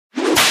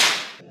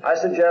I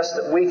suggest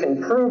that we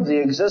can prove the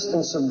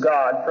existence of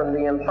God from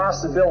the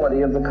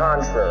impossibility of the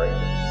contrary.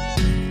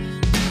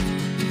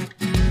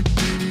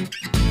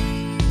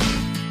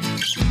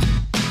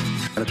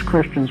 As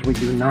Christians, we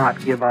do not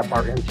give up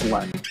our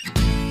intellect.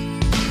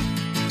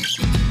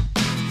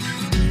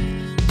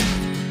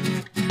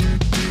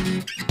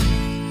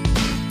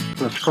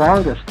 The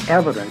strongest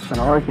evidence and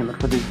argument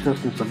for the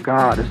existence of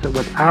God is that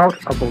without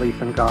a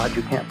belief in God,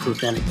 you can't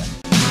prove anything.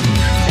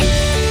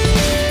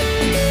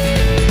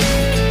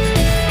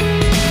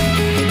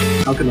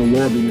 How can the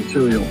law be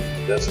material?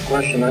 That's the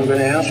question I'm going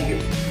to ask you.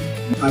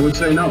 I would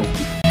say no.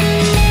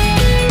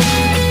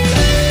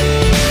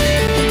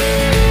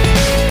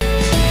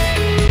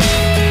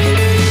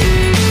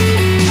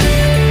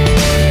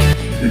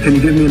 Can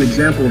you give me an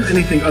example of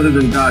anything other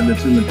than God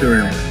that's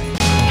immaterial?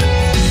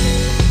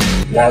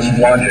 Laws of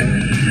logic.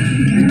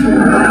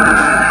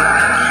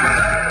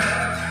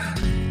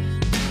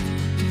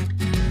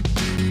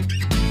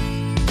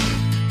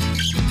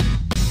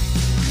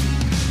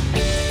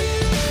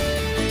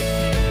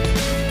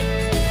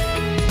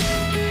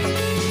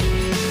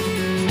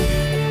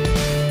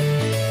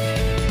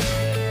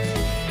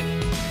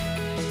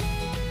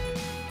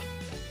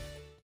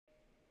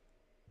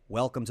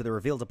 Welcome to the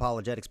Revealed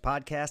Apologetics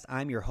podcast.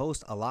 I'm your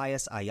host,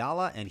 Elias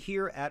Ayala, and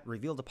here at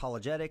Revealed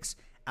Apologetics,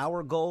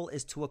 our goal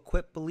is to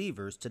equip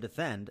believers to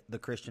defend the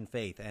Christian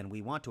faith, and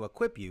we want to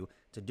equip you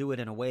to do it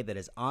in a way that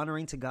is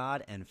honoring to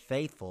God and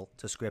faithful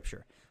to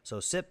Scripture. So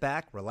sit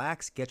back,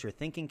 relax, get your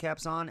thinking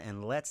caps on,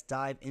 and let's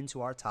dive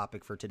into our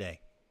topic for today.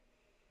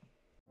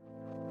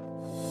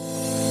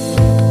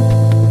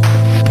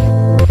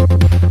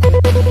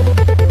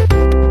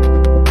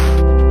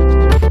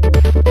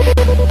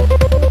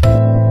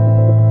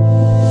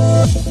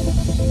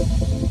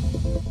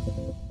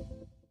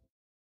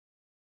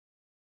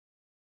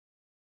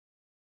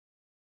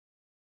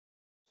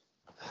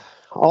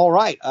 All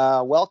right.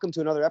 Welcome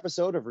to another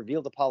episode of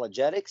Revealed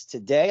Apologetics.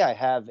 Today I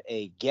have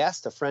a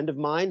guest, a friend of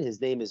mine. His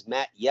name is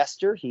Matt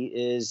Yester. He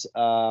is,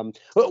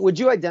 would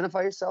you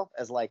identify yourself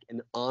as like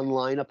an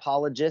online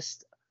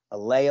apologist, a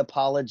lay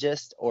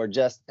apologist, or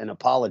just an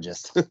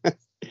apologist?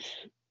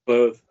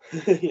 Both.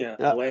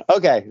 Yeah.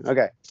 Okay.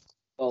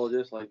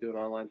 Apologist, like doing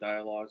online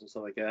dialogues and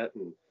stuff like that.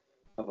 And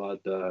how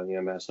about,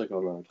 Matt's like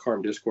on the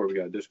Carm Discord. We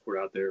got a Discord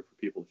out there for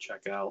people to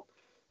check out.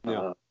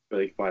 Yeah.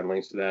 You can find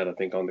links to that, I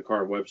think, on the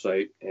Carm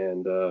website.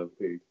 And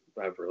we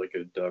have really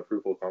good,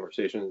 fruitful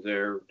conversations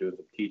there, doing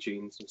some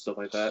teachings and stuff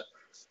like that.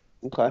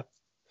 Okay.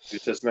 Do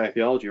systematic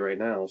theology right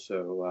now,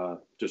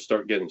 so just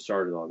start getting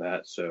started on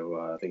that. So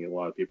I think a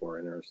lot of people are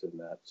interested in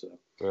that. So,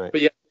 Right.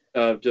 But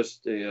yeah,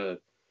 just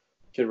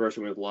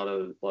conversing with a lot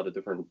of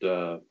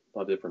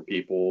different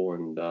people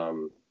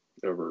and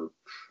over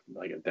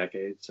like a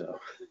decade. So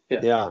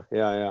Yeah.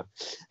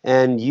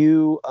 And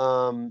you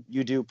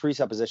do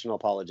presuppositional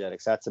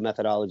apologetics. That's the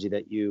methodology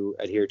that you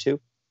adhere to?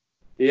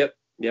 Yep.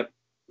 Okay.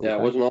 Yeah,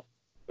 it wasn't all,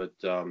 but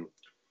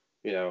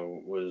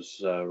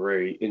was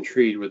very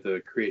intrigued with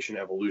the creation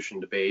evolution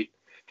debate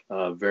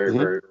very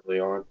early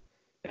on,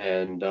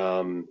 and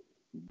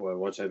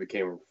once I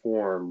became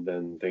reformed,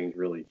 then things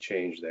really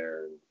changed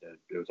there.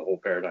 It was a whole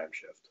paradigm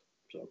shift.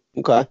 So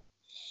okay.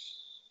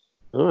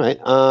 All right.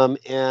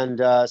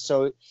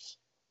 So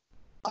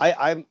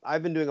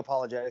I've been doing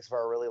apologetics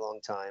for a really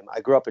long time.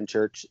 I grew up in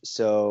church,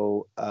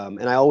 so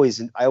and I always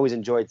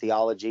enjoyed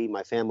theology.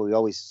 My family, we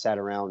always sat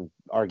around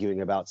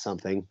arguing about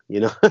something.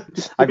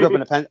 I grew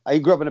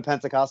up in a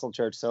Pentecostal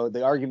church, so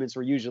the arguments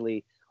were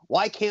usually,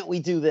 why can't we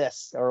do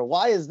this, or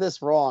why is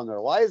this wrong,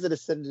 or why is it a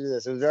sin to do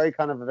this? It was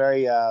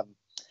very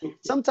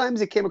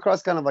sometimes it came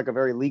across kind of like a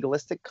very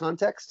legalistic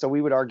context. So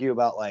we would argue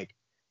about like,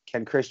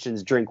 can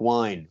Christians drink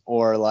wine,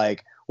 or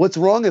like, what's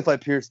wrong if I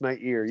pierce my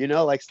ear?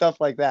 Like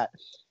stuff like that.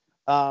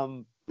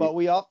 But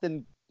we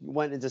often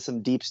went into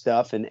some deep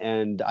stuff,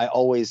 and I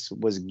always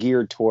was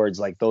geared towards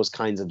like those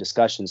kinds of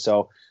discussions.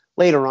 So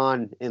later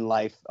on in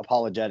life,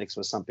 apologetics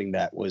was something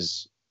that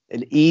was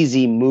an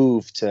easy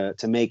move to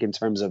make in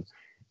terms of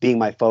being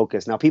my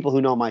focus. Now, people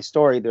who know my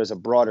story, there's a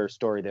broader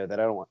story there that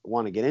I don't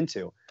want to get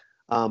into.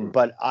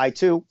 But I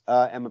too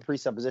am a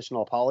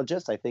presuppositional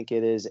apologist. I think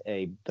it is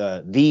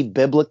the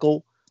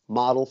biblical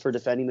model for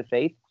defending the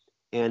faith,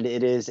 and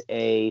it is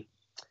an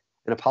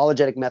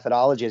apologetic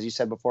methodology, as you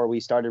said before we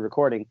started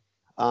recording,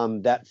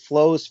 that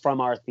flows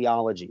from our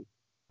theology.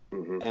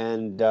 Mm-hmm.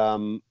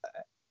 And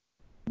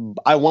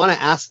I want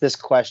to ask this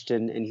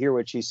question and hear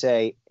what you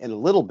say in a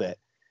little bit.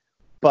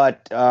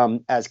 But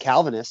as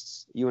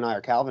Calvinists, you and I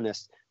are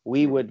Calvinists,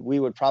 we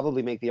would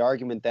probably make the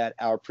argument that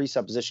our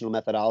presuppositional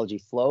methodology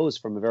flows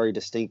from a very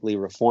distinctly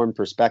Reformed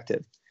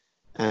perspective.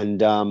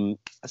 And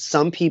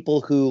some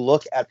people who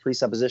look at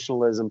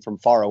presuppositionalism from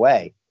far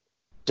away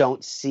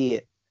don't see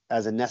it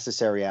as a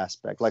necessary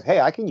aspect. Like,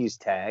 hey, I can use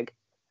tag,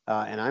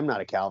 and I'm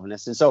not a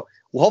Calvinist. And so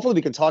hopefully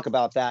we can talk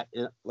about that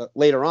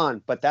later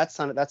on. But that's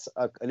an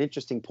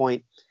interesting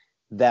point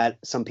that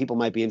some people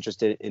might be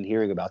interested in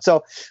hearing about.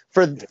 So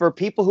for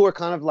people who are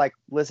kind of like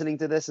listening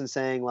to this and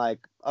saying like,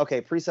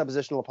 okay,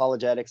 presuppositional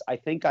apologetics, I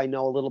think I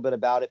know a little bit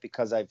about it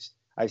because I've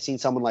I've seen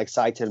someone like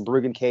Cy ten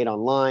Bruggencate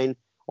online,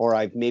 or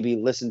I've maybe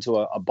listened to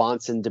a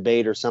Bahnsen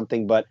debate or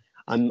something, but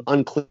I'm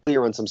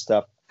unclear on some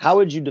stuff. How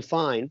would you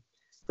define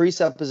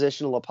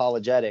presuppositional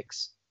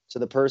apologetics to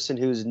the person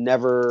who's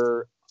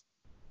never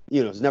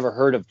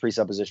heard of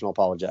presuppositional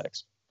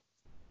apologetics?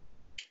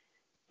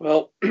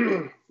 Well,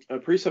 a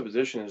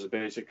presupposition is a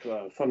basic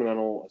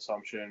fundamental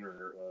assumption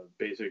or a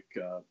basic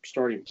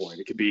starting point.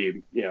 It could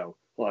be, a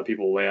lot of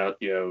people lay out,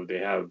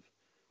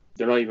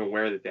 they're not even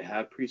aware that they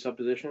have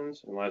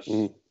presuppositions unless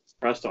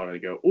pressed on it. They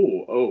go,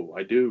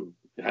 I do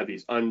have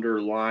these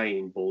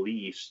underlying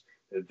beliefs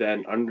that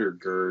then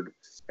undergird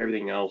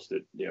everything else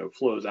that,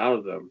 flows out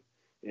of them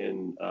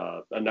in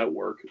a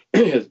network.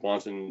 As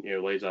Bahnsen,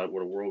 lays out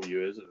what a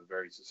worldview is, a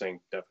very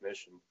succinct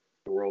definition.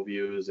 The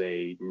worldview is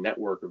a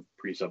network of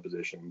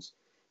presuppositions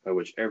by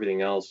which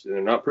everything else, and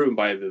they're not proven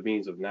by the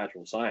means of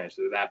natural science,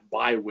 they're that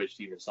by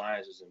which even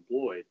science is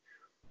employed,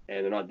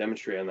 and they're not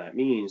demonstrated on that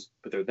means,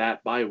 but they're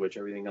that by which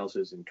everything else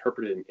is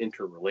interpreted and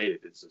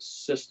interrelated. It's a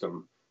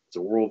system, it's a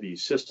worldview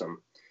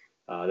system.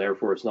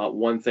 Therefore, it's not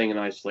one thing in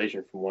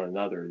isolation from one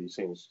another. These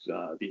things,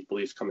 these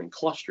beliefs come in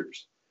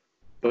clusters.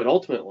 But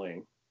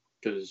ultimately,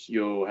 because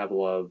you'll have a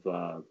lot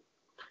of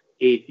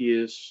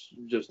atheists,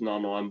 just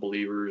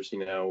non-believers,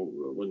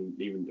 or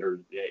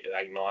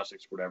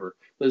agnostics, whatever.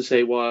 Let's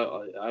say,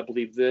 well, I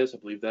believe this, I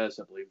believe this,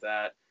 I believe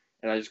that,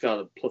 and I just got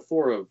a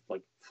plethora of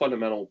like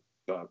fundamental,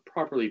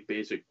 properly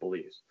basic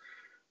beliefs.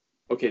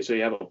 Okay, so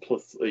you have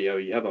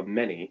a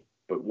many,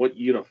 but what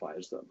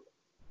unifies them?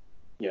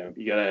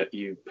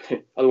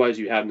 Otherwise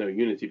you have no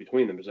unity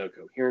between them. There's no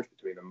coherence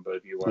between them. But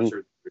if you want to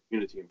search for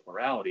unity and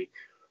plurality,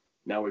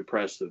 now we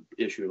press the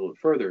issue a little bit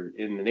further.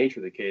 In the nature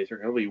of the case, there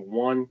can only be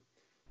one, I'm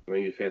going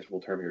to use a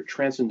fanciful term here,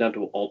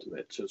 transcendental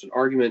ultimate. So it's an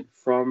argument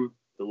from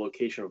the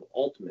location of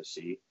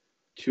ultimacy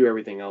to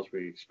everything else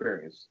we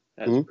experience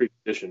as a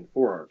precondition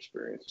for our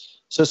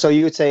experience. So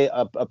you would say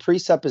a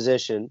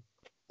presupposition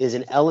is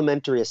an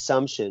elementary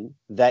assumption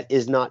that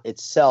is not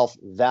itself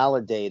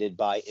validated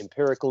by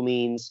empirical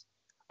means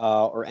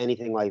or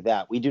anything like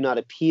that. We do not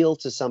appeal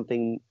to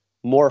something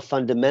more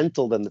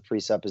fundamental than the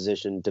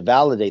presupposition to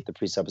validate the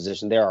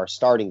presupposition. They're our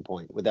starting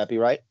point. Would that be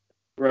right?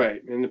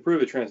 Right. And to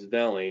prove it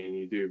transcendentally, and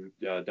you do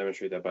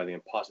demonstrate that by the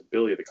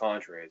impossibility of the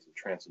contrary, it's a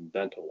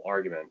transcendental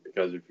argument.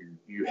 Because if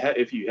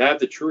you have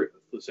the truth,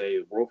 let's say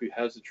the worldview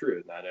has the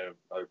truth, and I know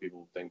other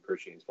people think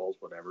Christianity is false,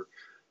 whatever,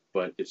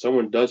 but if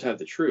someone does have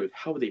the truth,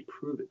 how would they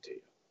prove it to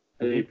you?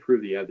 How do they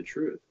prove that you have the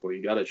truth? Well,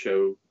 you got to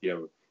show,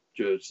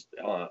 just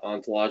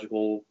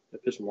ontological,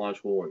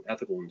 epistemological, and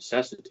ethical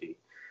necessity.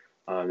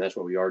 That's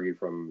what we argue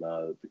from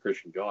the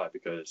Christian God,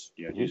 because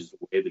Jesus is the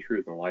way, the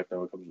truth, and the life. No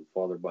one comes to the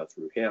Father but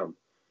through Him.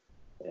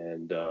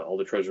 And all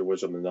the treasure,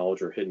 wisdom, and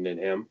knowledge are hidden in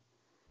Him.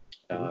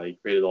 He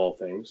created all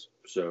things.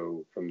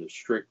 So from the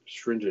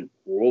stringent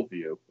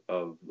worldview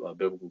of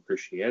biblical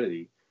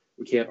Christianity,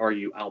 we can't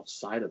argue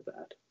outside of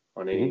that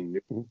on any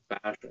new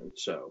fashion.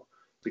 So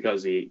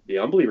because the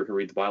unbeliever can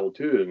read the Bible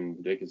too,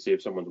 and they can see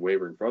if someone's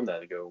wavering from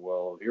that. They go,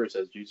 well, here it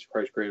says Jesus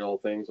Christ created all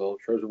things, all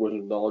treasure, wisdom,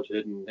 and knowledge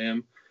hidden in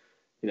Him.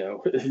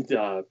 You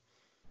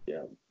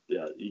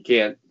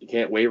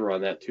can't waver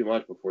on that too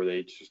much before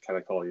they just kind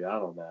of call you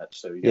out on that.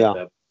 So you got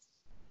that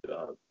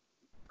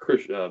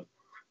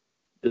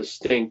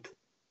distinct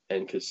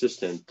and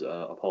consistent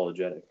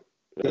apologetic.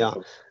 Yeah.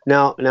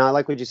 Now, I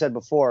like what you said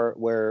before,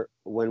 where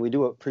when we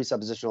do a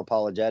presuppositional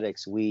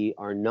apologetics, we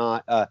are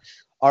not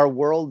our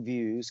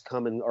worldviews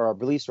or our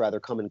beliefs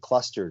rather come in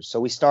clusters. So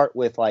we start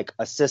with like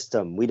a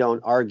system. We don't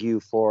argue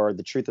for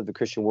the truth of the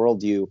Christian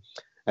worldview,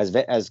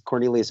 as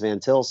Cornelius Van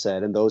Til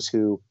said, and those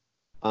who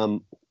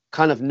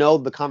kind of know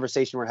the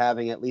conversation we're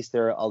having, at least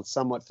they're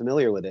somewhat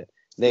familiar with it.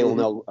 They will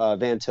know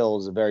Van Til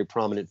is a very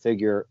prominent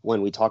figure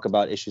when we talk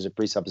about issues of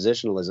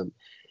presuppositionalism.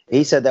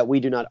 He said that we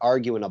do not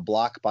argue in a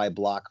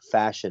block-by-block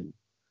fashion.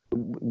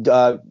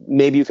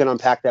 Maybe you can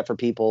unpack that for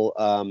people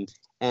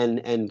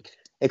and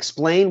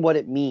explain what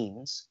it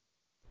means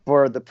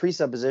for the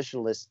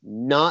presuppositionalists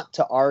not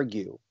to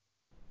argue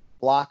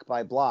block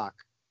by block,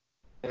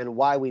 and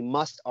why we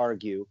must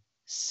argue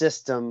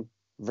system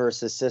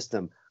versus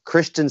system.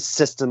 Christian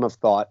system of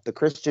thought, the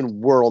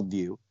Christian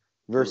worldview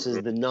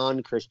versus the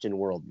non-Christian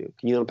worldview.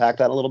 Can you unpack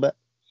that a little bit?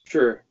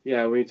 Sure.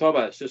 Yeah, when you talk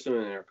about a system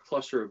and a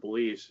cluster of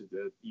beliefs,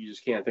 you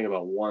just can't think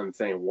about one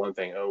thing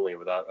only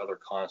without other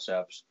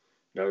concepts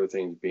and other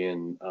things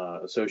being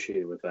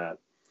associated with that.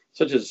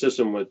 Such as a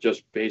system with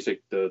just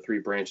the three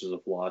branches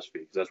of philosophy,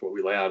 because that's what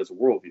we lay out as a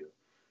worldview.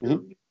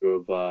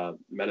 Of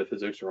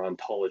metaphysics or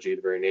ontology,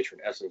 the very nature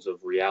and essence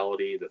of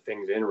reality, the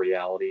things in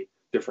reality,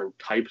 different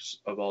types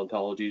of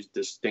ontologies,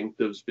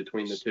 distinctives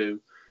between the two.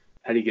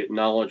 How do you get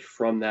knowledge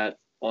from that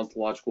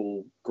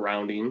ontological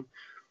grounding?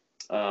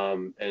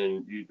 And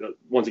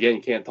once again,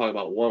 you can't talk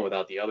about one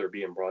without the other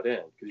being brought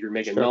in, because you're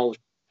making knowledge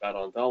about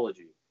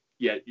ontology,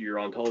 yet your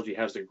ontology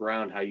has to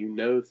ground how you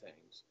know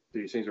things.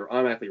 These things are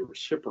automatically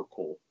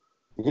reciprocal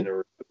in a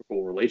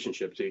reciprocal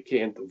relationship, so you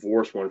can't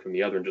divorce one from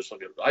the other and just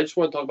look at I just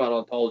want to talk about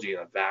ontology in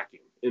a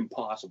vacuum.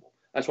 Impossible.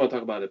 I just want to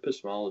talk about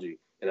epistemology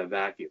in a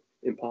vacuum.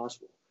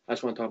 Impossible. I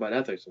just want to talk about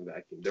ethics in a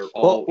vacuum. They're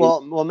Well,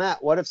 all well,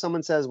 Matt, what if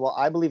someone says, well,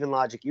 I believe in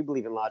logic, you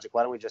believe in logic.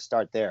 Why don't we just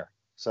start there?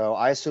 So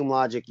I assume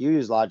logic, you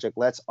use logic.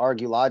 Let's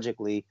argue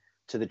logically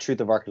to the truth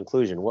of our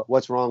conclusion.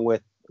 What's wrong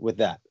with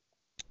that?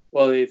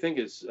 well, they think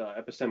it's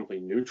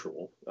epistemically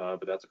neutral,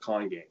 but that's a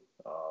con game.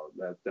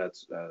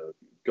 That's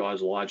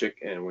God's logic,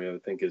 and we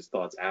think his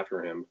thoughts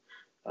after him.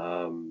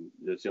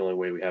 That's the only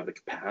way we have the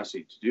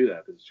capacity to do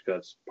that. Because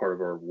that's part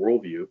of our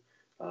worldview,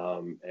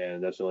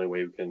 and that's the only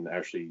way we can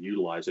actually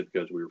utilize it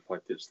because we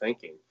reflect his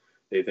thinking.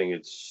 They think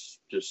it's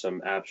just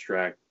some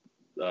abstract,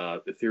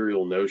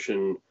 ethereal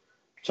notion,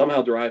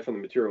 somehow derived from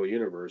the material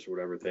universe or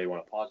whatever they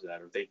want to posit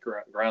that. Or if they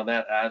ground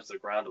that as the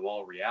ground of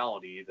all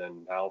reality,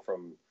 then how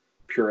from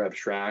pure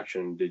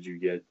abstraction did you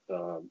get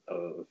a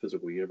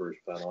physical universe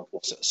without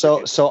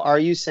So are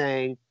you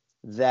saying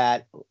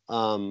that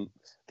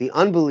the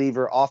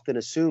unbeliever often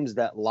assumes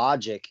that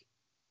logic,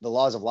 the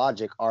laws of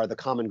logic, are the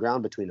common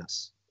ground between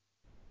us?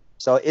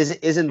 So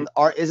isn't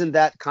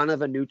that kind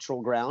of a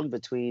neutral ground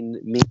between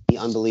me, the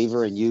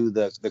unbeliever, and you,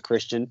 the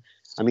Christian?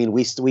 I mean,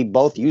 we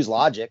both use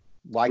logic.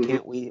 Why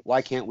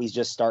can't we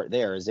just start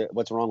there?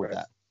 What's wrong with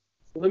that?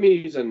 Let me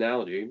use an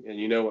analogy, and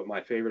you know what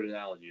my favorite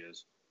analogy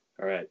is.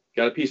 All right,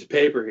 got a piece of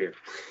paper here.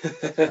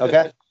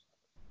 Okay.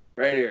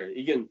 Right here.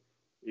 If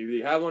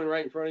you have one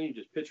right in front of you,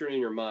 just picture it in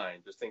your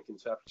mind. Just think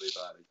conceptually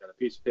about it. Got a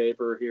piece of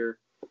paper here,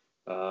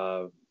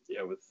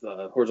 with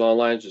horizontal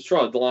lines. Just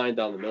draw a line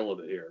down the middle of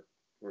it here.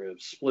 We're going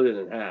to split it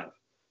in half.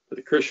 Put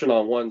the Christian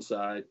on one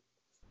side,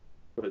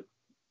 put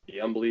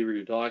the unbeliever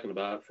you're talking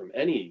about from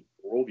any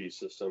worldview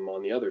system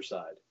on the other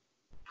side.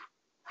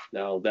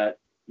 Now, that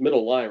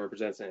middle line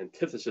represents an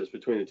antithesis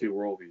between the two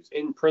worldviews.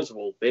 In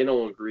principle, they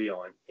don't agree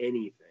on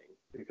anything.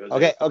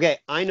 Okay.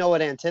 I know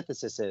what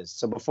antithesis is.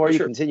 So before you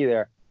continue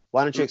there,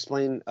 why don't you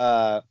explain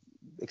to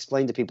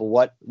people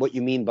what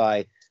you mean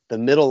by the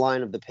middle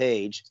line of the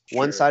page? Sure.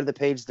 One side of the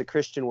page is the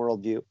Christian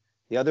worldview.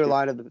 The other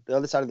the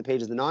other side of the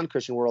page is the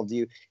non-Christian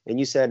worldview. And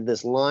you said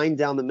this line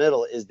down the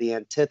middle is the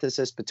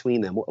antithesis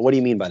between them. What do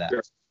you mean by that?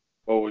 Sure.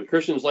 Well, when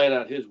Christian's laying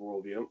out his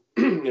worldview,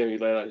 he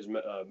laid out his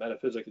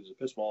metaphysics, his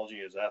epistemology,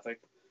 his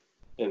ethic,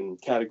 and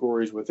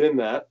categories within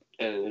that,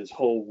 and his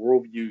whole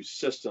worldview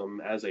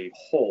system as a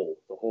whole,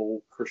 the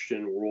whole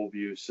Christian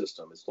worldview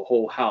system. It's the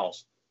whole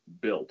house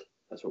built.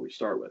 That's what we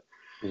start with.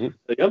 Mm-hmm.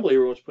 The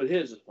unbeliever wants to put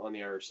his on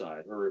the other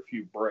side, or a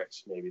few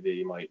bricks maybe that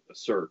he might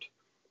assert,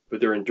 but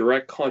they're in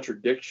direct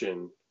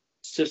contradiction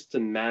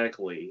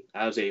systematically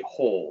as a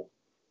whole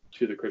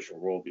to the Christian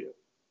worldview.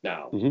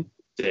 Now,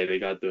 say they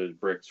got those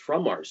bricks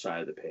from our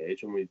side of the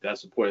page, and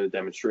that's the point of the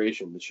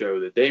demonstration, to show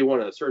that they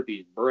want to assert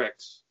these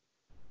bricks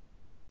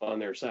on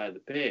their side of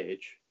the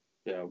page,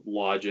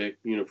 logic,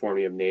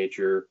 uniformity of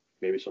nature,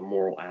 maybe some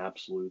moral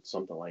absolutes,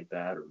 something like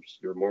that, or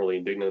you're morally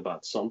indignant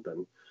about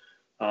something.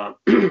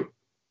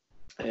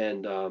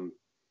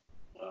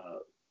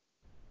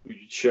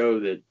 We show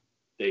that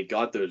they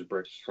got those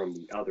bricks from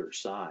the other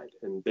side,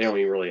 and they don't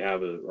even really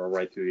have a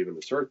right to even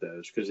assert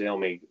those because they don't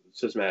make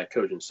systematic,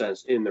 cogent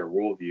sense in their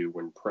worldview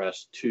when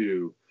pressed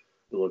to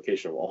the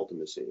location of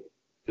ultimacy.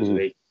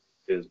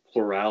 Because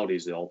plurality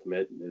is the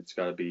ultimate, and it's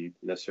got to be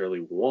necessarily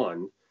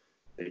one.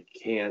 They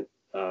can't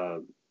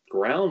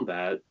ground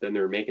that, then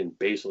they're making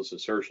baseless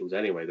assertions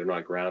anyway. They're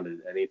not grounded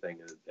in anything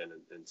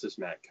in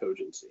systematic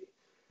cogency.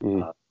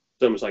 It's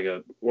almost like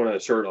want to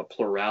assert a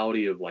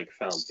plurality of like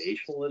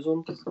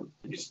foundationalism,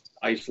 just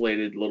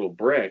isolated little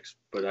bricks.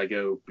 But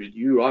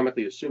you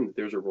automatically assume that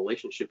there's a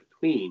relationship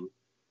between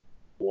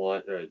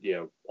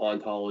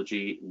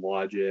ontology,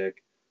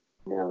 logic,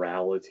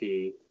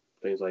 morality,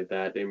 things like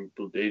that. They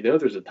know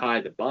there's a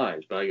tie that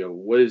binds, but I go,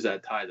 what is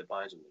that tie that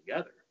binds them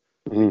together?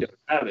 If you don't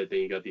have it, then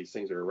you got these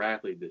things that are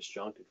radically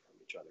disjuncted from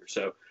each other.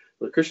 So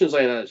the Christian's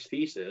laying out his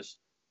thesis,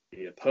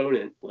 the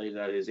opponent lays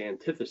out his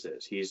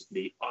antithesis. He's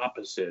the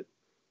opposite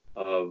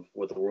of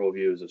what the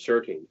worldview is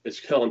asserting.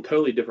 It's on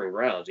totally different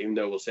grounds, even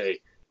though we'll say,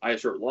 I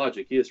assert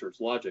logic, he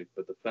asserts logic,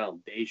 but the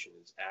foundation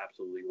is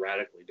absolutely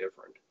radically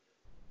different.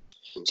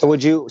 So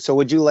would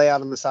you lay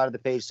out on the side of the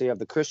page, so you have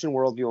the Christian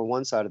worldview on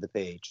one side of the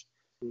page,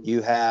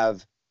 you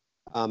have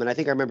and I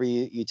think I remember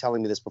you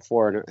telling me this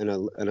before in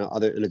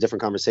a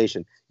different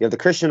conversation. You have the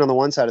Christian on the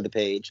one side of the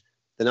page,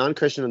 the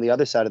non-Christian on the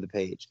other side of the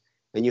page,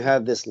 and you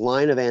have this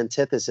line of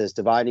antithesis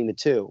dividing the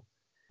two.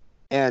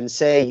 And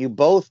say you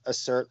both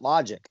assert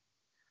logic.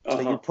 So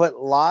you put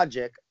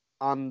logic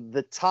on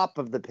the top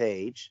of the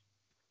page.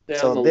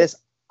 So this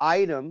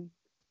item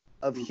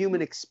of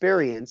human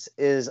experience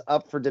is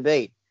up for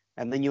debate.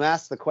 And then you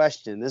ask the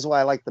question, this is why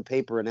I like the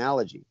paper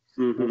analogy.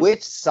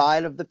 Which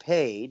side of the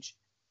page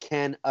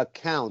can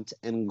account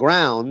and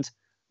ground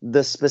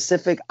the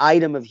specific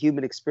item of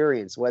human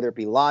experience, whether it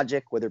be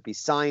logic, whether it be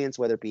science,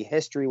 whether it be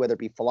history, whether it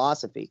be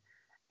philosophy?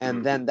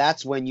 And then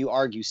that's when you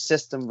argue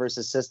system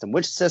versus system.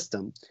 Which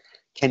system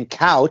can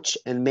couch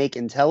and make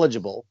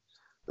intelligible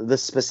the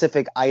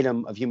specific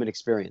item of human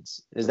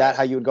experience? Is that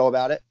how you would go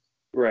about it?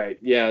 Right.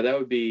 Yeah, that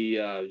would be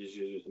just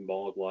using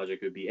symbolic logic.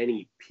 It would be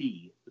any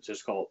P. Let's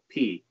just call it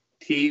P.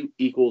 T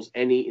equals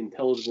any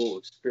intelligible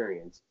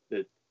experience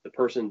that the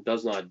person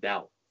does not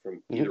doubt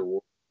from either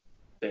world.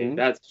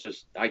 That's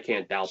just, I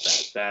can't doubt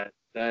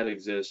that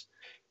exists,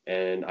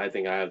 and I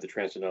think I have the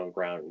transcendental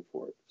grounding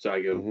for it. So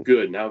I go,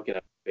 good, now we can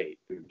have debate.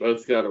 We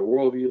both got a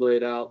worldview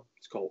laid out.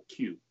 It's called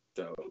Q.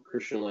 So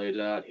Christian laid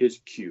out his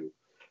Q.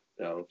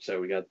 So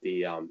we got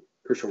the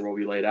Christian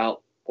worldview laid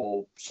out,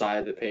 whole side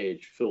of the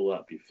page filled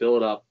up. You fill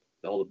it up,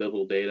 all the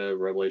biblical data,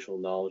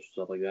 revelational knowledge,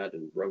 stuff like that,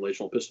 and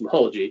revelational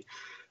epistemology.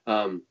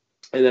 And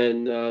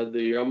then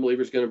the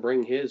unbeliever is going to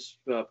bring his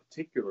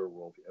particular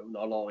worldview.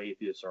 Not all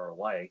atheists are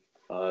alike.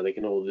 They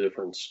can hold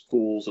different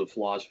schools of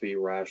philosophy,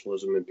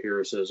 rationalism,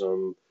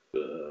 empiricism,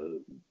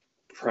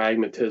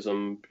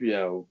 pragmatism.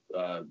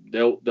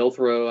 They'll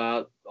throw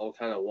out all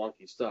kind of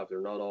wonky stuff.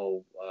 They're not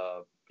all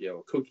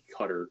cookie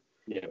cutter.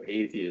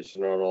 Atheists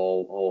are not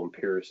all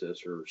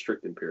empiricists or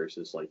strict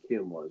empiricists like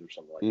Hume was or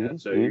something like that.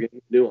 So you're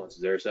getting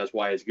nuances there. So that's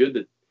why it's good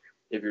that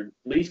if you're at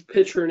least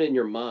picturing in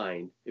your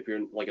mind, if you're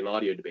in like an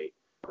audio debate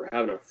or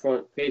having a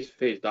front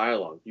face-to-face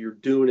dialogue, you're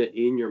doing it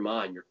in your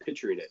mind. You're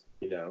picturing it.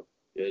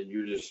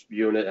 You're just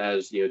viewing it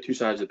as two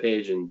sides of the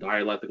page in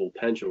dialectical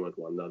tension with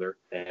one another,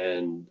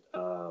 and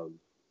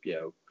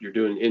you're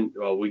doing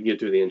we can get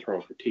to the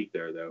internal critique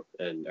there though,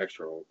 and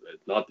external,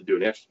 not to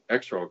do an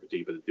external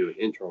critique, but to do an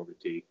internal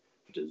critique,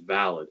 which is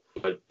valid,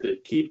 but to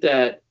keep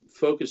that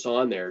focus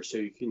on there so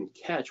you can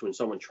catch when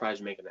someone tries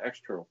to make an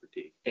external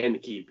critique, and to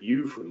keep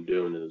you from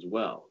doing it as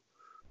well.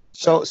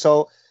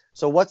 So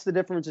what's the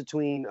difference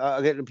between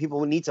again,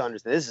 people need to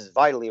understand this is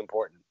vitally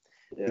important.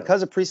 Yeah.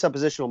 Because a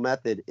presuppositional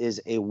method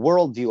is a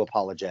worldview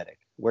apologetic,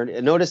 where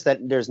notice that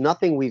there's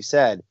nothing we've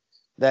said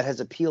that has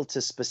appealed to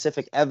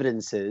specific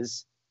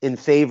evidences in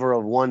favor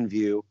of one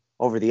view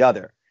over the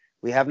other.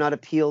 We have not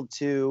appealed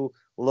to,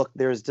 look,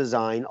 there's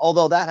design,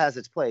 although that has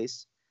its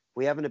place.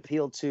 We haven't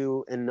appealed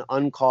to an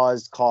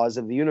uncaused cause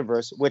of the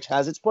universe, which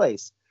has its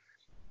place.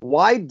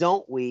 Why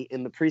don't we,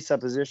 in the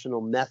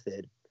presuppositional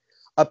method,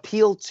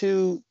 appeal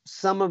to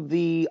some of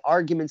the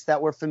arguments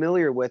that we're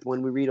familiar with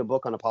when we read a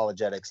book on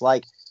apologetics,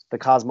 like the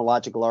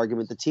cosmological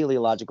argument, the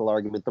teleological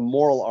argument, the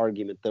moral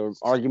argument, the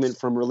argument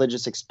from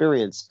religious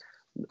experience,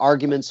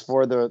 arguments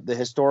for the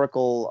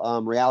historical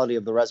reality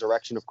of the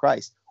resurrection of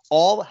Christ?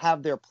 All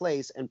have their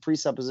place, and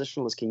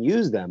presuppositionalists can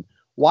use them.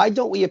 Why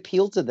don't we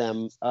appeal to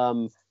them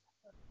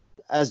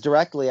as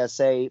directly as,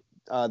 say,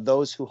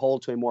 those who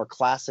hold to a more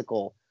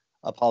classical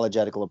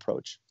apologetical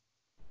approach?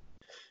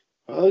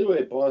 Well, the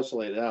way Bonds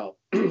laid it out,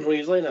 when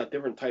he's laying out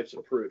different types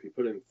of proof, he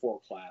put it in 4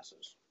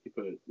 classes.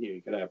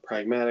 You can have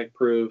pragmatic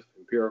proof,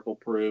 empirical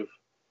proof,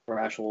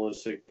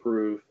 rationalistic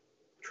proof,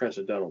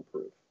 transcendental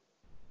proof.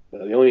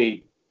 Now,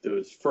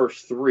 those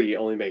first 3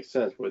 only make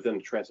sense within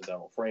the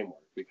transcendental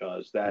framework,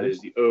 because that is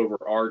the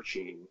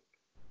overarching,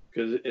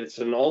 because it's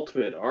an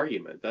ultimate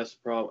argument. That's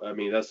the problem. I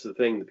mean, that's the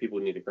thing that people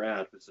need to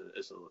grasp. It's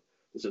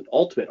an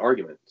ultimate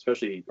argument,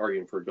 especially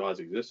arguing for God's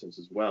existence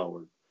as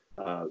well,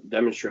 or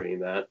demonstrating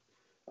that.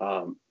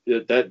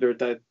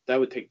 That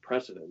would take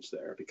precedence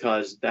there,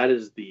 because that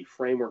is the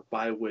framework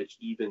by which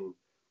even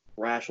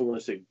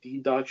rationalistic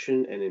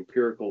deduction and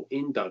empirical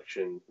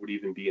induction would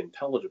even be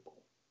intelligible.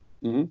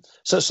 Mm-hmm.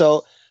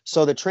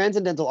 So the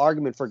transcendental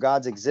argument for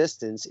God's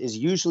existence is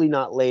usually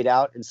not laid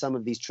out in some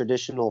of these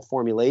traditional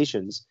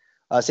formulations.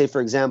 Say,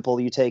 for example,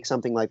 you take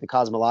something like the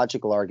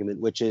cosmological argument,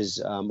 which is,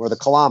 or the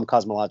Kalam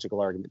cosmological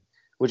argument,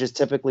 which is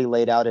typically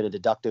laid out in a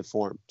deductive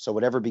form. So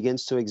whatever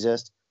begins to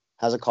exist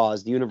has a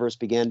cause. The universe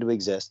began to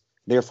exist.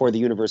 Therefore, the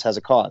universe has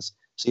a cause.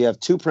 So you have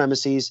 2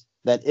 premises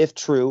that, if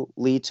true,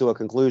 lead to a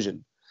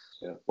conclusion.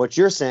 Yeah. What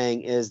you're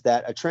saying is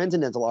that a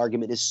transcendental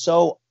argument is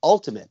so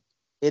ultimate.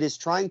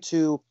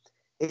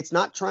 It's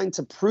not trying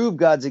to prove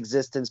God's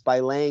existence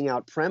by laying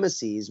out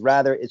premises.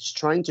 Rather, it's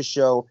trying to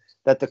show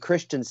that the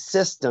Christian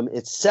system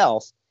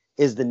itself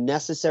is the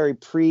necessary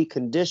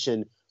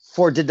precondition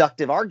for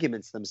deductive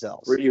arguments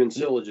themselves. Or even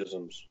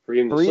syllogisms. For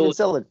even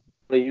syllogisms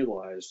they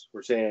utilize,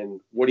 we're saying,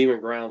 what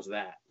even grounds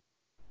that?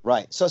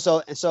 Right. So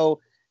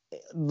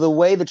the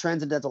way the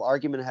transcendental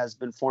argument has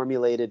been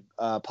formulated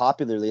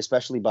popularly,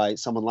 especially by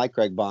someone like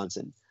Greg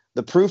Bahnsen,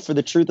 the proof for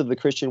the truth of the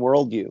Christian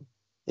worldview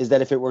is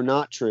that if it were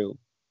not true,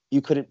 you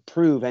couldn't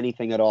prove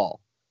anything at all.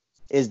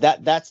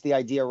 That's the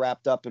idea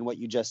wrapped up in what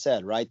you just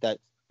said, right? That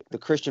the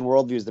Christian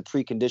worldview is the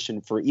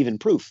precondition for even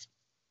proof.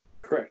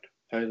 Correct.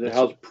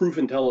 How's proof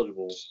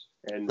intelligible?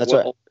 And that's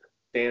what right.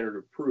 Standard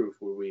of proof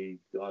would we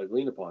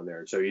glean upon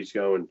there? So he's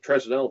going,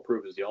 transcendental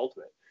proof is the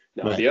ultimate.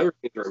 Now, Right. The other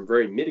things are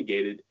very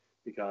mitigated,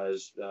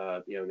 because,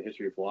 in the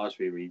history of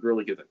philosophy, when you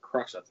really get the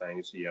crux of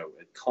things,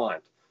 at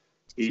Kant,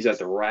 he's at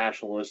the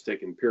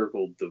rationalistic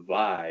empirical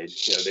divide.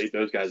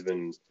 Those guys have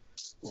been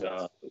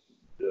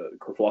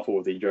kerfluffle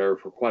with each other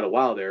for quite a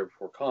while there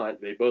before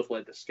Kant. They both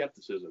led to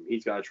skepticism.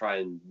 He's got to try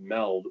and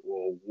meld,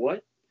 well,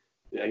 what?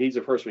 He's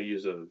the first one to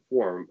use a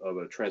form of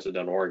a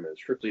transcendental argument,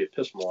 strictly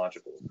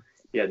epistemological.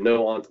 He had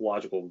no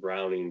ontological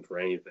grounding for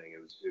anything.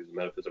 He was a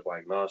metaphysical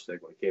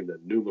agnostic when it came to the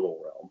noumenal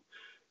realm.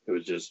 It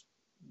was just,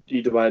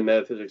 he divided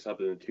metaphysics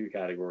up into 2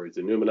 categories.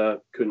 The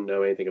noumena couldn't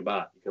know anything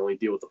about. You can only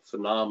deal with the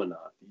phenomena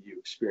that you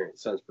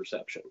experience, sense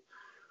perception.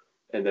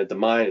 And that the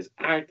mind is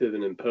active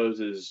and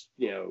imposes,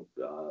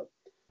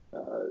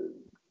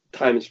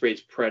 time and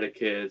space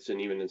predicates,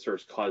 and even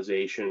inserts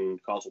causation,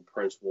 causal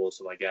principle, and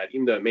stuff like that,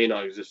 even though it may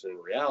not exist in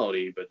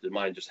reality, but the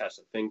mind just has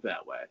to think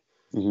that way.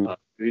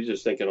 He's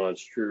just thinking on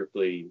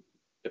strictly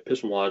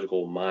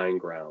epistemological mind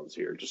grounds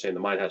here, just saying the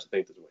mind has to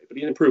think this way. But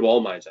he didn't prove all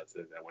minds have to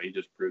think that way. He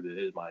just proved that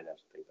his mind has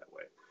to think that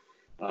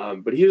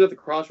way. But he was at the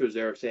crossroads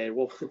there of saying,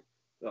 well,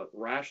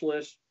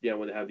 rationalists,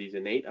 when they have these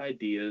innate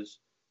ideas,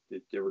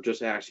 they were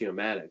just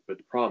axiomatic. But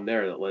the problem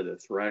there that led to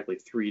theoretically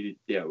three,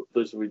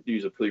 let's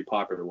use a pretty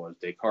popular ones,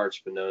 Descartes,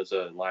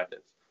 Spinoza, and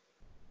Leibniz.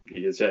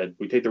 He just said,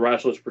 we take the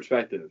rationalist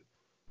perspective.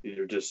 These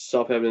are just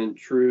self-evident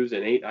truths,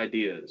 innate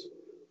ideas.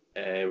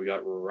 And we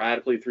got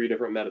radically three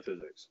different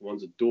metaphysics.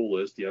 One's a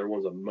dualist, the other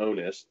one's a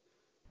monist.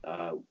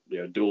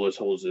 Dualist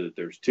holds that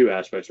there's two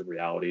aspects of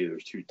reality.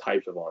 There's two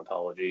types of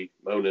ontology.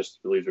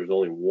 Monist believes there's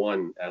only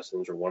one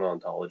essence or one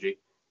ontology.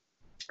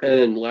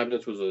 And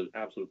Leibniz was an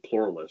absolute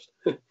pluralist.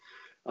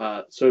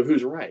 So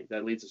who's right?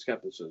 That leads to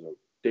skepticism.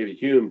 David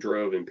Hume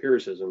drove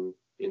empiricism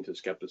into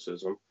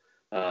skepticism,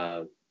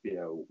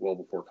 well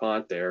before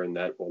Kant there, and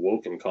that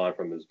awoken Kant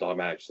from his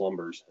dogmatic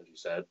slumbers, as he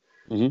said,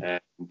 and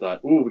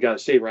thought, we got to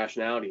save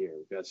rationality here.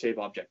 We got to save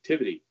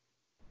objectivity.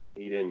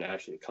 He didn't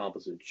actually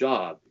accomplish his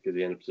job because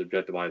he ended up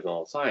subjectivizing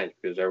all science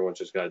because everyone's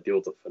just got to deal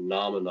with the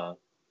phenomena,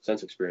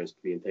 sense experience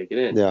being taken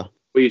in. Yeah.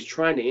 What he's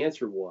trying to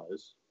answer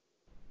was,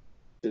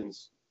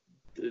 since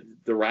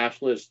the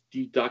rationalist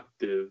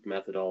deductive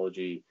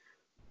methodology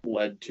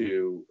led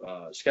to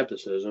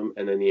skepticism,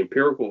 and then the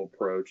empirical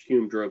approach,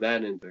 Hume drove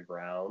that into the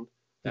ground.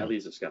 That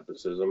leads to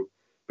skepticism.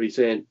 But he's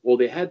saying, well,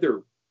 they had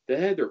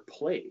their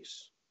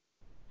place.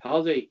 How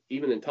are they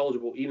even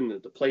intelligible, even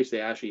at the place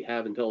they actually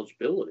have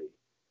intelligibility?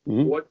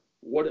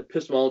 What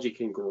epistemology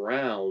can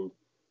ground,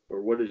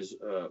 or what is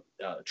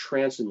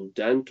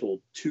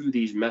transcendental to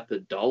these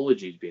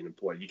methodologies being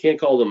employed? You can't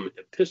call them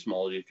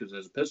epistemology because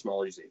as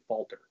epistemologies they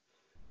falter.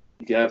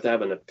 You have to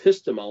have an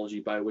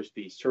epistemology by which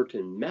these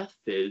certain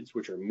methods,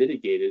 which are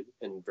mitigated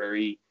and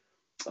very,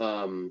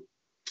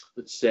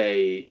 let's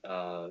say,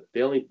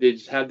 they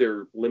just have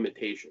their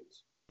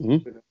limitations.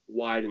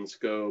 Wide in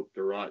scope,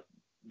 they're not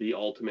the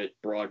ultimate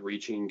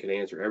broad-reaching, can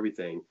answer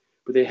everything,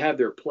 but they have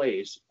their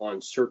place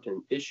on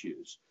certain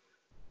issues.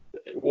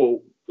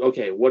 Well,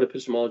 okay, what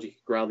epistemology can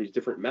ground these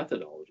different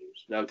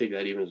methodologies? Now, I would take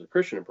that even as a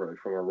Christian approach.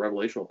 From a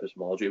revelational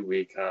epistemology, we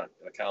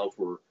account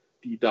for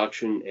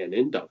deduction and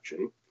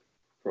induction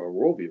from a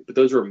worldview, but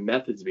those are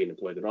methods being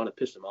employed. They're not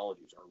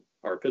epistemologies.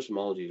 Our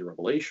epistemology is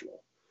revelational,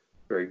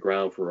 very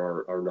ground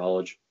for our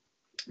knowledge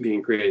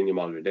being created in the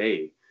modern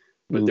day.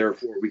 But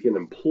therefore, we can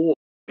employ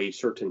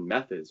certain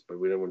methods, but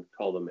we don't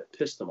call them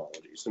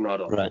epistemologies. They're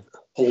not a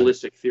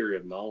holistic theory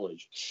of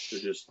knowledge.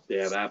 They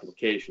have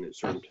application at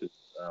certain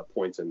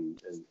points in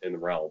the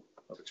realm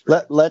of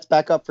experience. Let's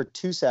back up for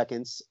 2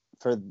 seconds.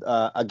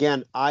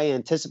 Again, I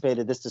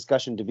anticipated this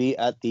discussion to be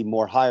at the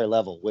more higher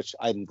level, which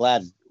I'm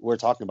glad we're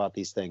talking about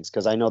these things,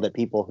 because I know that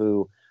people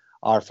who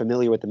are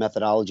familiar with the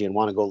methodology and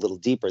want to go a little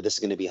deeper, this is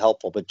going to be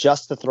helpful. But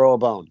just to throw a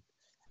bone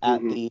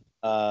at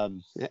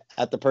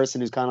the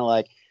person who's kind of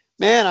like,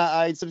 man,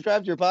 I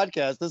subscribed to your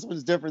podcast. This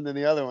one's different than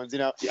the other ones,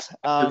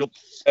 Yeah.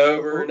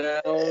 Over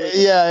now.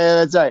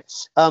 Yeah, that's right.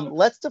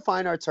 Let's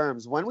define our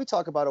terms. When we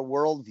talk about a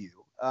worldview,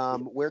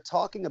 we're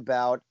talking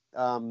about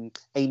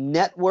a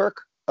network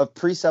of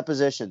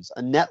presuppositions,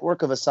 a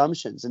network of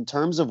assumptions in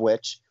terms of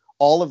which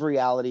all of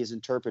reality is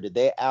interpreted.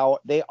 They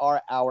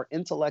are our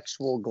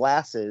intellectual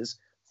glasses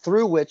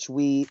through which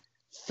we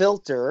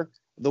filter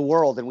the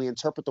world, and we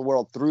interpret the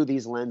world through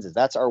these lenses.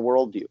 That's our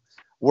worldview.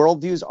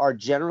 Worldviews are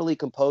generally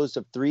composed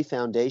of three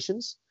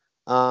foundations.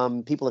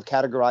 People have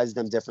categorized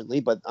them differently,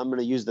 but I'm going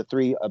to use the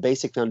three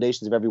basic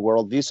foundations of every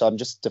worldview. So I'm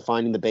just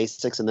defining the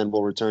basics, and then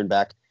we'll return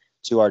back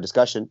to our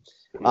discussion.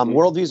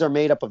 Worldviews are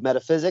made up of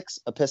metaphysics,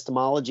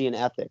 epistemology, and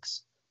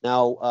ethics.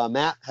 Now,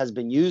 Matt has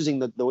been using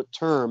the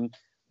term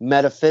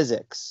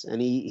metaphysics,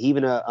 and he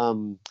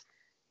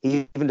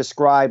even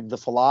described the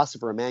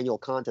philosopher Immanuel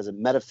Kant as a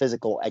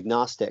metaphysical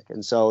agnostic.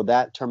 And so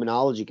that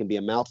terminology can be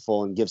a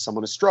mouthful and give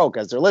someone a stroke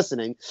as they're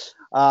listening.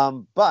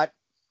 But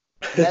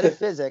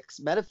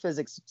metaphysics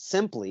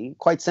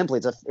quite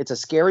simply, it's a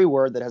scary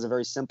word that has a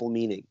very simple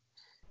meaning.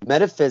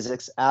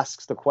 Metaphysics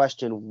asks the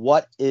question,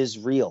 what is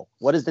real?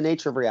 What is the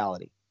nature of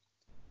reality?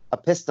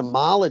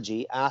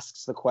 Epistemology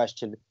asks the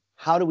question,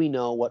 how do we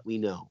know what we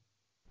know?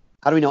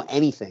 How do we know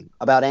anything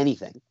about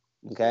anything?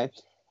 Okay.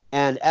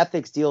 And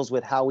ethics deals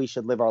with how we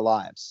should live our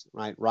lives,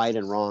 right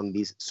and wrong,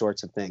 these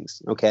sorts of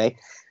things. Okay.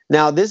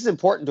 Now, this is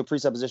important to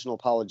presuppositional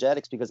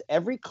apologetics because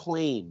every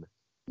claim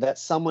that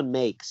someone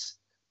makes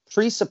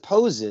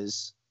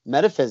presupposes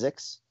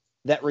metaphysics,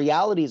 that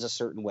reality is a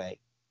certain way,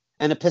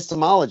 and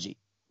epistemology,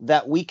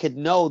 that we could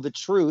know the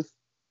truth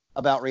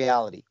about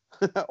reality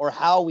or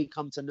how we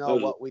come to know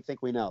what we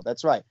think we know.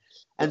 That's right.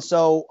 And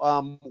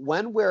so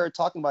when we're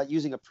talking about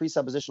using a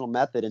presuppositional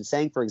method and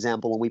saying, for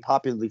example, when we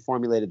popularly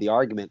formulated the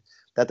argument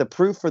that the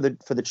proof for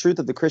the truth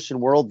of the Christian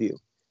worldview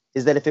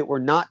is that if it were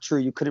not true,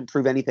 you couldn't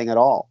prove anything at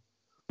all.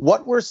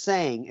 What we're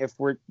saying, if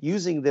we're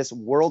using this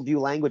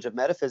worldview language of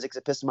metaphysics,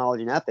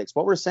 epistemology, and ethics,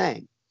 what we're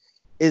saying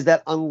is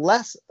that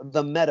unless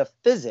the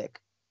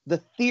metaphysic, the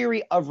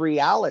theory of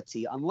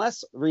reality,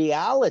 unless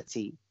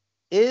reality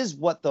is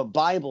what the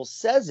Bible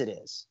says it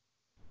is,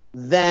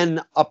 then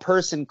a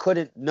person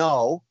couldn't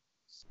know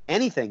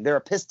anything. Their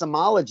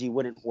epistemology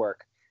wouldn't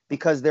work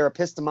because their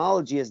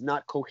epistemology is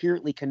not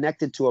coherently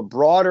connected to a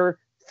broader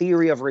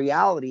theory of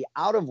reality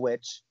out of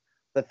which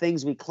the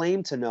things we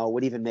claim to know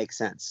would even make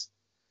sense.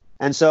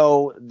 And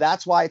so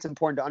that's why it's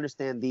important to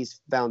understand these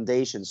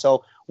foundations.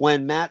 So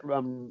when Matt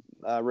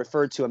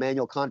referred to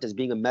Immanuel Kant as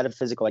being a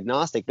metaphysical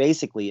agnostic,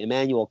 basically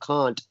Immanuel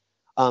Kant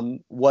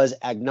was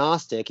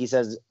agnostic. He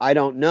says, I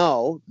don't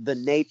know the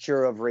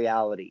nature of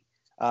reality,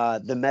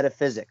 the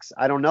metaphysics.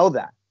 I don't know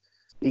that.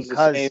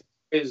 Because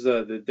is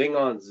the ding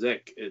on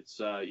Zik. It's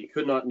you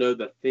could not know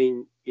the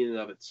thing in and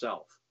of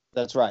itself.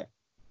 That's right.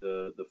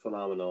 The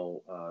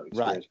phenomenal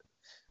experience.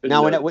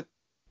 Right.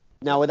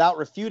 Now, without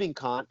refuting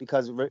Kant,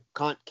 because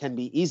Kant can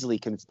be easily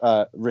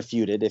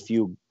refuted, if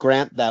you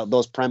grant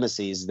those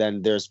premises,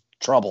 then there's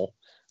trouble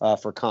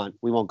for Kant.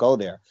 We won't go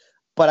there.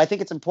 But I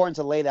think it's important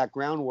to lay that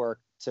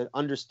groundwork to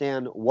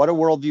understand what a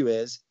worldview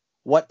is,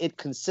 what it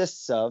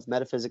consists of,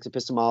 metaphysics,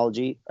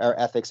 epistemology, or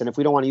ethics. And if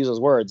we don't want to use those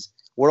words,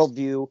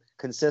 worldview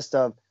consists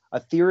of a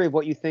theory of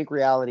what you think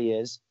reality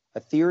is, a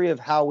theory of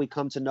how we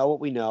come to know what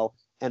we know,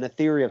 and a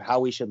theory of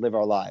how we should live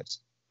our lives.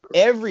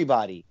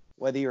 Everybody,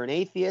 whether you're an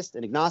atheist,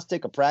 an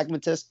agnostic, a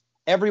pragmatist,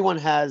 everyone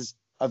has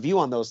a view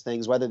on those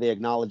things, whether they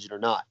acknowledge it or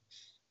not.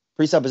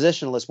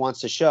 Presuppositionalist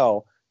wants to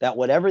show that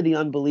whatever the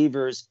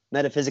unbeliever's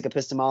metaphysic,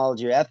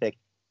 epistemology, or ethic,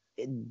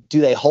 do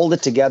they hold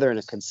it together in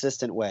a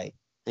consistent way?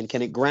 And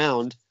can it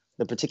ground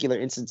the particular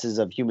instances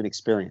of human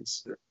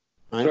experience?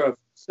 Right? Sort of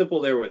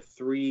simple there with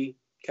three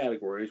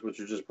categories, which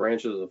are just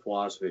branches of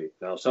philosophy.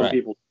 Now, some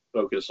people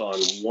focus on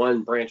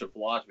one branch of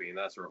philosophy, and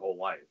that's their whole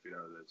life. You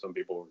know, that some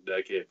people are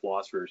dedicated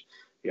philosophers.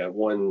 You got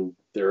one,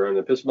 they're in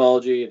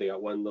epistemology, they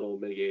got one little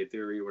mitigated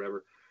theory or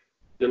whatever.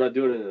 They're not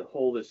doing it in a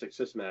holistic,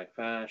 systematic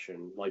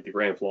fashion like the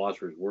grand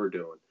philosophers were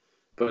doing.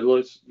 But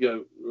let's,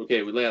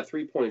 okay, we lay out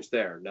 3 points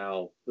there.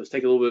 Now, let's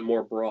take a little bit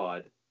more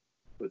broad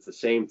with the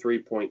same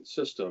 3-point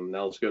system.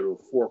 Now, let's go to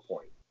a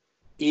 4-point.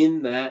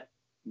 In that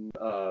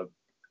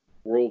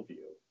worldview,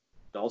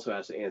 it also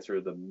has to answer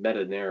the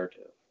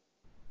meta-narrative.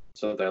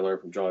 Something I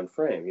learned from John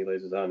Frame. He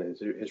lays it down in his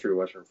History of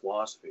Western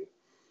Philosophy.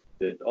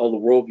 That all the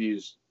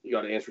worldviews, you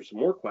got to answer some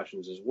more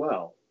questions as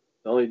well.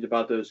 Not only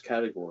about those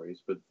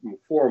categories, but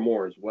 4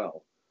 more as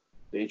well.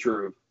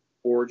 Nature of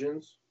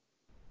origins,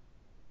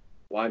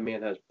 why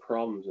man has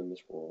problems in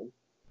this world,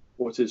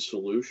 what's his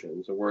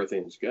solutions, and where are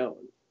things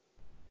going.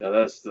 Now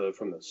that's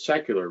from the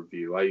secular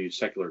view. I use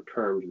secular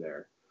terms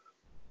there.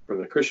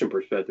 From the Christian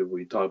perspective,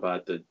 we talk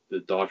about the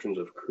doctrines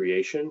of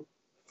creation,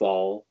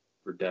 fall,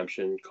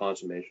 redemption,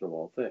 consummation of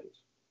all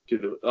things.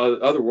 The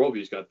other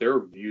worldviews got their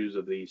views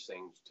of these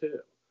things too.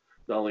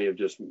 Not only of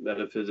just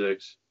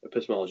metaphysics,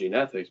 epistemology, and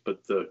ethics,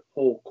 but the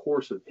whole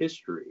course of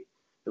history.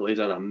 It lays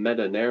out a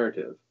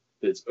meta-narrative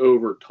that's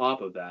over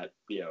top of that,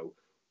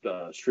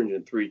 the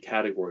stringent 3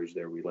 categories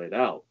there we laid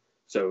out.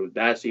 So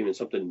that's even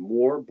something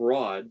more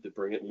broad, to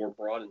bring it more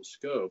broad in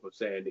scope of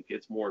saying it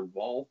gets more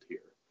involved here,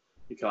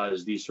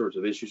 because these sorts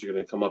of issues are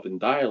going to come up in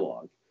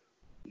dialogue.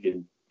 You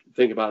can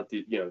think about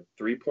the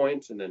 3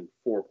 points and then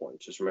 4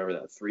 points. Just remember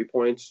that 3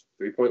 points,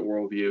 3-point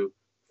worldview,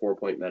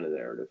 4-point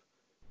meta-narrative.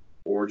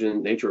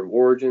 Origin, nature of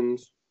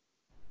origins,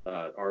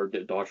 our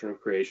doctrine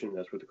of creation.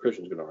 That's what the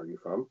Christian's going to argue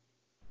from.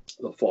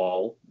 The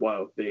fall.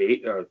 Well,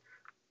 the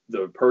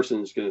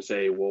person's going to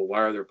say, well, why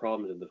are there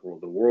problems in this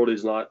world? The world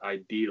is not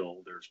ideal.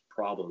 There's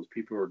problems.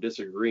 People are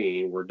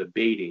disagreeing. We're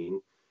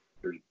debating.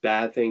 There's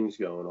bad things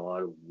going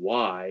on.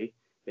 Why?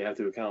 They have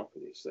to account for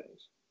these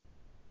things.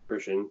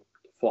 Christian,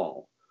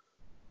 fall.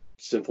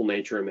 Sinful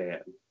nature of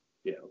man.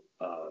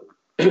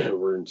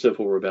 We're in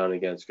sinful rebellion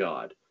against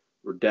God.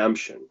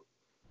 Redemption.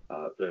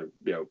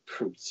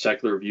 From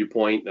secular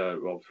viewpoint,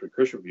 from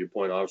Christian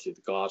viewpoint, obviously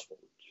the gospel,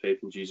 faith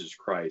in Jesus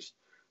Christ,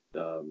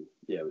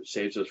 it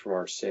saves us from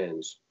our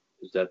sins,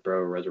 his death,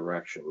 burial,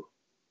 resurrection,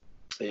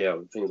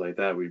 things like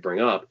that we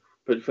bring up.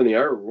 But from the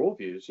other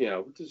worldviews,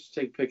 just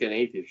pick an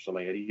atheist or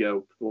something. You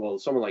go, well,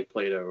 someone like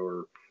Plato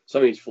or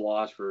some of these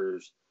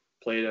philosophers,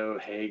 Plato,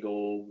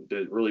 Hegel,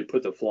 that really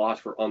put the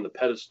philosopher on the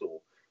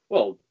pedestal.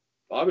 Well,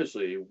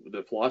 obviously,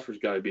 the philosopher's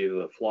got to be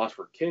the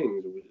philosopher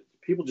kings.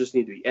 People just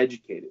need to be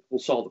educated. We'll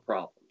solve the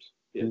problems.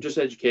 Just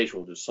education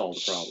will just solve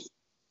the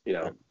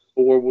problem.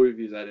 But where would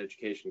we use that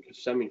education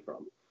stemming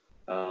from?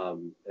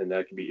 And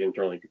that can be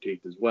internally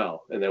critiqued as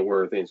well. And then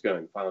where are things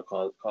going? The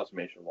final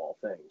consummation of all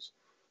things.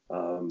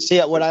 See,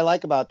 what I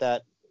like about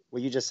that,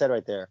 what you just said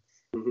right there,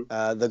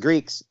 the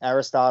Greeks,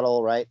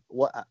 Aristotle, right?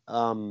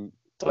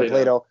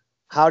 Plato.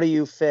 How do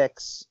you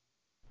fix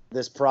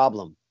this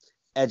problem?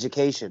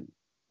 Education.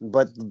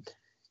 But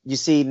you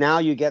see, now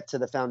you get to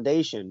the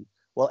foundation.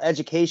 Well,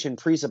 education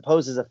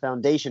presupposes a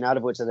foundation out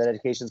of which that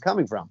education is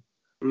coming from.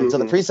 And so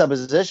the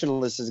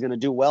presuppositionalist is going to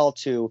do well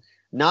to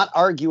not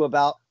argue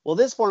about, well,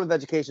 this form of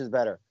education is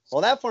better.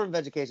 Well, that form of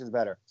education is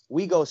better.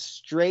 We go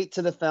straight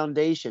to the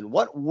foundation.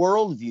 What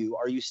worldview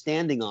are you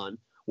standing on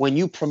when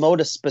you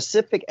promote a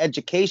specific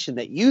education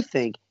that you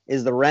think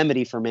is the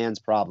remedy for man's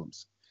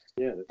problems.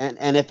 Yeah.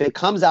 And if it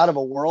comes out of a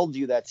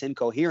worldview that's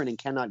incoherent and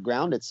cannot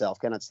ground itself,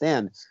 cannot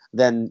stand,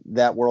 then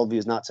that worldview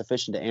is not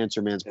sufficient to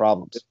answer man's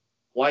problems.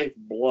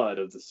 Lifeblood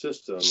of the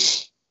system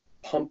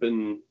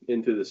pumping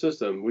into the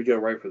system, we go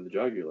right for the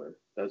jugular.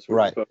 That's where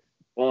Right. we're focused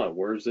on.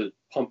 Where's it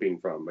pumping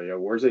from?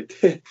 Where's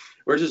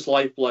this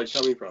lifeblood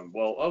coming from?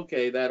 Well,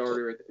 okay, that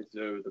artery,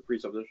 so the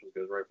presuppositions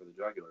goes right for the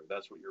jugular.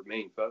 That's what your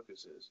main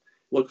focus is.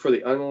 Look for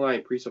the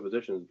underlying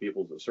presuppositions of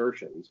people's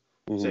assertions.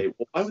 Mm-hmm. Say,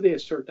 well, why would they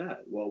assert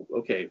that? Well,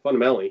 okay,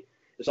 fundamentally,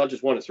 it's not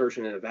just one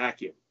assertion in a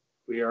vacuum.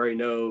 We already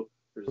know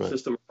there's a Right.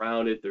 system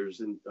around it.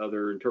 There's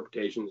other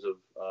interpretations of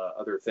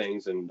other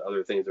things and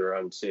other things that are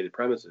unstated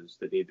premises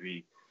that need to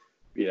be,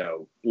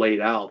 laid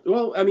out.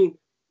 Well, I mean,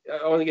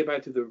 I want to get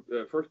back to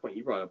the first point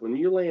you brought up. When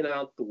you're laying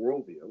out the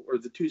worldview or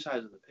the two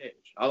sides of the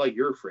page, I like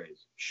your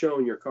phrase,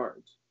 showing your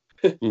cards,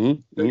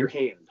 Mm-hmm. show your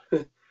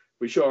hand.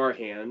 We show our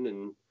hand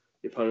and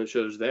the opponent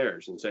shows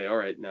theirs and say, all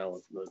right, now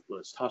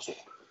let's tussle.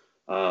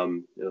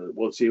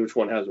 We'll see which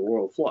one has a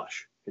royal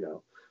flush,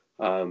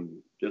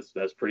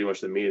 that's pretty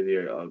much the meat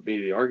of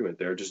the argument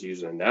there, just to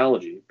use an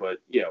analogy. But,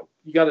 you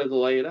got to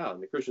lay it out.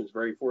 And the Christian's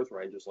very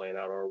forthright in just laying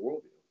out our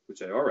worldview. We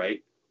say, all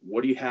right,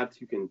 what do you have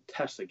to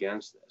contest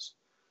against this?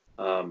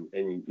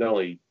 And not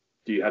only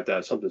do you have to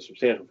have something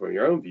substantial from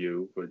your own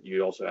view, but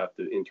you also have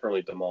to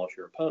internally demolish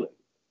your opponent,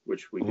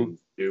 which we can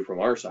do from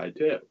our side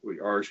too.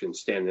 Ours can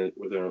stand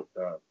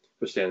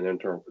withstand an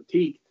internal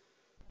critique,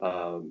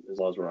 as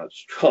long as we're not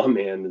straw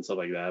man and stuff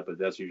like that. But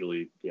that's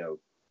usually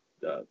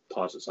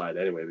tossed aside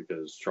anyway,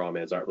 because straw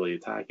man's not really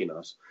attacking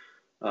us.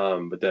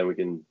 But then we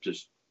can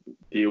just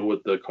deal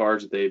with the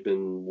cards that they've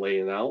been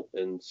laying out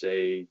and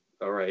say,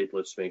 all right,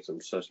 let's make some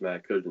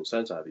systematic, cogent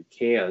sense out of it. You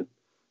can't.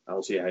 I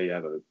don't see how you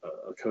have a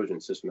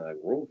cogent,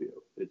 systematic worldview.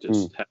 It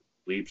just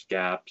leaves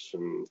gaps,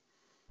 and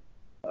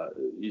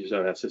you just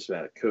don't have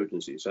systematic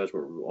cogency. So that's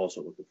what we're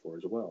also looking for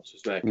as well.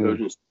 Systematic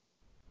cogency,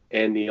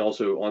 and the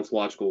also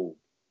ontological,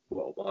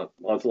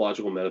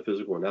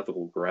 metaphysical, and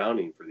ethical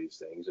grounding for these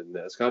things. And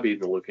that's got to be in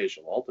the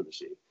location of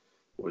ultimacy,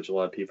 which a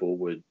lot of people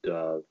would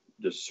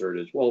just assert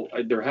as, well,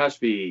 there has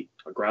to be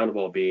a ground of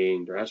all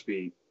being. There has to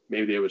be,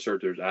 maybe they would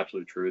assert there's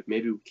absolute truth.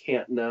 Maybe we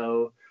can't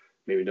know.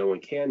 Maybe no one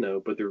can know,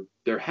 but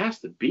there has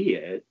to be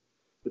it.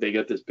 But they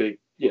get this big,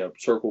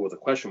 circle with a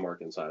question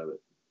mark inside of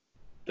it.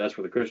 That's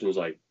where the Christian is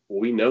like, well,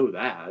 we know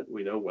that.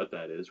 We know what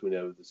that is. We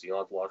know it's the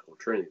ontological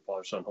Trinity,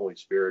 Father, Son, Holy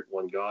Spirit,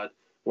 one God,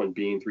 one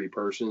being, three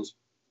persons.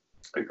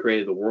 He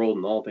created the world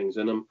and all things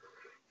in them,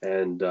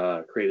 and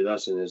created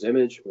us in His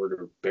image. We're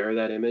to bear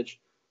that image.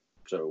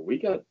 So we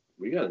got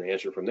an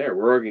answer from there.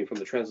 We're arguing from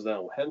the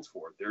transcendental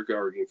henceforth. They're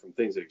arguing from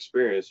things they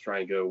experience, try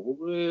and go,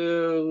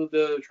 well,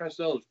 the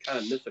transcendental is kind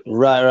of mythical.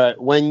 Right.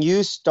 When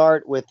you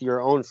start with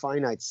your own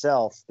finite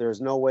self,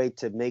 there's no way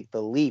to make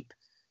the leap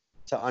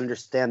to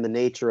understand the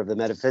nature of the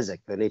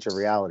metaphysic, the nature of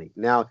reality.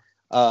 Now,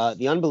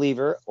 the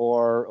unbeliever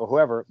or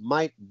whoever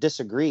might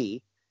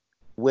disagree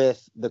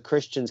with the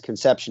Christian's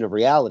conception of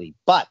reality.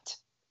 But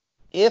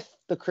if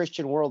the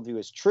Christian worldview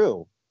is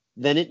true,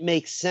 then it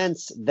makes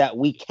sense that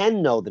we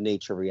can know the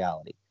nature of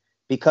reality.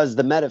 Because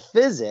the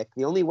metaphysic,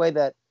 the only way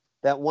that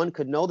one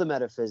could know the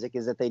metaphysic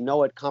is that they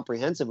know it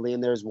comprehensively,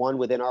 and there's one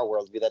within our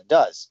worldview that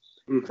does.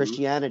 Mm-hmm.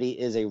 Christianity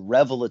is a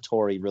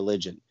revelatory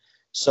religion,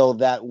 so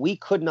that we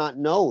could not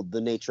know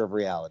the nature of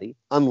reality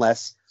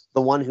unless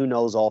the one who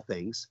knows all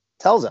things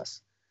tells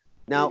us.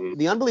 Now,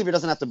 the unbeliever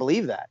doesn't have to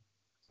believe that,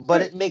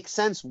 but it makes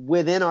sense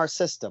within our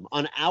system,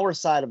 on our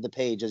side of the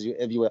page,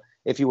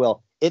 if you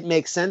will. It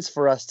makes sense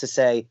for us to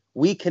say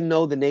we can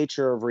know the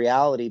nature of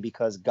reality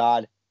because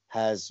God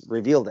has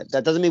revealed it.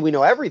 That doesn't mean we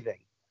know everything,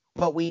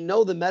 but we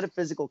know the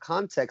metaphysical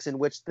context in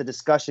which the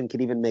discussion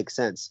can even make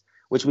sense,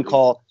 which we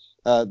call,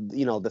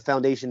 the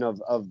foundation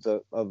of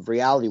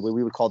reality, what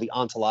we would call the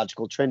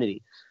ontological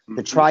Trinity.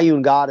 The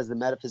triune God is the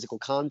metaphysical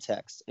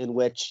context in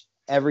which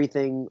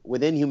everything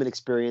within human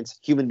experience,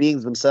 human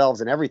beings themselves,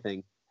 and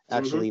everything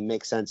actually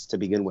makes sense to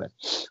begin with.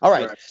 All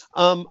right.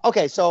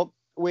 Okay, so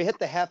we hit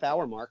the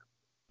half-hour mark.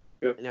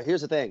 Yep. Now,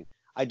 here's the thing.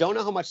 I don't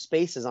know how much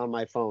space is on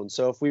my phone,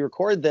 so if we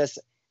record this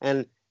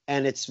and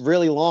it's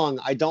really long,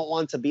 I don't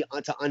want to be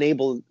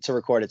unable to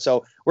record it.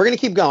 So we're going to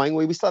keep going.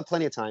 We still have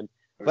plenty of time.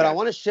 Okay. But I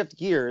want to shift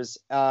gears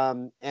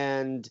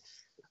and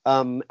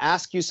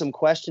ask you some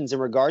questions in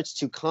regards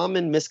to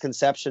common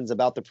misconceptions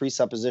about the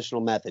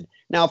presuppositional method.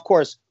 Now, of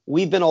course,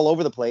 we've been all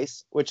over the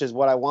place, which is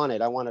what I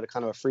wanted. I wanted a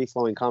kind of a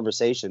free-flowing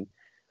conversation.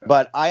 Okay.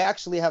 But I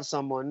actually have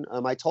someone,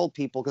 I told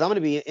people, because I'm going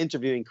to be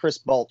interviewing Chris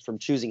Bolt from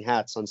Choosing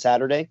Hats on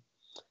Saturday.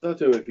 I've talked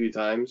to him a few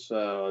times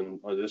on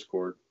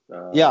Discord.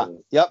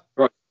 Yep.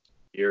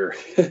 Here.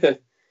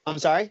 I'm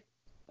sorry?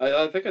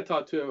 I think I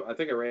talked to him. I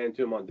think I ran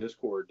into him on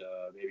Discord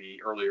maybe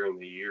earlier in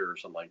the year or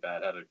something like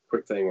that. I had a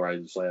quick thing where I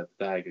just lay out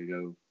the tag and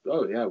go,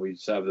 oh, yeah, we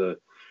just have the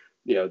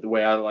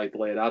way I like to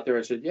lay it out there.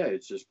 I said, yeah,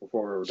 it's just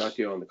perform a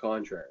reductio on the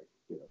contrary.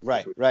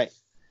 Right.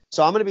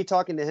 So I'm going to be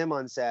talking to him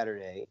on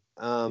Saturday.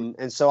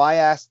 And so I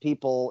asked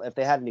people if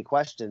they had any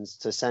questions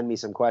to send me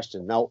some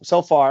questions. Now,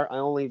 so far, I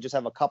only just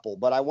have a couple,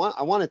 but I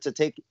wanted to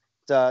take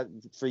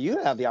for you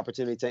to have the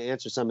opportunity to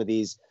answer some of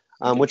these,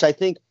 which I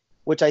think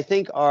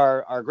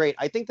are great.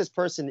 I think this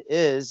person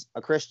is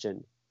a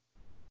Christian.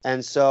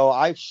 And so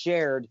I've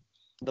shared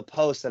the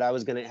post that I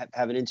was going to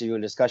have an interview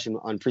and discussion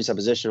on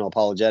presuppositional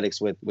apologetics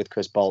with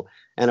Chris Bolt.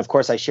 And of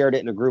course, I shared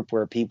it in a group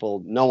where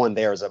no one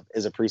there is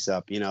a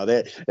presup. You know,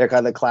 they're kind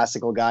of the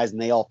classical guys,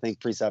 and they all think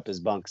presup is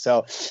bunk.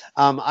 So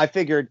I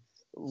figured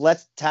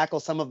let's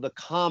tackle some of the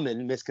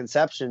common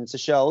misconceptions to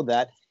show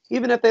that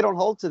even if they don't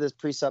hold to this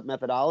presup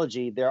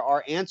methodology, there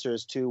are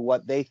answers to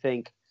what they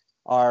think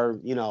are,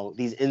 you know,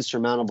 these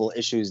insurmountable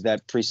issues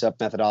that presup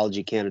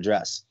methodology can't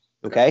address.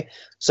 Okay.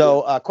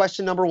 So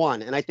question number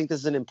one, and I think this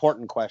is an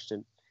important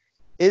question.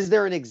 Is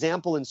there an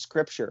example in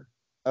Scripture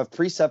of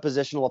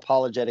presuppositional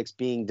apologetics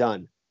being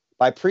done?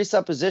 By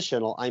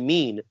presuppositional, I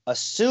mean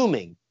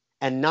assuming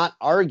and not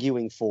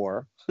arguing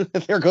for,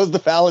 there goes the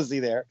fallacy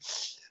there,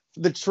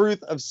 the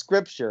truth of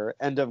Scripture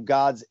and of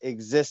God's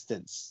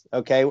existence.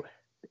 Okay,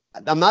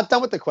 I'm not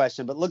done with the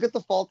question, but look at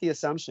the faulty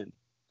assumption.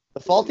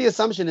 The faulty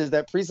assumption is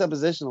that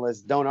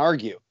presuppositionalists don't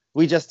argue.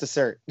 We just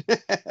assert.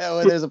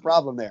 Well, there's a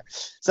problem there.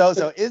 So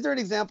is there an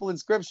example in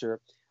Scripture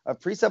of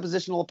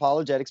presuppositional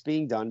apologetics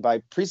being done? By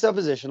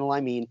presuppositional, I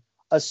mean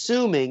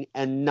assuming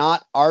and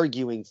not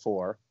arguing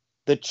for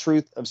the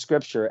truth of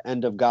Scripture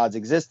and of God's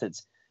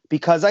existence.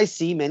 Because I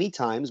see many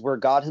times where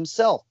God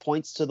himself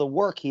points to the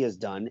work he has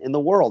done in the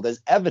world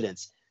as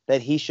evidence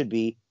that he should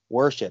be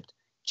worshipped.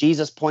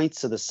 Jesus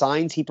points to the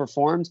signs he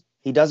performed.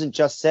 He doesn't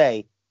just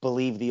say,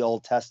 believe the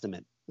Old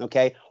Testament.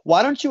 Okay,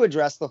 why don't you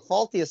address the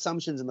faulty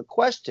assumptions in the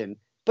question,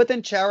 but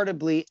then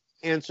charitably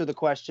answer the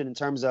question in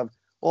terms of,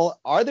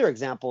 well, are there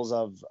examples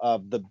of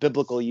the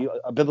biblical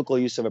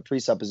use of a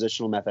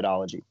presuppositional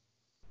methodology?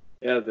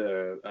 Yeah,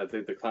 I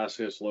think the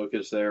classicus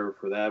locus there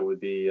for that would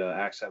be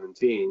Acts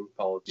 17,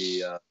 followed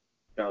the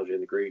challenge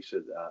in the Greeks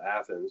at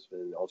Athens,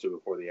 and also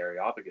before the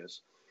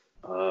Areopagus,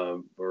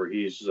 where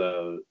he's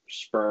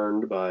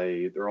spurned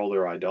by all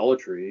their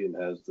idolatry and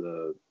has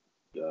the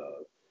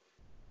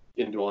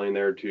indwelling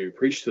there to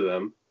preach to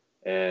them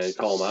and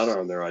call them out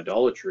on their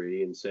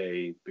idolatry and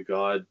say the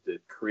God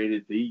that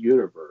created the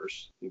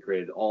universe and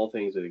created all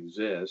things that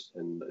exist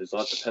and is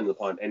not dependent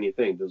upon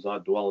anything, does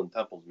not dwell in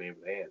temples made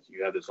with hands.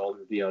 You have this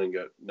ultimate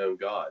unknown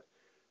God.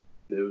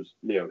 It was,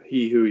 you know,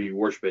 he who you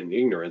worship in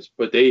ignorance,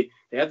 but they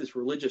have this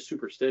religious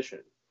superstition.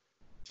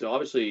 So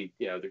obviously,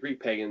 you know, the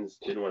Greek pagans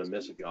didn't want to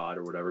miss a god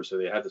or whatever, so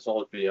they had this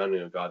ultimate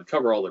unknown God to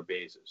cover all their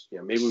bases. You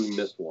know, maybe we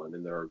missed one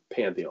in their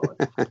pantheon.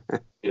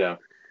 You know.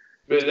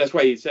 But that's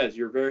why he says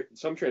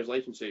some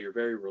translations say you're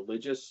very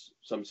religious.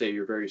 Some say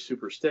you're very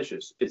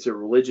superstitious. It's a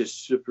religious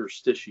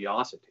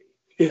superstitiosity.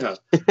 Yeah.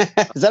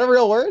 Is that a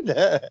real word?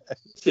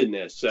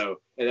 So,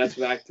 and that's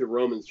back to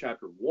Romans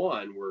chapter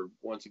 1, where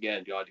once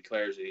again, God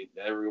declares that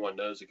everyone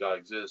knows that God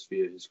exists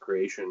via his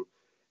creation.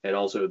 And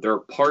also they're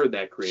part of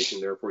that creation.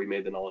 Therefore, he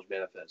made the knowledge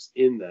manifest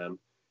in them,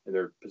 and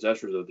they're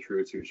possessors of the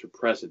truth who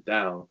suppress it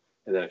down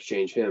and then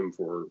exchange him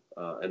for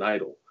an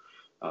idol,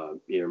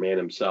 either man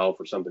himself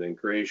or something in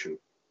creation.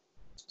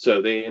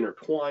 So they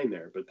intertwine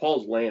there, but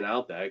Paul's laying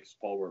out that because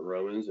Paul wrote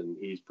Romans and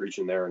he's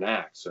preaching there in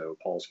Acts. So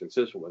Paul's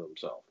consistent with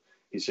himself.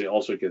 He's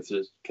also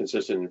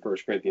consistent in 1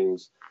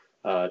 Corinthians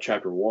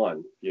chapter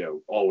 1, you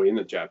know, all the way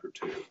into chapter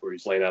 2, where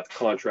he's laying out the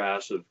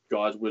contrast of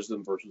God's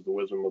wisdom versus the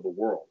wisdom of the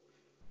world.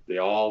 They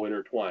all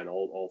intertwine,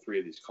 all three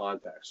of these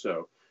contexts.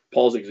 So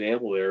Paul's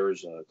example there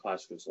is a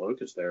classicus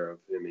locus there of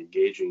him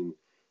engaging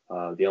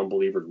the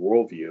unbeliever's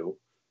worldview,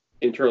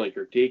 internally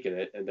critiquing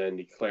it, and then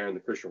declaring the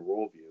Christian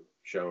worldview,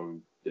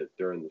 showing that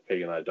they're in the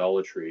pagan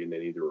idolatry and they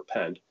need to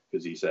repent,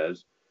 because he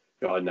says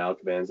God now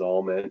commands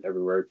all men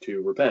everywhere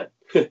to repent.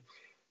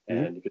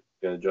 And he's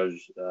going to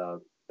judge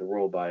the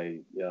world by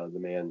the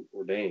man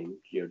ordained,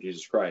 you know,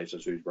 Jesus Christ.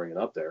 That's who he's bringing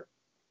up there,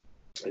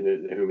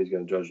 and whom he's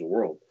going to judge the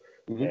world.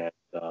 And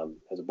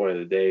as a point of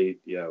the day,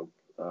 you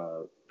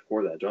know,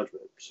 for that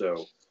judgment.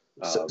 So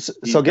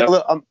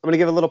I'm going to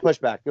give a little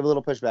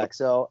pushback.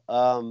 So,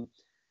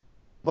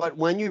 but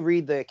when you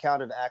read the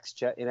account of Acts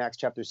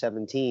chapter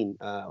 17,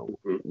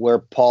 where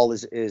Paul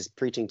is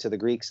preaching to the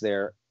Greeks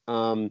there,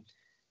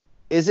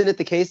 isn't it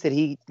the case that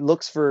he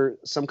looks for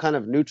some kind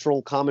of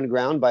neutral common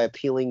ground by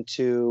appealing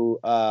to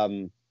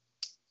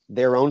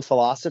their own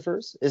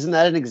philosophers? Isn't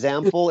that an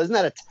example? Isn't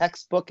that a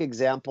textbook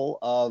example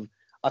of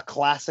a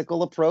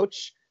classical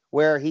approach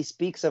where he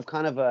speaks of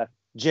kind of a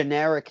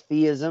generic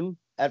theism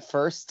at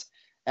first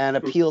and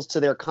appeals to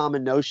their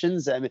common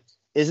notions? I mean,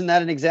 isn't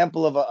that an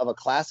example of a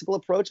classical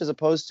approach as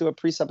opposed to a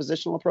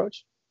presuppositional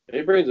approach?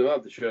 He brings them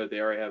up to show that they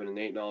already have an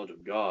innate knowledge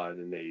of God,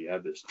 and they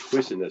have this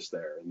twistedness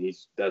there. And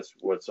that's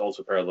what's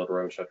also parallel to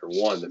Romans chapter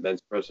 1, that men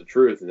suppress the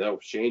truth, and they'll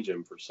exchange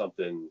him for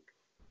something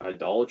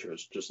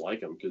idolatrous, just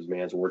like him, because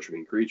man's a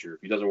worshiping creature.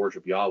 If he doesn't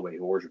worship Yahweh,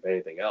 he'll worship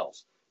anything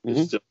else.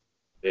 Still,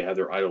 they have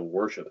their idol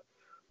worship.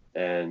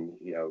 And,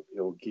 you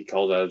know, he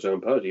calls out his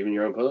own poet. Even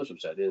your own poets have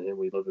said, in him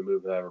we live and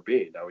move and have our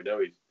being. Now we know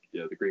he's,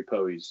 you know, the Greek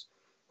poet, he's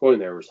quoting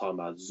there was talking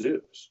about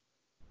Zeus,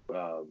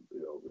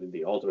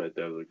 the ultimate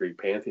of the Greek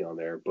pantheon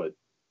there. But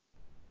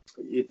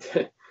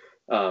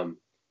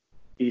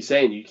he's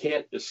saying you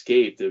can't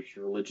escape this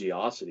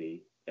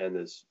religiosity and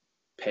this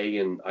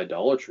pagan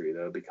idolatry,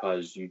 though,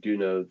 because you do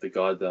know the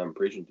God that I'm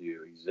preaching to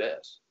you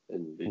exists,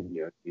 and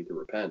you need to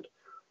repent.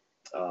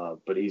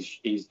 But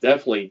he's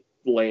definitely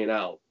laying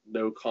out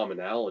no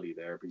commonality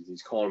there, because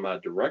he's calling them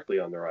out directly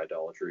on their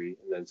idolatry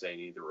and then saying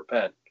you need to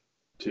repent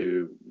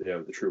to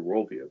the true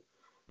worldview,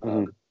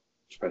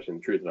 expressing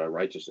the truth and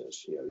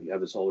unrighteousness. You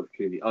have this altar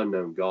to the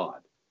unknown God.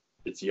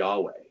 It's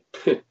Yahweh,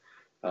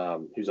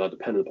 who's not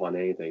dependent upon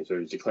anything. So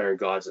he's declaring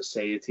God's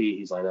aseity.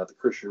 He's laying out the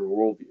Christian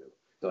worldview.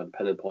 He's not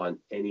dependent upon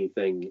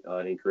anything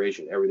in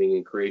creation. Everything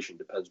in creation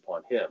depends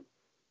upon him.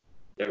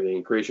 Everything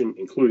in creation,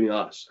 including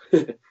us,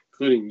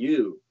 including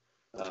you,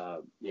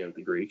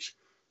 the Greeks.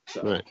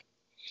 So, right.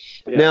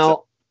 Yeah,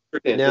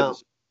 now,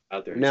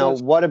 out there. Now,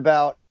 what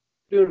about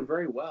doing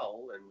very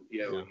well?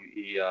 And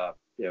he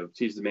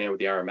sees the man with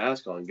the iron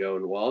mask on,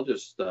 going, "Well, I'll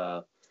just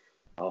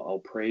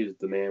I'll praise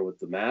the man with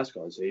the mask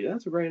on. Say,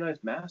 that's a very nice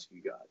mask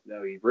you got."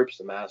 No, he rips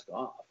the mask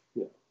off.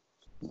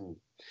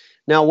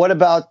 Now, what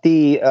about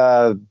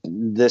the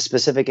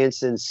specific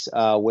instance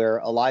where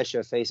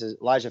Elijah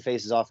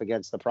faces off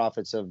against the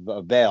prophets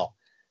of Baal,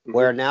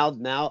 where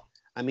now,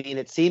 I mean,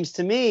 it seems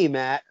to me,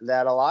 Matt,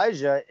 that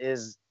Elijah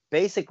is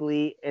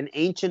basically an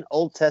ancient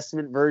Old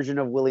Testament version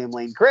of William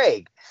Lane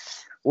Craig,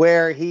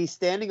 where he's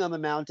standing on the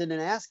mountain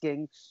and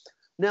asking,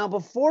 now,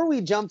 before we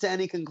jump to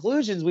any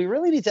conclusions, we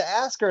really need to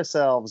ask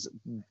ourselves,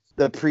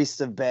 the priests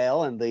of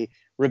Baal and the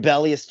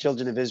rebellious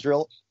children of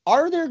Israel,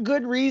 are there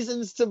good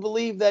reasons to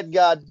believe that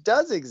God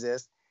does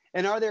exist?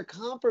 And are there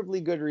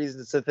comparably good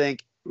reasons to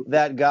think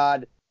that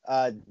God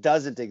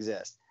doesn't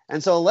exist?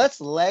 And so let's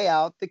lay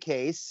out the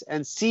case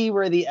and see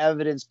where the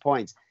evidence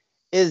points.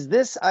 Is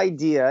this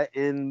idea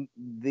in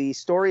the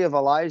story of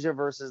Elijah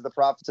versus the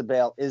prophets of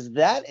Baal, is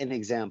that an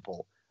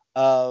example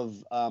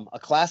of a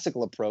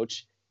classical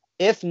approach?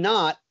 If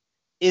not,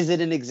 is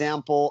it an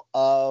example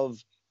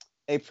of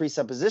a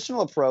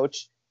presuppositional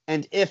approach?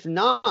 And if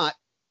not,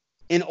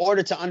 in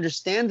order to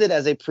understand it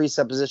as a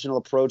presuppositional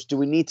approach, do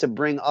we need to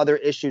bring other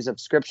issues of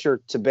Scripture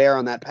to bear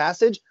on that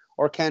passage?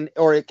 Or can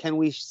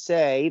we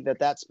say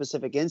that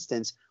specific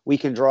instance, we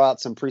can draw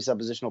out some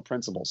presuppositional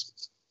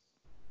principles?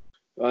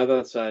 Well, I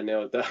thought I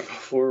nailed that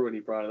before when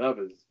he brought it up.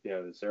 It's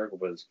hysterical,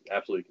 but it's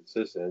absolutely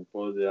consistent.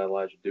 What did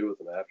Elijah do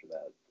with him after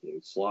that? He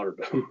slaughtered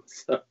them.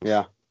 So,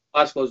 yeah.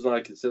 Classical is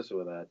not consistent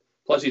with that.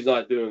 Plus, he's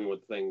not doing what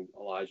the thing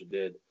Elijah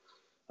did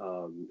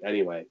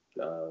anyway,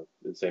 the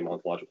same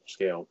ontological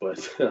scale. But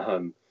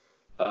appeal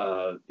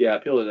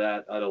to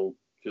that. I don't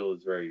feel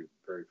it's very,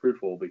 very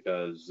fruitful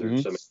because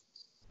there's so many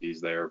these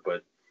there.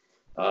 But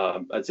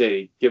I'd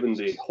say, given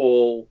the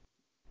whole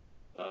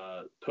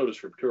Tota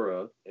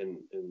Scriptura and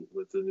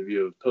with the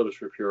view of Tota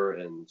Scriptura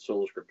and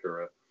Sola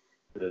Scriptura,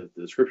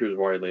 the Scriptures have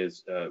already laid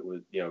it's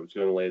going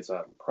to lay this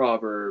out in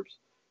Proverbs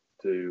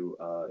to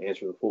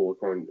answer the fool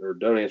according, or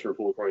don't answer a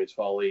fool according to his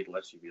folly,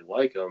 lest you be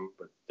like him,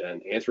 but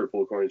then answer a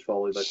fool according to his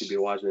folly, lest you be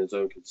wise in his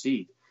own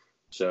conceit.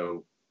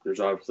 So there's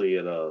obviously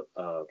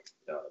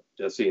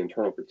that's the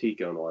internal critique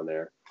going on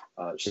there.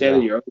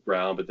 Standing your own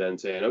ground, but then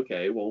saying,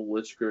 okay, well,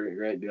 let's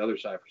grant the other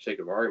side for sake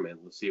of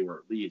argument. Let's see where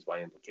it leads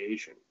by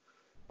implication.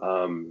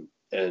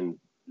 And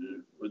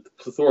with the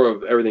plethora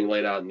of everything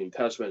laid out in the New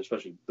Testament,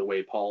 especially the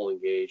way Paul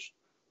engaged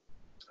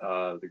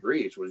the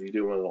Greeks, was he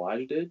doing what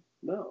Elijah did?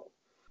 No.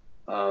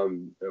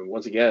 And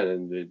once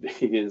again,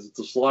 he begins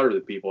to slaughter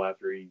the people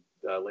after he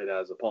laid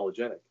out his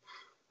apologetic.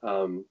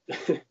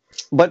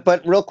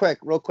 But real quick,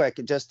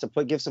 just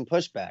to give some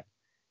pushback,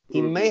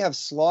 he may have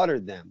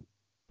slaughtered them,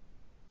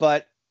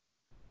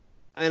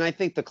 and I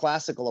think the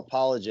classical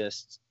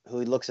apologist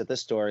who looks at this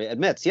story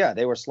admits,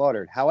 they were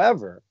slaughtered.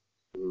 However,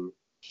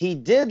 he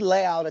did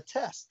lay out a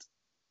test.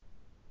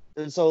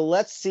 And so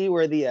let's see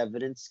where the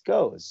evidence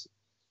goes.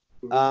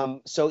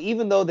 So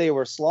even though they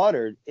were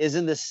slaughtered,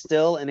 isn't this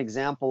still an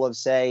example of,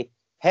 say,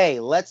 hey,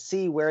 let's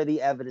see where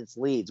the evidence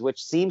leads,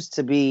 which seems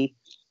to be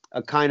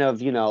a kind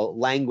of,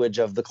 language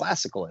of the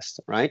classicalist,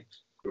 right?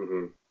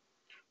 Mm-hmm.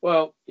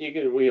 Well, we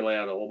can lay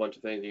out a whole bunch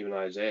of things, even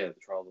Isaiah, the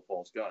trial of the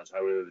false gods.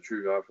 How we know the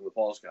true God from the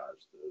false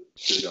gods. The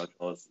true God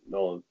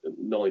not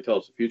only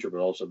tells us the future, but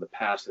also the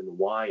past and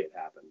why it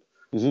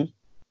happened.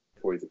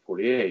 40 to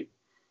 48.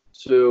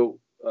 So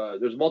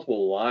there's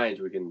multiple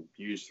lines we can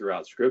use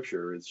throughout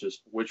Scripture. It's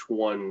just which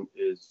one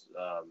is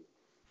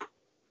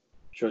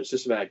showing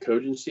systematic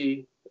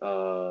cogency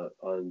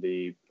on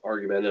the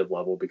argumentative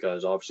level,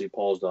 because obviously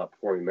Paul's not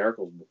performing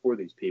miracles before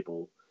these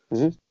people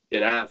in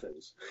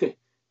Athens.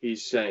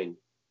 He's saying,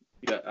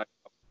 I'm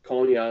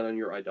calling you out on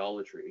your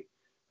idolatry.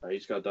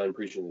 He's got done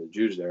preaching to the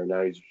Jews there.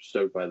 Now he's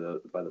stoked by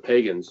the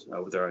pagans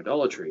with their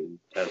idolatry.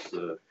 That's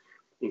the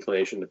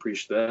inclination to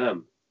preach to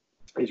them.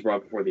 He's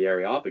brought before the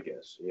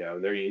Areopagus,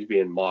 there he's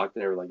being mocked,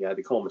 and everything like that.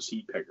 They call him a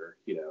seed picker,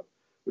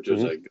 which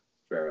was a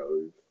pharaoh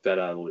who fed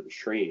out of the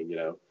stream.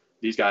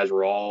 These guys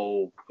were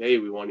all, hey,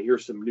 we want to hear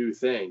some new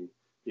thing,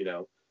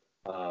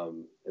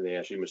 and they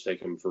actually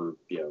mistake him for,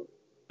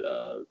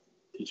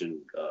 teaching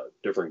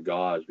different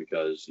gods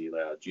because he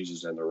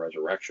Jesus and the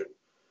resurrection.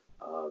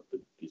 But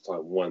he's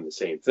talking one and the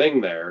same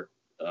thing there.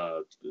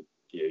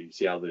 You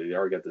see how they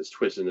already got this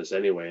twist in this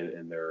anyway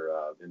in their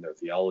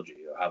theology,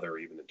 how they're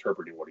even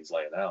interpreting what he's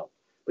laying out.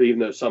 But even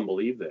though some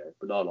believe there,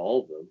 but not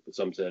all of them, but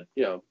some said,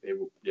 he was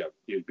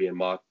being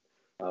mocked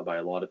by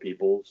a lot of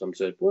people. Some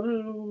said,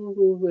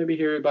 well, maybe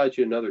hear about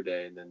you another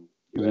day, and then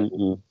you had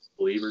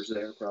believers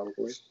there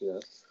probably. Yeah.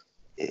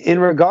 In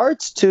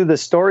regards to the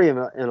story of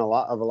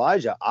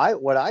Elijah,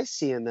 what I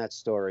see in that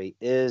story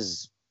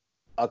is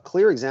a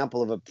clear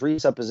example of a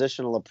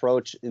presuppositional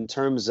approach in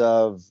terms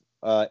of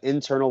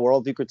internal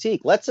worldview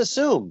critique. Let's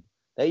assume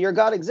that your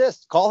God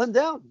exists. Call him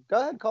down.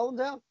 Go ahead, call him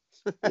down.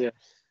 Yeah.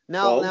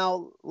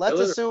 Now let's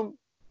assume.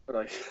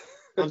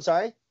 I'm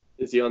sorry.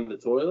 Is he on the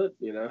toilet?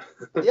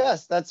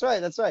 Yes, that's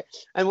right.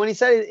 And when he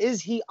said,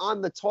 "Is he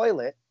on the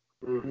toilet?"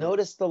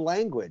 Notice the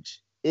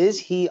language. Is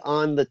he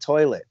on the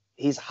toilet?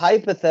 He's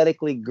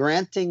hypothetically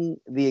granting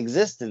the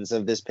existence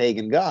of this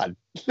pagan god.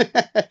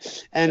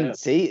 And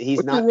see, he's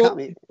What's not your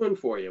coming. doing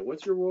for you?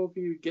 What's your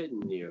worldview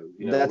getting you?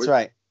 That's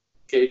right.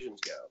 Implications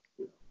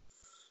go.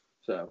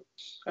 So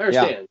I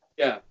understand.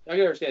 Yeah, I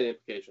can understand the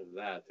implications of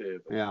that too.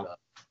 But,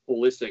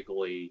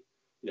 holistically,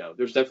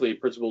 there's definitely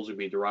principles to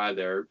be derived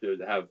there to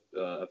have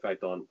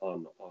effect on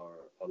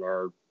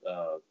our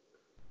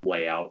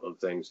layout of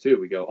things too.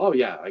 We go, oh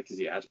yeah, I can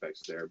see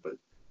aspects there, but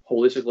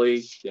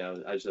holistically,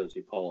 I just don't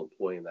see Paul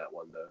employing that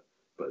one though.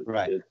 But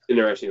it's an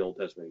interesting Old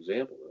Testament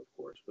example, of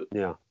course. But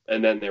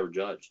and then they were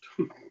judged.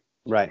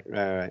 Right.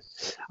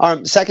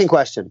 Second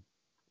question,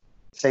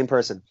 same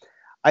person.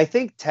 I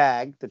think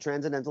TAG, the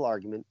transcendental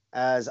argument,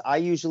 as I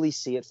usually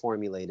see it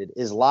formulated,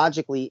 is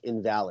logically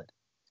invalid.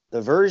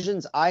 The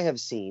versions I have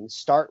seen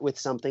start with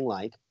something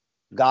like,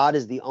 God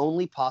is the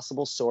only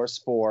possible source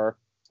for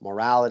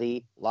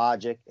morality,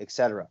 logic,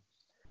 etc.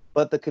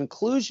 But the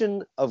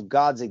conclusion of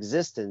God's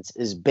existence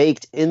is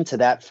baked into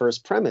that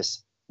first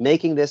premise,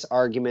 making this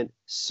argument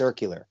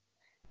circular.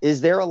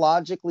 Is there a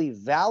logically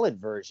valid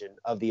version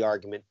of the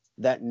argument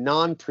that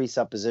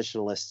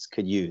non-presuppositionalists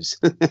could use?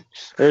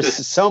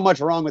 There's so much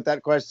wrong with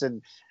that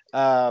question.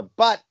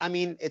 But, I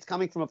mean, it's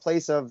coming from a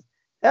place of,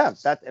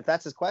 if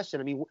that's his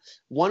question. I mean,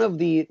 one of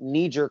the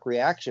knee-jerk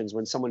reactions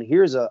when someone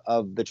hears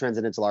of the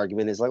transcendental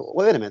argument is like,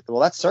 wait a minute,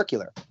 well, that's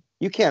circular.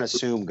 You can't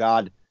assume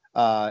God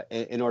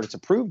in order to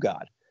prove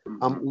God.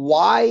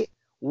 Why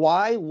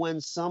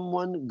when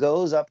someone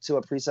goes up to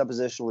a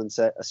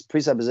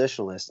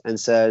presuppositionalist and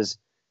says,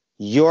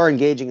 you're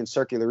engaging in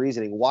circular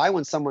reasoning, why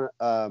when someone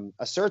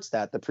asserts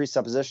that, the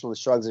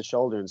presuppositionalist shrugs his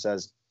shoulder and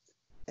says,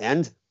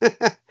 and?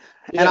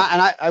 And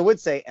I would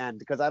say and,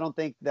 because I don't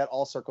think that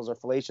all circles are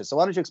fallacious. So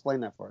why don't you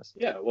explain that for us?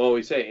 Yeah, well,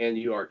 we say and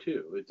you are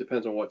too. It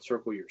depends on what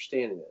circle you're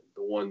standing in,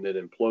 the one that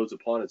implodes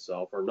upon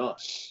itself or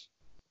not. So,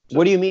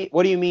 what do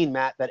you mean,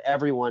 Matt, that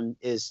everyone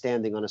is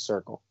standing on a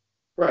circle?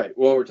 Right.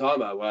 Well, we're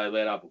talking about what I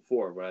laid out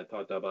before, when I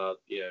talked about,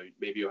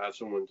 maybe you have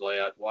someone lay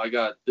out, well, I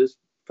got this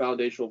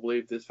foundational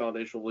belief, this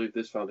foundational belief,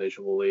 this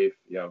foundational belief,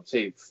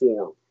 say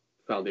 4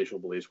 foundational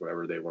beliefs,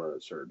 whatever they want to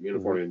assert.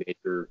 Uniformity of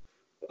nature.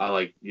 I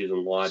like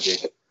using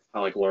logic. I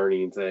like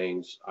learning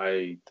things.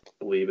 I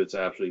believe it's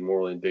absolutely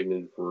morally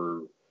indignant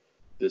for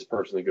this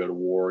person to go to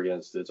war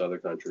against this other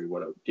country.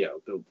 Whatever.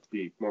 They'll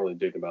be morally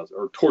indignant about it,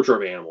 or torture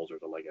of animals or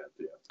something like that.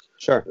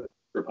 Sure.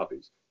 For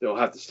puppies. They'll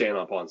have to stand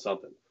up on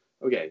something.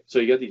 Okay, so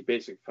you got these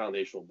basic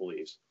foundational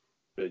beliefs,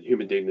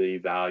 human dignity,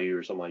 value,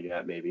 or something like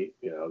that, maybe,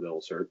 they'll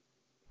assert.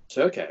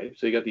 So, okay,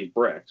 so you got these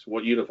bricks.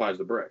 What unifies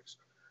the bricks?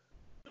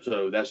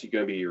 So that's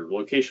going to be your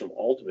location of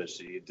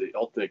ultimacy, the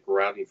ultimate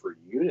grounding for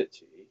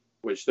unity,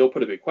 which they'll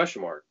put a big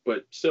question mark,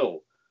 but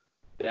still,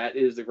 that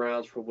is the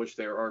grounds from which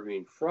they're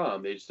arguing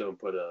from. They just don't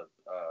put a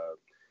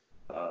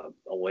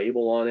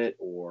label on it,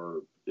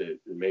 or it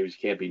maybe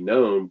can't be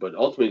known, but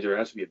ultimately there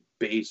has to be a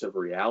base of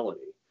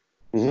reality.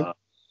 You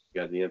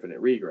got the infinite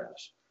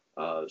regress.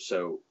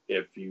 So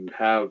if you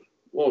have,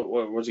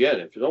 once again,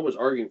 if someone's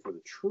arguing for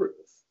the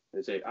truth,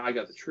 they say, I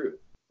got the truth.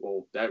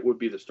 Well, that would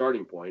be the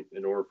starting point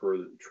in order for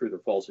the truth or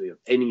falsity of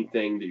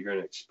anything that you're going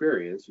to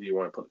experience that you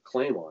want to put a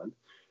claim on.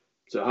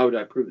 So how would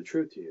I prove the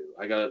truth to you?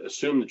 I got to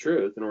assume the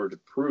truth in order to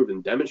prove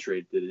and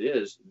demonstrate that it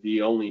is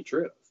the only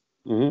truth.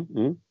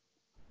 And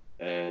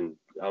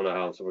I don't know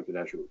how someone could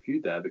actually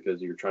refute that,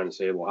 because you're trying to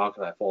say, well, how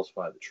can I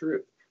falsify the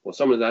truth? Well, if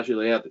someone's actually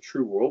laying out the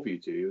true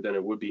worldview to you, then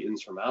it would be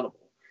insurmountable.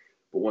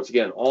 But once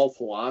again, all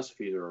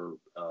philosophies are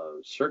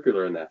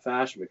circular in that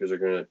fashion, because they're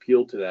going to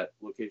appeal to that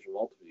location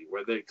of ultimacy.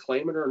 Whether they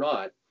claim it or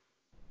not,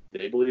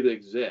 they believe it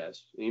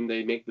exists. And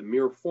they make the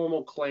mere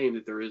formal claim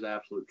that there is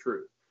absolute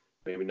truth.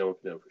 Maybe no one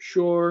can know for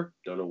sure,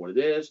 don't know what it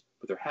is,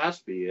 but there has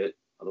to be it.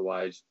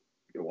 Otherwise,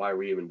 why are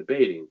we even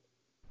debating?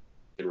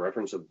 In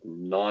reference of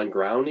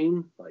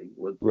non-grounding, like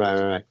what?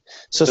 Right.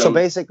 So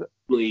basically,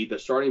 the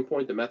starting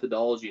point, the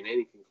methodology, and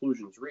any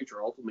conclusions reached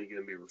are ultimately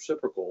going to be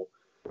reciprocal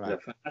in a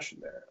fashion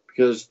there,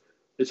 because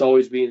it's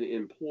always being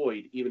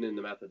employed, even in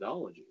the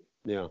methodology.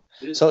 Yeah.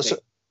 So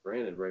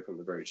granted right from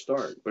the very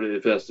start, but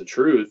if that's the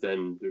truth,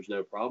 then there's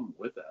no problem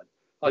with that.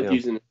 I like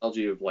using the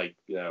analogy of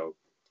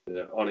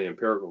on an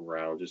empirical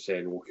ground, just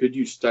saying, well, could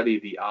you study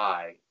the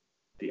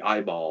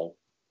eyeball,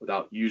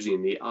 without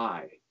using the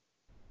eye?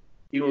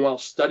 Even while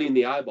studying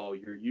the eyeball,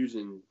 you're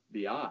using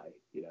the eye,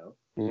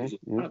 using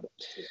the eyeball.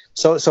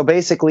 So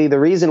basically, the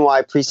reason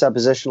why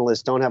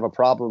presuppositionalists don't have a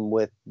problem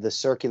with the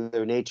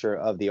circular nature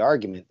of the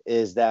argument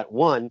is that,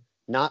 one,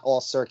 not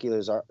all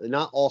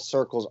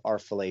circles are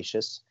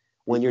fallacious.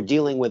 When you're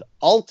dealing with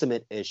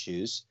ultimate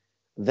issues,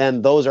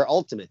 then those are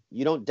ultimate.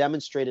 You don't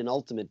demonstrate an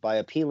ultimate by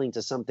appealing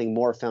to something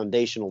more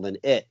foundational than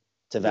it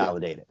to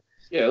validate it.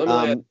 Yeah, let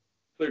me add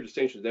clear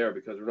distinction there,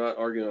 because we're not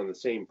arguing on the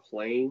same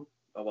plane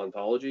of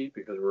ontology,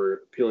 because we're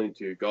appealing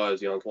to God as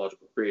the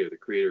ontological creator, the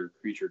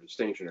creator-creature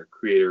distinction, or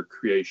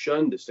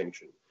creator-creation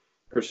distinction.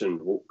 Christian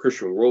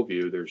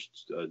worldview, there's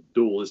a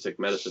dualistic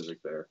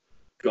metaphysic there.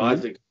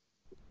 God,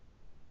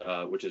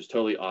 which is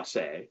totally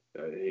ase.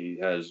 He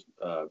has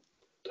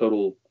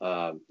total,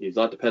 he's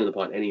not dependent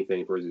upon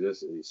anything for his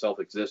existence. He's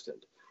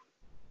self-existent.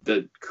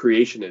 The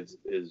creation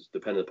is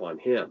dependent upon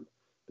him.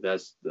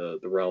 That's the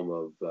realm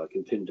of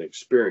contingent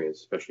experience,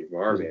 especially from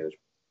our vantage.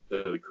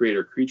 The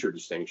creator-creature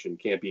distinction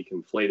can't be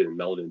conflated and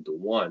melded into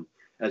one,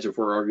 as if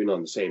we're arguing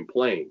on the same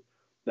plane.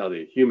 Now, on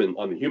the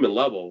human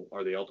level,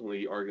 are they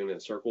ultimately arguing in a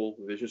circle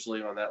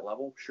viciously on that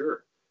level?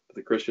 Sure. But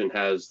the Christian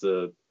has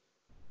the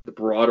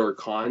broader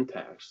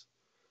context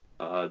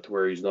to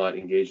where he's not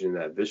engaging in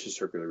that vicious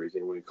circular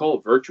reasoning. When we call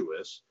it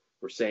virtuous,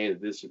 we're saying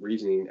that this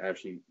reasoning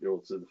actually,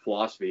 the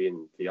philosophy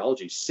and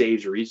theology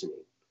saves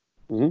reasoning.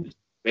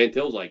 Van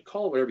Til's like,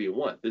 call it whatever you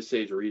want. This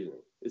saves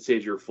reasoning. It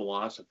saves your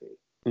philosophy.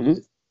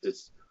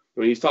 It's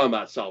when he's talking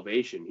about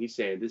salvation, he's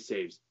saying this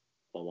saves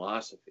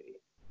philosophy.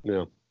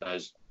 Yeah.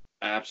 Because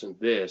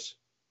absent this,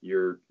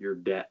 you're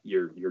dead.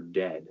 You're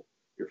dead.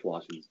 Your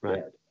philosophy is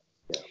dead.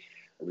 Yeah.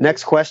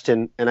 Next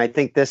question, and I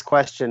think this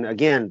question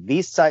again,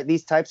 these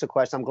types of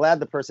questions. I'm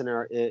glad the person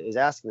is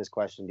asking this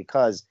question,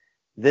 because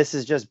this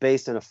is just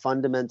based on a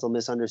fundamental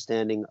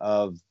misunderstanding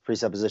of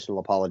presuppositional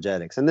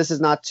apologetics. And this is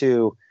not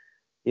to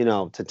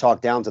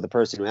talk down to the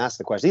person who asked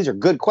the question. These are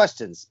good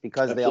questions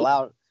because they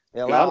allow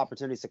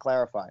opportunities to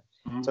clarify.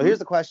 So here's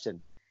the question.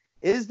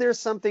 Is there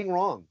something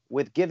wrong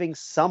with giving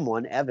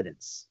someone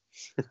evidence?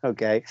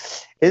 Okay.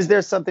 Is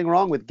there something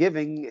wrong with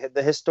giving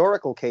the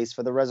historical case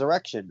for the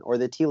resurrection or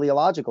the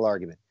teleological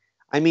argument?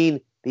 I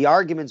mean, the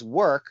arguments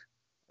work.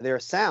 They're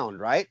sound,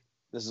 right?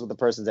 This is what the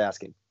person's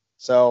asking.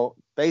 So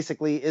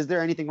basically, is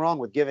there anything wrong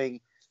with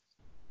giving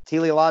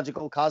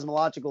teleological,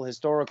 cosmological,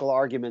 historical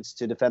arguments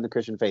to defend the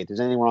Christian faith? Is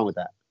there anything wrong with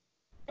that?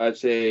 I'd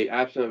say,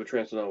 absent of a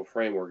transcendental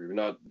framework, if you're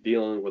not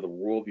dealing with a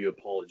worldview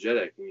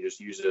apologetic and you just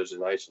use those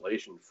in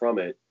isolation from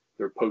it,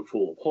 they're poked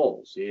full of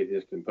holes. The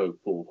atheist can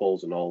poke full of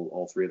holes in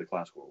all three of the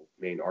classical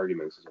main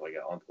arguments, like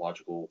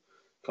ontological,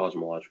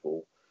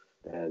 cosmological,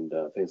 and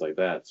things like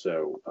that.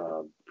 So,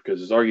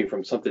 because it's arguing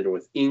from something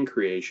within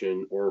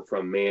creation or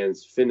from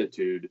man's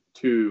finitude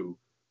to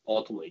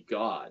ultimately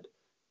God.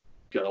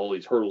 Got all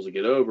these hurdles to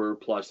get over,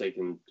 plus they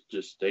can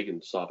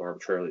stop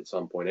arbitrarily at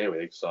some point anyway.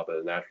 They can stop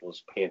at a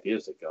naturalist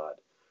pantheistic God.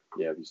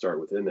 If you start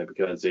within that,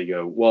 because they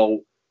go, well,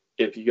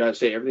 if you guys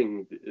say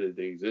everything that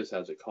exists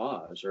has a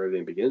cause, or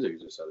everything begins to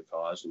exist as a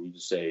cause, and you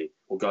just say,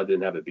 well, God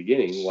didn't have a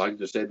beginning, well, I can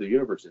just say the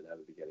universe didn't have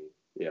a beginning,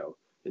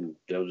 and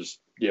they'll just,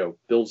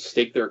 they'll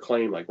stake their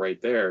claim like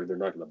right there. They're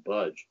not going to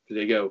budge,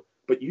 because they go,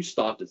 but you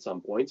stopped at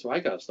some point, so I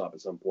got to stop at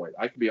some point.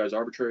 I could be as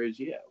arbitrary as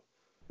you.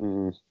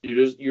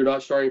 You're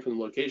not starting from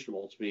the location of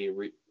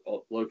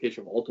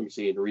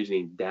ultimacy and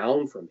reasoning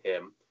down from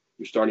him.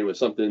 You're starting with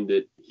something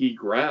that he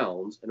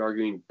grounds and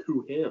arguing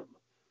to him.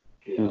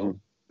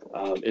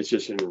 It's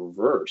just in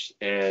reverse.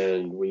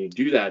 And when you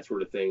do that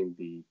sort of thing,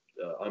 the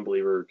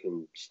unbeliever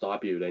can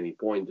stop you at any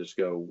point and just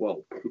go,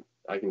 well,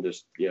 I can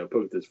just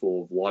poke this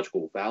full of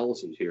logical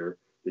fallacies here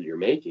that you're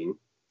making,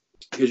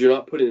 because you're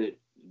not putting it.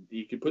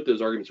 You can put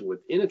those arguments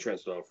within a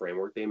transcendental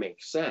framework. They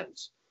make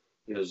sense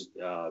because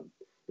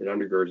it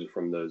undergirds it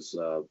from those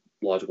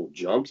logical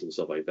jumps and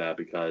stuff like that,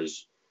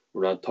 because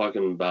we're not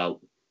talking about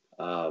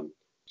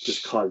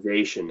just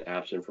causation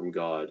absent from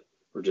God.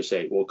 We're just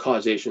saying, well,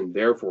 causation,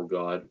 therefore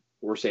God.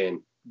 We're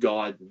saying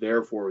God,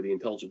 therefore the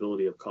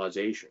intelligibility of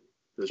causation.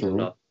 Those are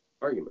not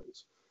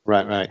arguments.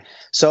 Right.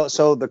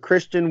 So the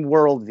Christian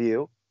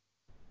worldview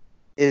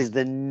is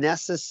the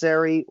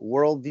necessary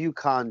worldview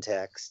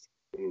context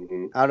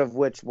out of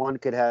which one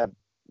could have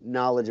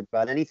knowledge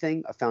about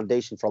anything, a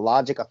foundation for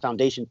logic, a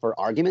foundation for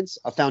arguments,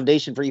 a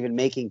foundation for even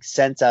making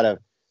sense out of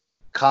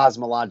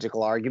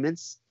cosmological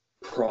arguments.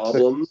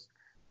 Problems.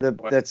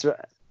 That's right.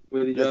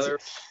 With each other.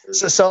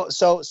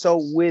 So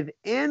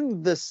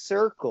within the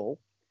circle,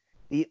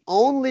 the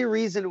only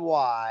reason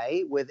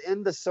why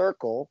within the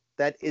circle,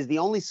 that is the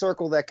only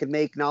circle that can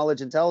make knowledge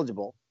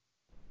intelligible,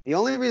 the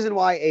only reason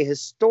why a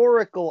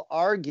historical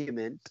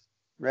argument,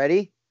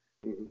 ready?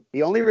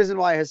 The only reason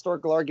why a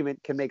historical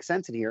argument can make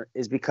sense in here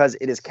is because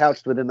it is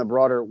couched within the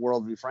broader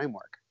worldview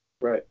framework.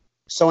 Right.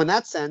 So in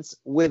that sense,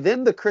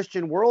 within the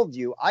Christian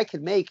worldview, I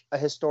could make a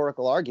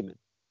historical argument.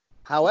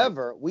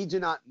 However, we do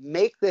not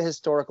make the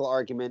historical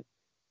argument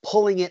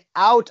pulling it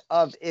out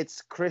of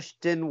its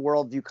Christian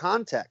worldview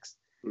context.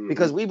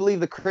 because we believe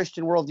the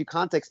Christian worldview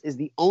context is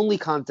the only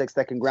context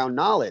that can ground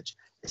knowledge.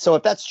 So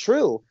if that's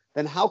true,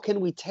 then how can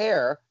we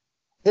tear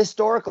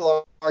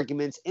historical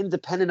arguments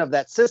independent of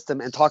that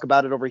system and talk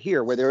about it over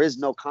here where there is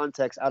no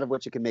context out of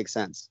which it can make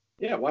sense?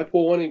 Yeah, why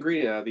pull one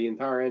ingredient out of the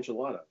entire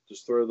enchilada?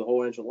 Just throw the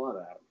whole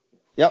enchilada out.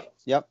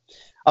 Yep.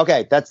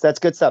 Okay, that's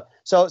good stuff.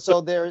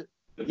 So there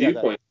the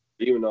viewpoint,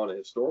 even on a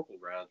historical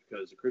grounds,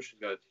 because the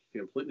Christians got a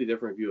completely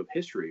different view of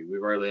history.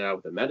 We've already laid out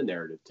with the meta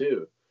narrative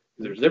too.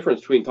 There's a difference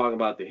between talking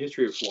about the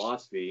history of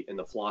philosophy and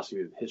the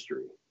philosophy of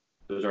history.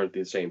 Those aren't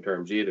the same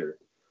terms either.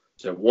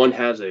 So one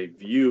has a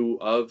view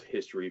of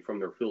history from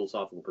their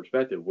philosophical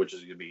perspective, which is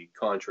going to be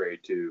contrary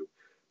to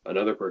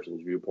another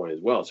person's viewpoint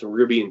as well. So we're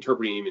going to be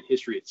interpreting even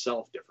history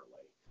itself differently.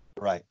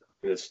 Right.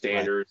 And the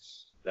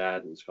standards,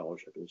 that, and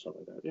scholarship and stuff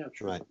like that. Yeah,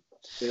 sure. Right.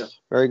 Yeah.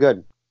 Very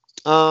good.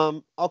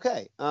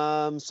 Okay.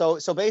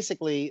 So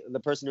basically, the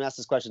person who asked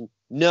this question,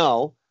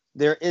 no,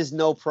 there is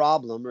no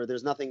problem or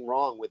there's nothing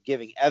wrong with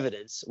giving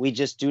evidence. We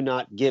just do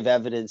not give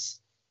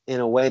evidence in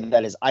a way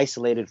that is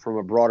isolated from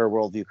a broader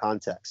worldview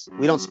context.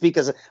 We don't speak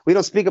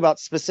about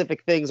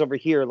specific things over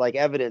here like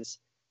evidence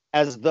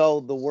as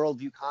though the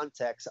worldview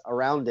context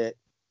around it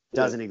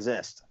doesn't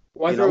exist.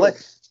 Why throw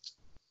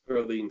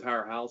the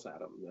entire house at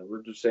them?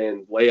 We're just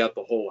saying lay out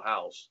the whole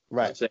house.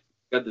 Right. Say,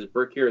 got this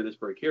brick here, this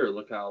brick here.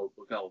 Look how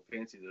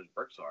fancy those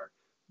bricks are.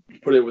 You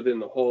put it within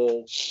the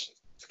whole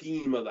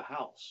scheme of the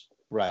house.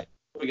 Right.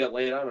 We got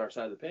laid out on our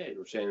side of the page.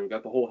 We're saying we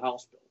got the whole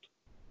house built.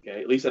 Okay,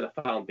 at least at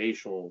a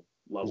foundational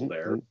level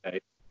there.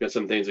 Okay, we got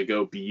some things that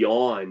go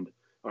beyond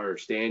our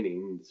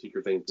understanding. The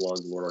secret things belong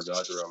to the Lord our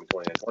God, Deuteronomy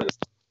 29:20.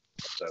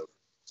 So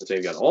I'd say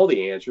we got all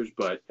the answers,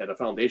 but at a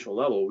foundational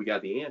level, we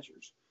got the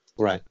answers.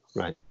 Right.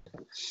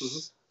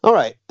 All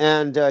right,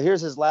 and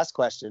here's his last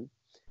question.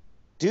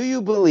 Do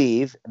you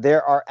believe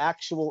there are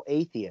actual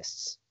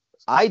atheists?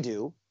 I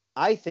do.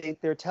 I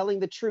think they're telling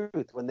the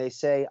truth when they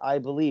say, I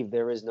believe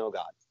there is no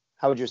God.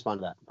 How would you respond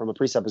to that from a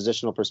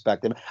presuppositional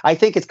perspective? I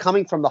think it's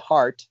coming from the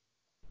heart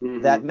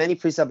that many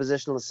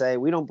presuppositionalists say,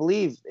 we don't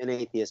believe in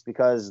atheists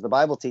because the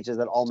Bible teaches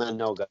that all men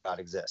know God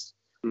exists.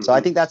 So I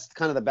think that's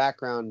kind of the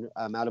background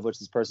out of which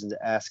this person's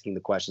asking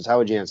the questions. How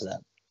would you answer that?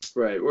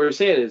 Right. What we're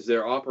saying is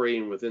they're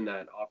operating within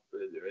that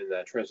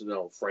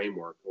transcendental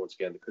framework. Once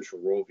again, the Christian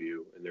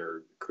worldview, and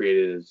they're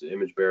created as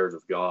image bearers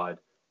of God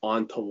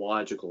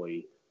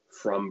ontologically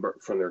from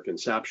their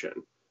conception.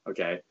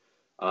 Okay.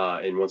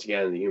 And once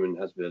again, the human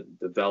has to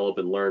develop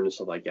and learn and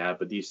stuff like that.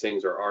 But these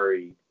things are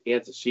already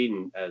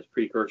antecedent as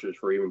precursors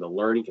for even the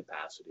learning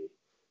capacity.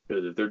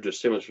 Because if they're just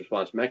stimulus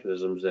response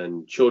mechanisms,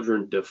 then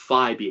children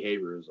defy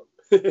behaviorism.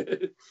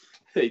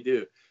 They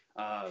do.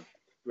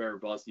 Remember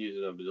Boston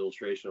using an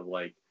illustration of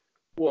like,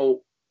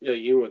 well,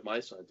 even with my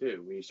son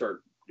too, when you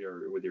start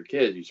with your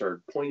kids, you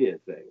start pointing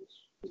at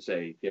things and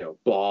say,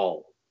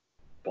 ball,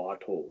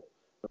 bottle.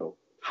 So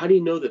how do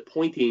you know that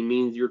pointing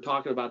means you're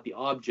talking about the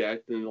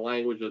object in the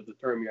language of the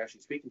term you're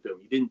actually speaking to him?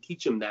 You didn't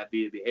teach him that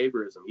via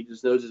behaviorism. He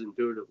just knows it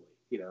intuitively,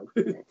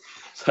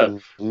 So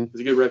there's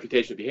a good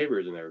reputation of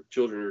behaviorism there.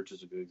 Children are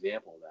just a good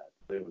example of that.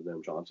 I think it was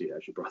them Chauncey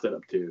actually brought that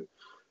up too.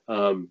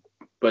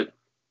 But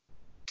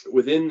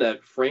within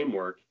that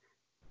framework,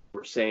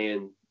 we're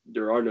saying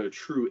there are no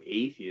true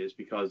atheists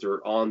because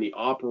they're on the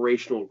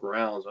operational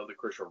grounds of the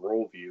Christian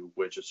worldview,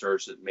 which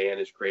asserts that man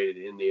is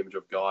created in the image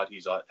of God.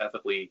 He's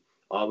ethically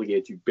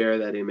obligated to bear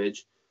that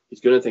image.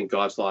 He's going to think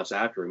God's thoughts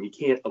after him. He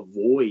can't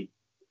avoid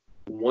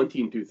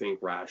wanting to think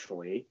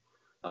rationally,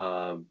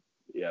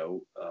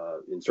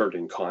 in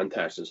certain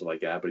contexts and stuff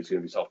like that, but he's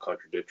going to be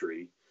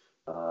self-contradictory,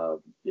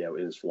 in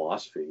his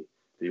philosophy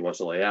that he wants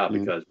to lay out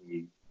because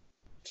he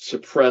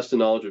suppress the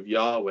knowledge of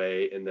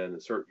Yahweh and then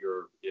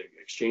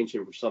exchange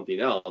him for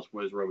something else.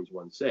 What does Romans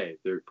 1 say?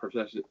 They're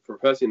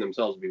professing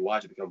themselves to be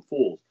wise to become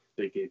fools.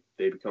 They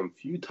become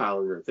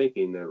futile in their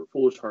thinking. Their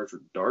foolish hearts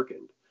are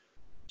darkened.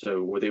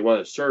 So what they want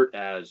to assert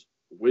as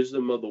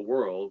wisdom of the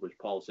world, which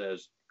Paul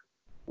says,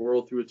 the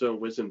world through its own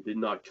wisdom did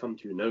not come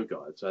to know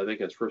God. So I think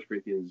that's 1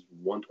 Corinthians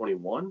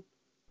 1:21.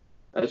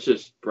 That's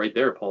just right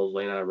there. Paul's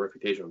laying out a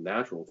refutation of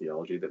natural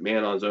theology that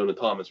man on his own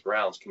autonomous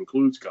grounds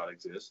concludes God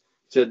exists.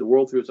 He said the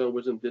world through its own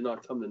wisdom did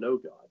not come to know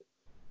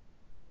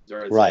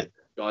God. Right.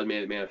 God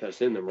made it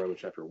manifest in them, Romans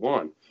chapter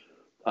 1.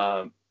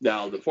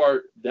 Now, the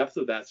far depth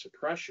of that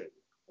suppression,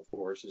 of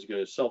course, is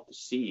going to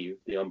self-deceive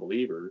the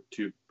unbeliever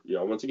to,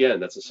 once again,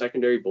 that's a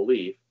secondary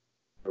belief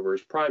over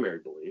his primary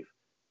belief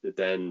that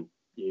then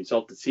he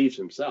self-deceives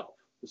himself.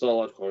 It's not a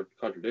logical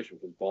contradiction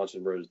because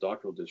Bahnsen wrote his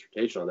doctoral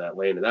dissertation on that,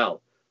 laying it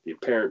out, the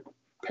apparent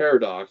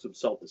paradox of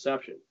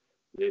self-deception.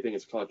 They think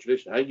it's a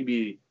contradiction. How can you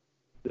be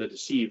the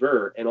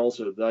deceiver and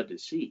also the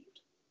deceived?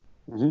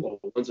 Well,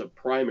 one's a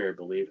primary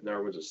belief and the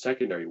other one's a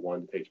secondary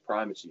one that takes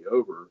primacy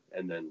over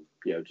and then,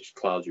 just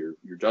clouds your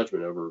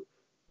judgment over.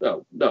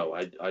 No,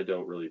 I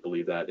don't really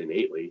believe that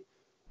innately.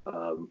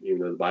 Even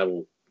though the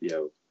Bible,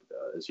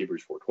 as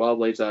Hebrews 4:12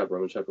 lays out,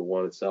 Romans chapter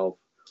 1 itself,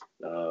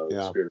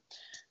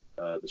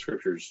 the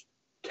scriptures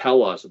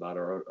tell us about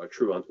a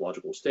true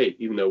ontological state,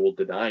 even though we'll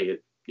deny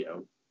it,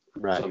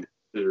 some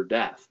consider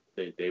death.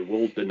 They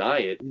will deny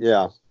it.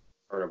 Yeah.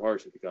 heart of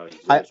hearts that God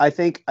exists. I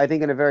think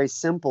in a very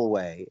simple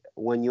way,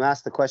 when you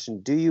ask the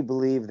question, do you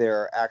believe there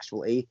are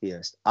actual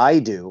atheists? I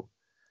do.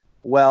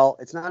 Well,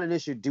 it's not an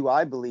issue. Do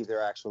I believe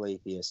there are actual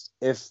atheists?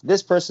 If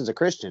this person's a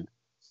Christian,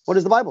 what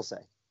does the Bible say?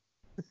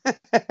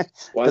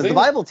 Does the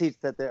Bible teach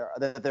that there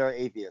are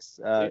atheists?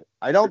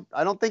 I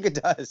don't think it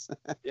does.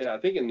 Yeah, I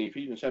think in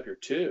Ephesians chapter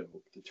 2,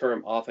 the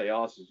term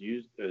atheos is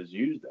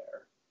used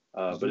there,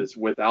 but it's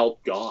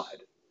without God.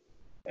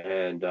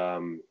 And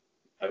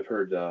I've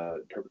heard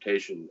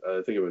interpretation.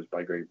 I think it was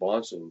by Greg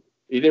Bahnsen.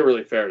 He didn't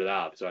really ferret it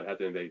out, so I'd have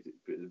to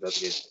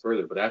investigate it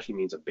further. But it actually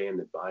means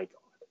abandoned by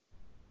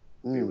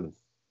God.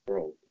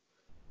 World.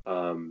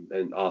 And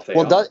atheos.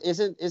 Well,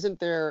 isn't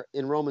there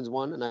in Romans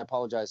 1? And I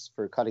apologize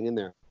for cutting in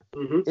there.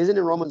 Isn't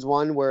in Romans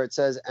 1 where it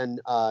says, and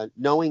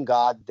knowing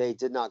God, they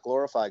did not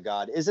glorify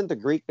God? Isn't the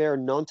Greek there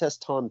nontes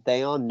ton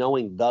theon,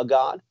 knowing the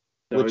God?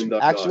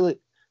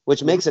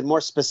 Which makes it more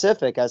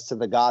specific as to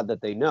the God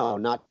that they know,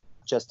 not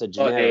just a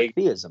generic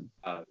theism.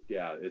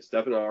 Yeah, it's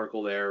definitely an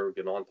article there,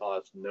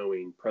 gnontos,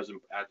 knowing,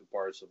 present active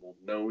participle,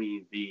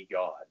 knowing the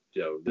God.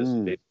 So this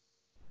is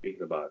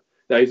speaking about it.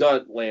 Now, he's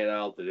not laying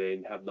out that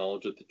they have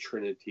knowledge of the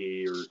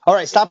Trinity or... All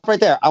right, stop right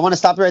there. I want to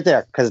stop right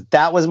there because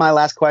that was my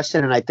last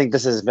question, and I think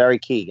this is very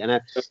key.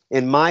 And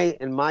in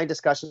my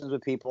discussions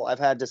with people, I've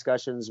had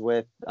discussions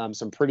with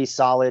some pretty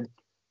solid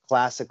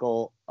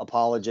classical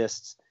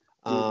apologists.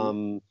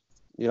 I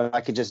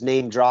could just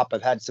name drop.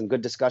 I've had some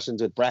good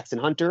discussions with Braxton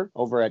Hunter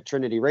over at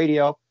Trinity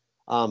Radio,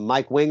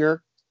 Mike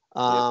Winger.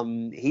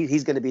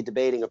 He's going to be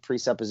debating a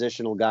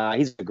presuppositional guy.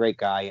 He's a great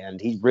guy, and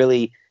he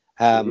really...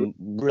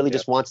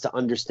 just wants to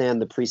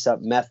understand the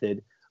precept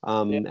method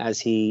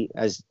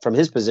as from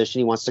his position,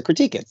 he wants to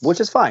critique it, which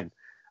is fine.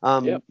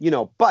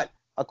 But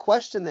a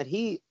question that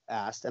he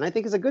asked, and I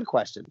think is a good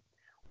question,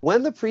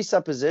 when the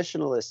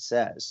presuppositionalist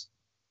says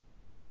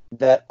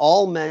that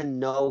all men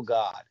know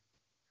God,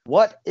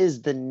 what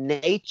is the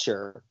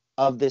nature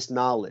of this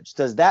knowledge?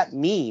 Does that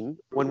mean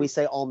when we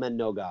say all men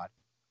know God,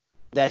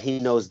 that he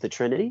knows the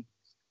Trinity,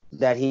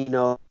 that he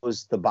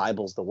knows the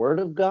Bible's the word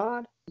of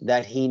God,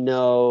 that he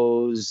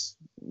knows,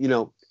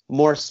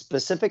 more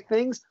specific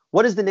things?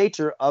 What is the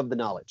nature of the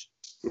knowledge?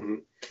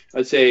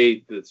 I'd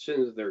say the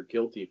sins they're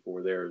guilty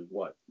for there is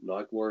what?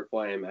 Not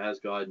glorifying him as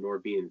God, nor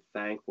being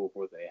thankful for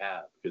what they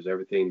have, because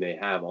everything they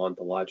have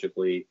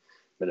ontologically,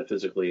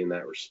 metaphysically in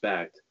that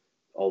respect,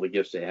 all the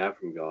gifts they have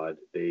from God,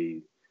 they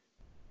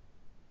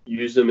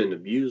use them and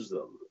abuse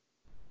them,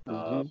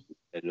 and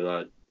they're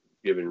not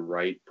given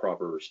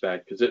proper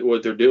respect, because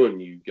what they're doing,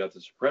 you got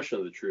the suppression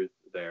of the truth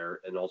there,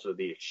 and also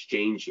the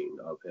exchanging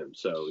of him.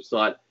 So it's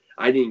not,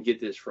 I didn't get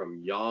this from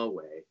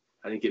Yahweh.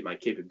 I didn't get my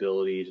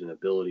capabilities and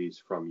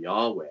abilities from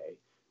Yahweh,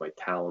 my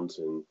talents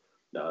and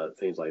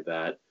things like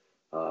that.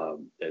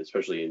 And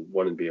especially in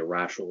wanting to be a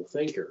rational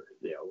thinker,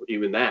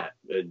 even that.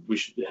 And we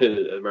should. I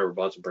remember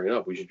Bahnsen bringing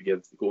up, we should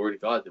give the glory to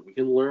God that we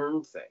can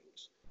learn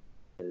things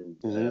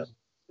and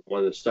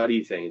want to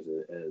study things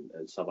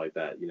and stuff like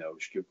that. We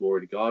should give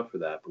glory to God for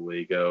that. But when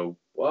you go,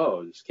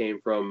 whoa, this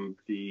came from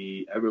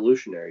the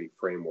evolutionary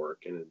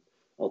framework, and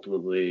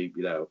ultimately,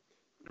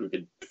 we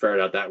could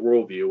ferret out that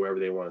worldview wherever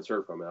they want to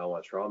start from, and I don't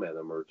want to strawman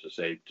them or to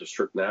say just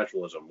strict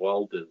naturalism.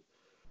 Well,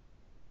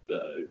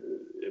 the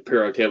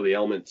periodic table of the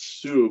elements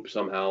soup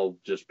somehow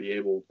just be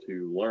able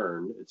to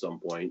learn at some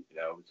point,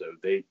 so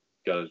they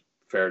got to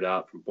ferret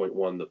out from point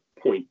 1 to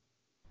point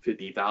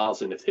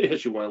 50,000 if they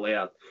actually want to lay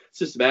out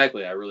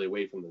systematically. I really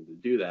wait for them to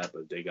do that,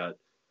 but they got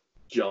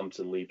jumps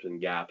and leaps and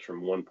gaps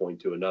from one point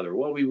to another.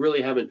 Well, we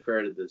really haven't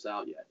ferreted this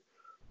out yet.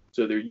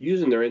 So they're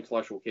using their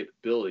intellectual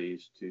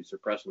capabilities to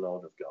suppress the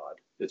knowledge of God.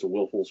 It's a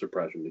willful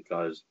suppression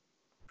because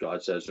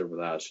God says they're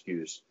without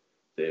excuse.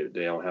 They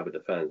don't have a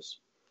defense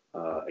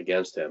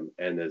against him.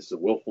 And it's a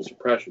willful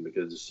suppression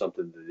because it's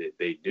something that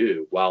they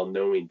do while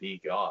knowing the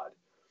God.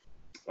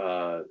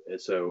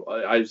 And so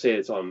I'd say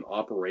it's on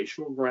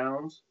operational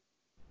grounds,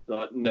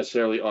 not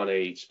necessarily on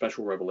a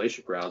special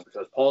revelation grounds,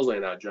 because Paul's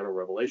laying out general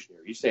revelation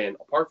here. He's saying,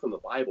 apart from the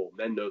Bible,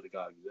 men know that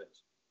God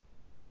exists.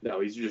 Now,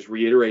 he's just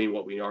reiterating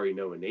what we already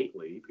know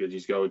innately, because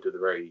he's going to the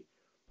very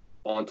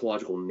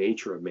ontological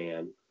nature of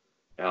man,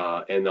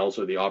 and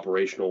also the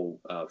operational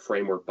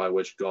framework by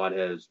which God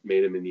has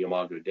made him in the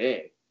Imago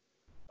Dei.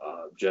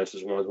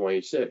 Genesis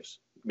 1:26.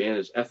 Man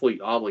is ethically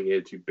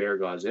obligated to bear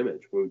God's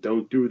image. When we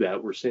don't do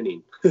that, we're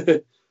sinning.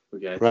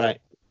 Okay? Right.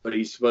 But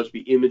he's supposed to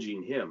be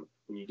imaging him.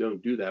 When you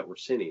don't do that, we're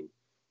sinning,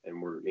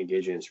 and we're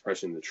engaging in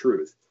suppressing the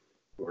truth.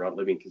 We're not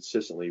living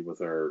consistently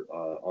with our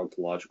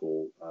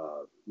ontological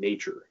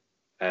nature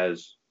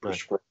as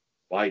prescribed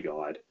by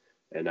God,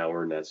 and now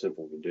we're in that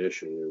sinful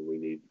condition, and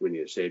we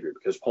need a savior,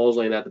 because Paul's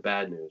laying out the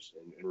bad news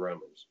in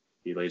Romans.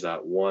 He lays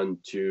out 1,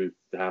 2,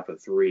 half of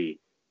 3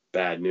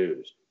 bad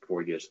news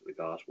before he gets to the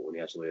gospel, and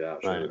he has to lay it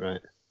out. Right.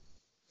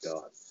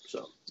 God.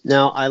 So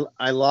now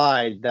I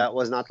lied. That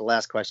was not the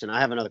last question. I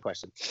have another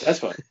question. That's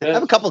fine. I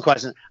have a couple of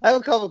questions.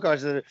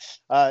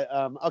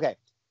 Okay.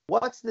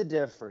 What's the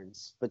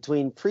difference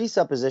between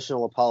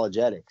presuppositional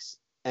apologetics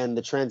and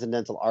the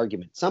transcendental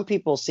argument? Some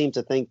people seem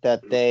to think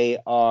that they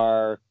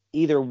are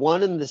either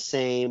one and the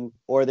same,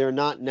 or they're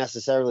not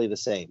necessarily the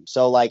same.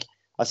 So like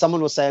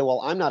someone will say,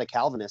 well, I'm not a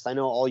Calvinist. I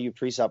know all you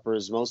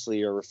presuppers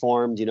mostly are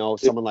Reformed.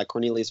 Someone like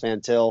Cornelius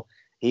Van Til,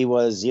 he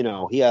was,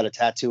 he had a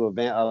tattoo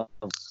of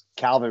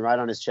Calvin right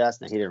on his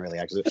chest. No, he didn't really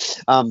actually.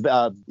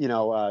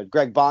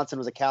 Greg Bahnsen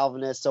was a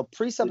Calvinist. So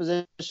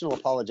presuppositional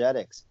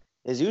apologetics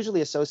is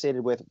usually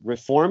associated with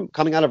reform,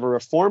 coming out of a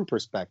reform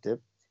perspective,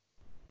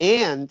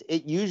 and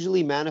it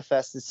usually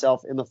manifests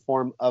itself in the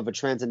form of a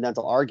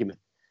transcendental argument.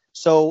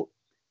 So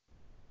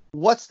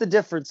what's the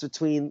difference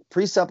between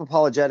presupp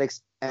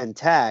apologetics and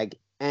tag?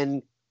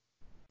 And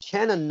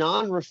can a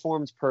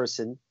non-reformed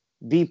person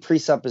be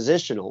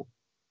presuppositional?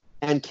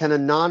 And can a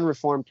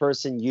non-reformed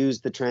person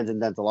use the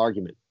transcendental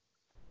argument?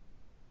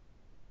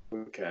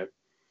 Okay.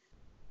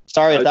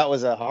 Sorry if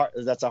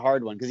that's a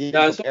hard one, because you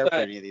didn't prepare for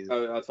any of these.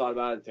 I thought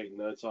about it and taken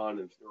notes on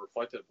and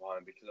reflected upon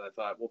it, because I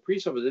thought, well,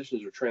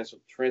 presuppositions are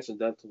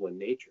transcendental in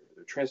nature.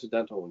 They're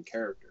transcendental in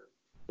character.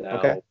 Now,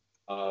 okay.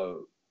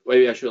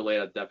 Maybe I should have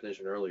laid out the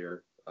definition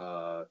earlier.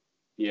 My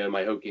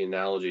Hokian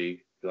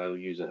analogy, because I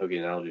use a Hokian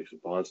analogy for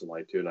Bahnsen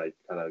like too, and I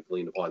kind of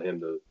gleaned upon him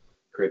to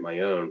create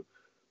my own.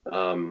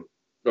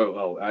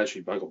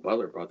 Actually, Michael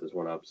Butler brought this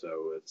one up,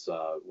 so it's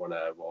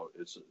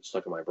it's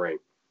stuck in my brain.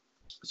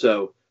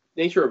 So,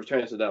 nature of a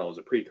transcendental is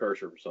a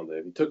precursor for something.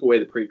 If you took away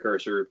the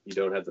precursor, you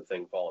don't have the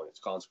thing following its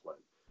consequent.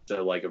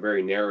 So, like a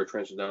very narrow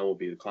transcendental would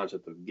be the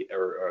concept of,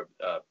 or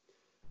a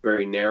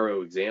very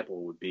narrow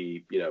example would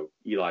be,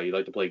 Eli, you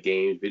like to play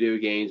games, video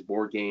games,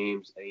 board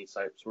games, any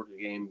sort of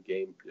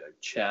game,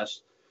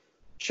 chess,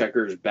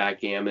 checkers,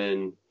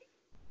 backgammon,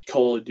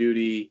 Call of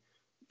Duty,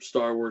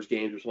 Star Wars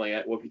games or something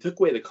like that. Well, if you took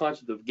away the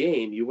concept of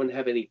game, you wouldn't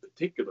have any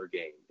particular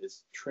game.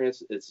 It's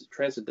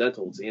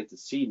transcendental. It's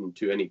antecedent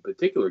to any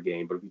particular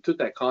game. But if you took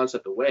that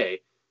concept away,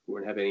 you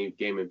wouldn't have any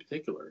game in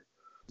particular.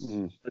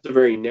 Mm. That's a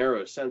very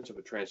narrow sense of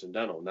a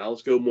transcendental. Now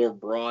let's go more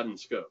broad in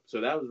scope. So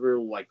that was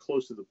really like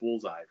close to the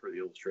bullseye for the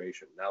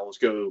illustration. Now let's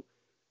go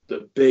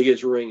the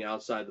biggest ring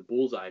outside the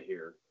bullseye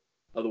here.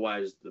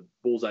 Otherwise, the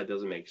bullseye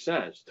doesn't make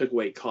sense. Took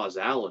away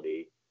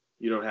causality.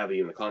 You don't have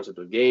even the concept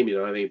of game. You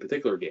don't have any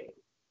particular game.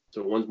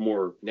 So one's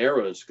more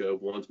narrow in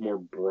scope, one's more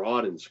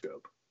broad in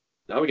scope.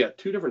 Now we got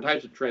two different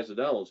types of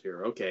transcendentals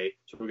here. Okay,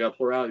 so we got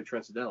plurality of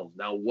transcendentals.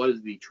 Now what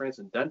is the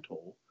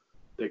transcendental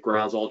that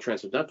grounds all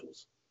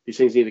transcendentals? These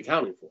things need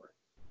accounting for.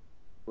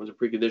 One's a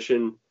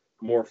precondition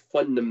more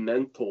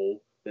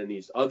fundamental than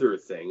these other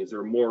things.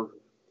 They're more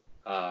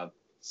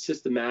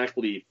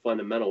systematically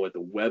fundamental with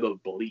the web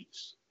of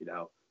beliefs.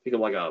 Think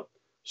of like a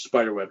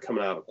spider web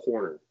coming out of a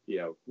corner.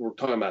 We're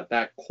talking about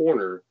that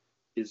corner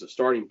is a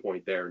starting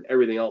point there, and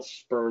everything else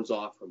spurns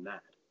off from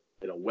that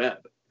in a web.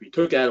 If you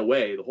took that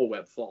away, the whole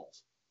web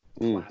falls.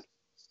 It's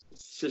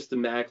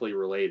systematically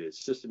related,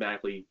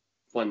 systematically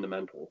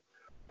fundamental.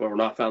 But we're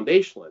not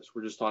foundationalists.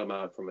 We're just talking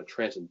about it from a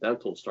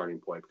transcendental starting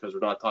point, because we're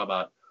not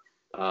talking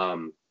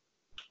about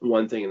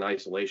one thing in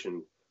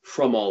isolation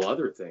from all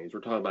other things.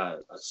 We're talking about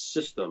a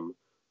system,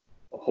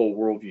 a whole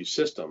worldview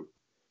system.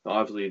 Now,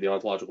 obviously, the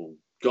ontological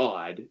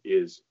God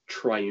is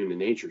triune in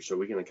nature, so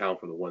we can account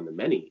for the one to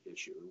many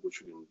issue,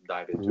 which we can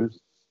dive into,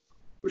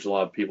 which a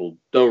lot of people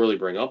don't really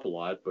bring up a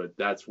lot, but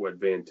that's what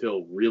Van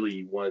Til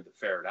really wanted to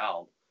ferret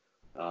out,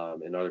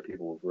 and other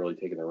people have really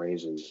taken the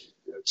reins and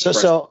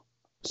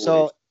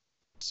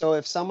So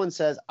if someone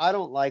says, I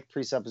don't like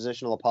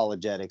presuppositional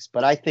apologetics,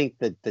 but I think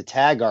that the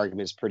tag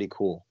argument is pretty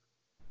cool.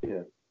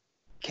 Yeah.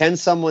 Can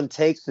someone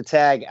take the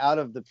tag out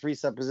of the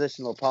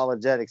presuppositional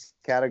apologetics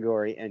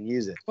category and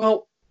use it?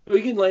 Well,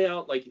 we can lay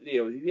out,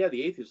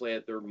 the atheists lay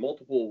out there are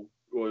multiple,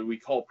 what we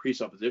call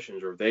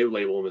presuppositions, or they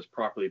label them as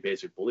properly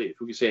basic belief.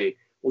 We can say,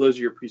 well, those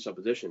are your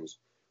presuppositions,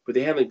 but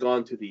they haven't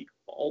gone to the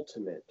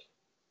ultimate.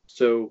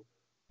 So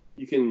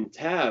you can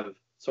have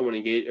someone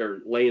engage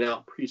or laying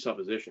out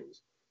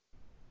presuppositions,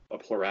 a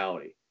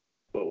plurality.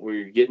 But when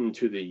you're getting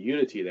to the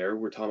unity there,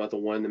 we're talking about the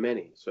one and the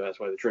many. So that's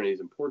why the Trinity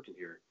is important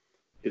here.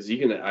 Because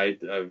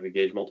I've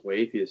engaged multiple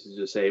atheists to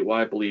just say, well,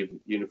 I believe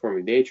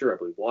uniformity of nature, I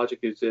believe logic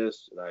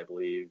exists, and I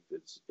believe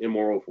it's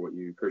immoral for what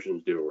you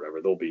Christians do or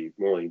whatever. They'll be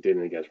morally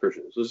indignant against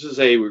Christians. So let's just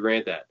say we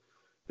grant that.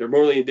 They're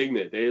morally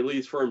indignant. They at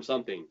least affirm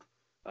something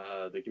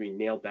that can be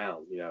nailed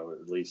down,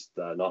 at least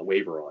not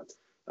waver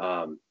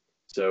on.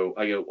 So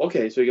I go,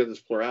 okay, so you got this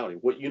plurality.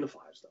 What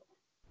unifies them?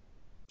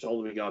 It's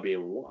ultimately got to be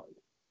in one.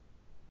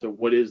 So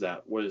what is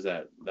that? What is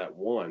that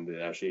one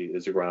that actually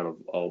is the ground of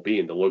all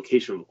being, the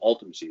location of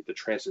ultimacy, the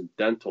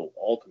transcendental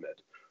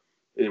ultimate?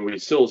 And we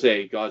still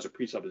say God's a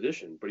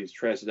presupposition, but he's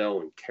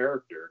transcendental in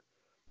character,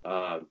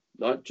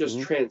 not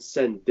just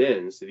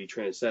transcendence, that he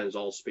transcends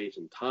all space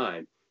and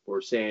time.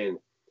 We're saying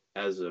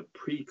as a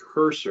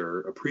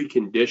precursor, a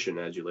precondition,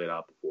 as you laid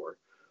out before.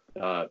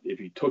 If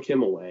you took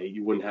him away,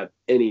 you wouldn't have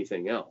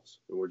anything else.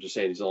 And we're just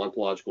saying he's an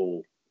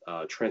ontological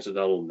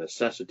transcendental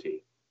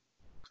necessity.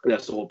 And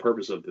that's the whole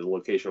purpose of the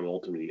location of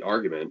ultimate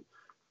argument.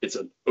 It's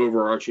an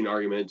overarching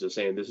argument just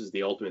saying this is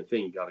the ultimate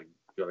thing you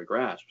gotta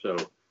grasp. So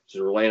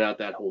we're laying out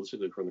that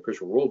holistically from the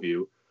Christian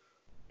worldview.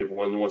 if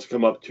one wants to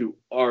come up to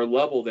our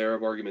level there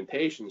of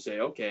argumentation, say,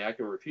 okay, I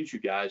can refute you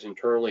guys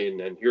internally,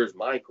 and here's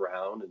my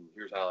ground, and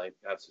here's how I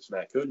have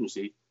systematic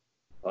cogency.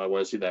 I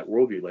want to see that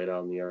worldview laid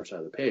out on the other side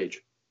of the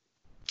page.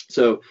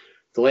 So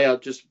to lay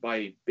out just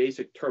by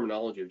basic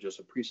terminology of just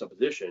a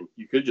presupposition,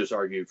 you could just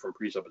argue from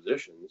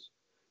presuppositions,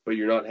 but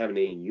you're not having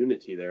any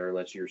unity there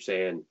unless you're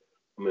saying,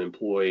 I'm going to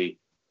employ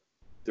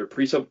their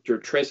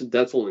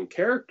transcendental in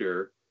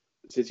character.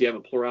 Since you have a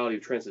plurality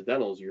of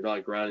transcendentals, you're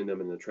not grounding them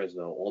in the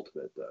transcendental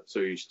ultimate. So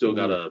you still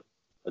got a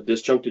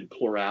disjuncted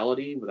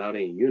plurality without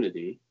any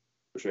unity,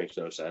 which makes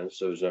no sense.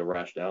 So there's no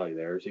rationality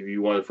there. So if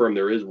you want to affirm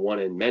there is one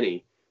and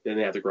many, then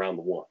they have to ground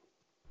the one.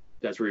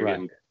 That's where you're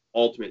getting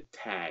ultimate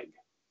tag.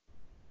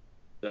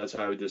 That's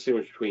how I would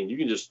distinguish between, you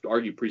can just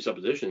argue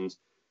presuppositions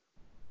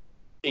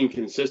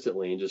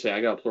inconsistently and just say,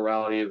 I got a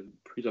plurality of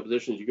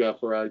presuppositions, you got a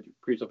plurality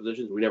of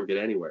presuppositions. We never get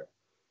anywhere.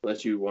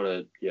 Unless you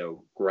want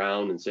to,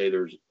 ground and say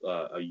there's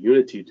a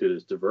unity to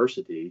this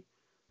diversity.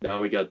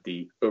 Now we got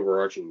the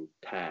overarching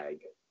tag,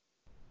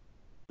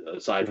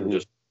 aside from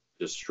just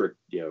strict,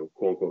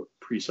 quote unquote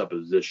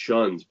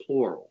presuppositions,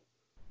 plural.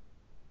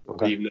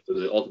 Okay. Even though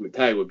the ultimate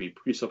tag would be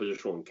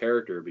presuppositional in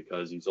character,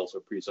 because he's also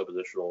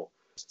presuppositional,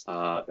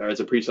 or it's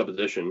a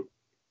presupposition,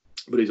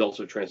 but he's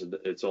also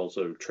it's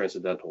also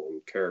transcendental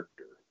in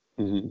character.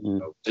 Mm-hmm.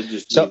 So it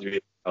just needs to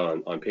be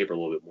on paper a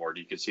little bit more.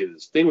 You can see the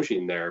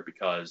distinguishing there,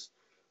 because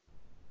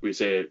we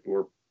say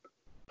we're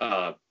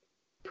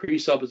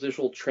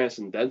presuppositional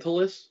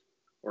transcendentalists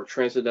or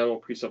transcendental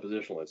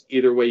presuppositionalists.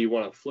 Either way you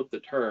want to flip the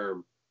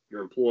term,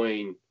 you're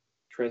employing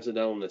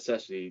transcendental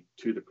necessity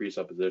to the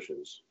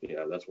presuppositions.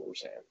 Yeah, that's what we're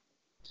saying.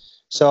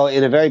 So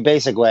in a very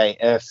basic way,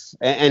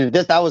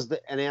 that was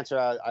an answer.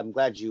 I'm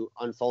glad you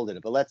unfolded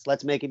it, but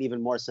let's make it even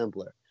more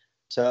simpler.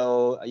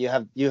 So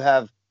you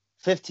have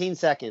 15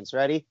 seconds.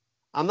 Ready?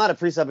 I'm not a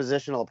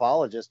presuppositional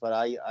apologist, but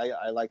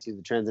I like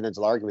the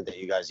transcendental argument that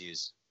you guys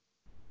use.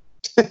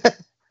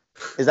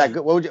 Is that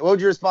good? What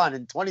would you respond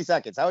in 20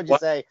 seconds? How would you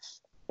say?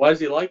 Why does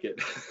he like it?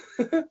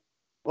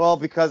 Well,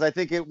 because I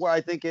think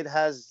it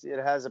has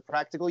a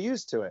practical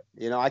use to it.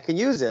 I can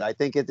use it. I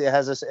think it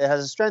has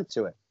a strength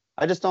to it.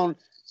 I just don't.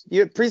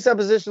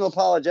 Presuppositional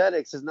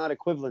apologetics is not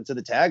equivalent to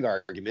the tag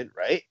argument,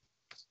 right?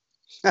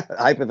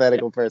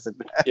 Hypothetical person.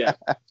 Yeah,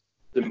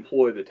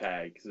 employ the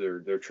tag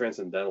because they're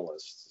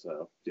transcendentalists.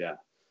 So yeah.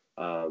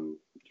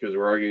 Because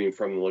we're arguing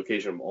from the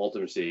location of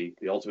ultimacy,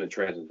 the ultimate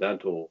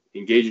transcendental,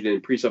 engaging in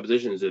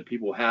presuppositions that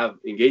people have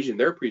engaged in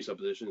their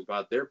presuppositions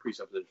about the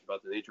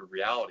nature of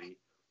reality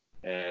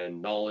and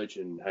knowledge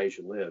and how you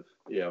should live,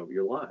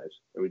 your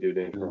lives. And we do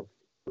it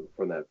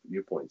from that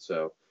viewpoint.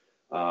 So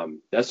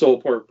that's the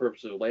whole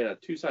purpose of laying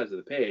out two sides of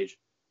the page,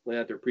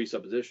 laying out their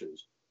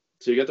presuppositions.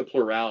 So you got the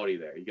plurality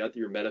there. You got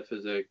your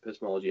metaphysics,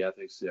 epistemology,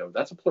 ethics.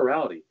 That's a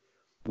plurality.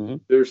 Mm-hmm.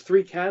 There's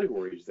three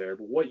categories there,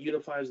 but what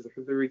unifies the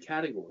three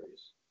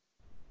categories?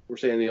 We're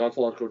saying the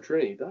ontological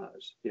Trinity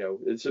does.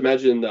 It's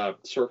imagine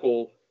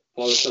circle,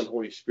 Father, Son,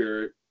 Holy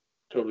Spirit,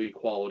 total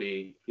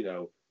equality,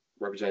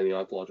 representing the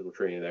ontological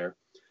Trinity there.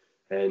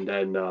 And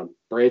then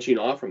branching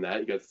off from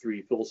that, you got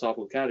three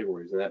philosophical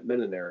categories in that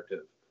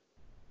meta-narrative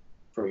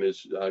from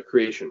his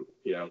creation,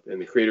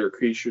 and the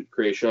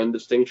creator-creation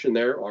distinction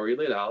there already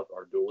laid out,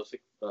 our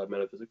dualistic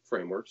metaphysical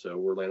framework. So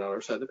we're laying out our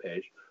side of the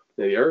page.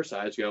 And the other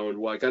side's going,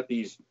 well, I got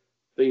these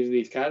things in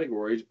these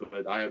categories,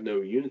 but I have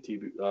no unity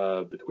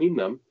between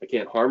them. I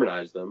can't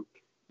harmonize them.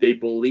 They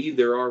believe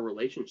there are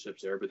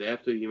relationships there, but they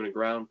have to even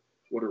ground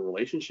what a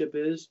relationship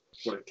is,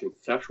 what a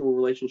conceptual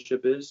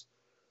relationship is.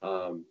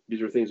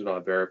 These are things that are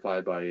not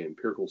verified by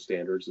empirical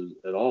standards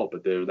at all,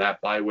 but they're that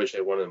by which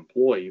they want to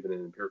employ even in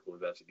empirical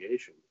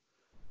investigation.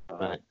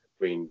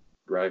 Between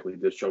radically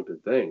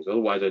disjuncted things.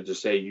 Otherwise, I'd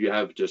just say you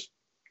have just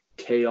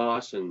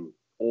chaos and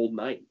old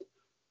night.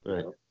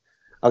 Right.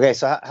 Okay,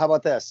 so how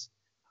about this?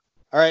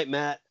 All right,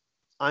 Matt,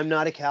 I'm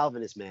not a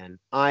Calvinist, man.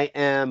 I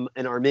am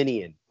an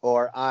Arminian,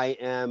 or I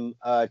am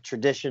a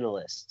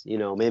traditionalist.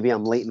 Maybe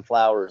I'm Leighton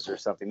Flowers or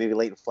something. Maybe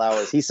Leighton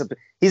Flowers.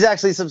 He's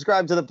actually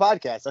subscribed to the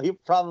podcast, so he'll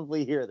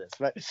probably hear this.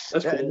 But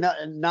cool.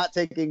 not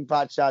taking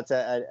pot shots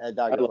at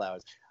Dr.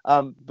 Flowers.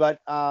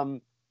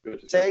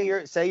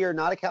 Say you're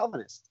not a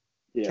Calvinist.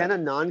 Yeah. Can a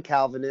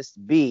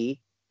non-Calvinist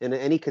be, in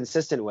any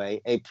consistent way,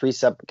 a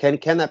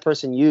Can that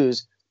person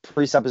use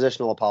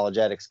presuppositional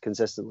apologetics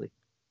consistently?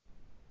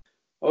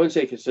 I wouldn't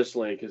say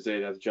consistently, because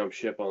they'd have to jump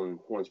ship on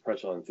one's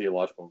premise on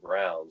theological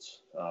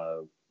grounds.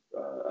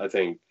 I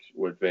think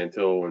what Van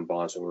Til and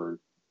Bahnsen were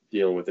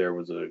dealing with there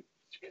was a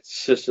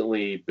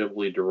consistently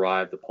biblically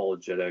derived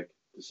apologetic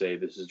to say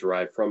this is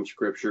derived from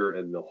Scripture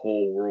and the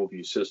whole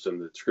worldview system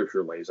that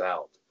Scripture lays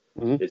out.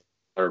 Mm-hmm. It's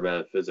our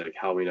metaphysics,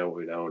 how we know what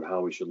we know, and how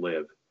we should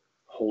live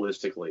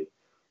holistically.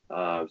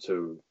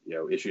 So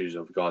issues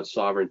of God's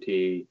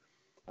sovereignty,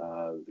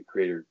 the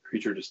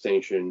creator-creature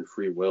distinction,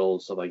 free will,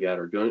 stuff like that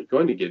are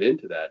going to get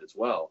into that as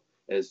well.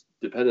 And it's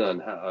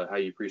dependent on how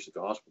you preach the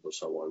gospel to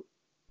someone.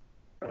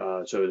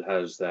 So it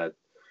has that.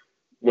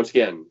 Once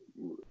again,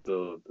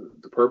 the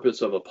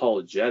purpose of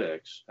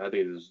apologetics, I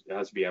think it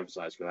has to be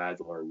emphasized, because I had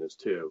to learn this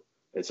too.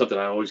 It's something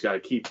I always got to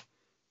keep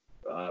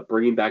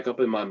bringing back up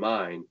in my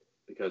mind,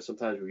 because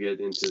sometimes we get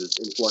into this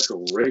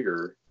intellectual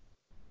rigor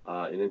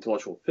and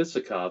intellectual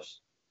fisticuffs.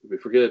 We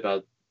forget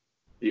about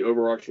the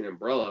overarching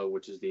umbrella,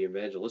 which is the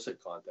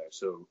evangelistic context.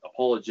 So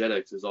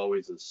apologetics is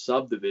always a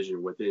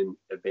subdivision within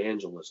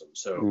evangelism.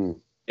 So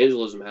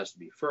evangelism has to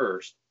be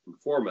first and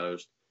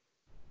foremost.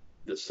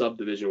 The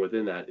subdivision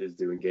within that is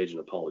to engage in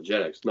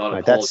apologetics, not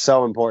right. That's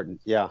so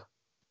important. Yeah.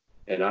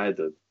 And I had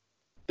to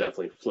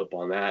definitely flip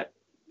on that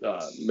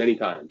many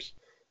times,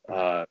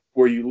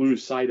 where you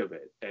lose sight of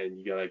it, and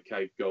you gotta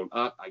kind of go,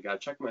 I gotta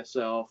check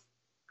myself.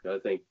 Gotta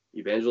think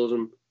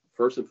evangelism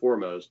first and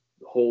foremost.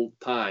 The whole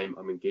time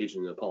I'm engaged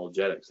in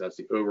apologetics. That's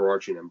the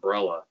overarching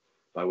umbrella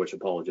by which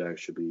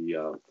apologetics should be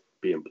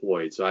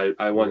employed. So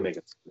I want to make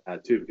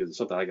that too, because it's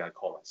something I got to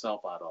call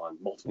myself out on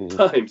multiple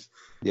times.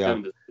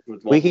 Yeah,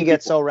 we can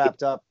get so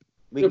wrapped up.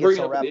 We can get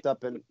so wrapped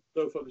up in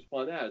so focused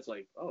upon that. It's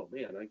like, oh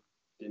man, I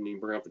didn't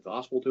even bring up the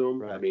gospel to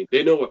them. Right. I mean,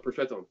 they know what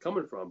perspective I'm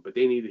coming from, but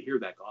they need to hear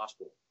that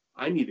gospel.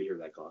 I need to hear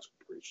that gospel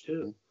preached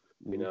too.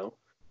 You know.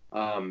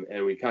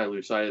 And we kind of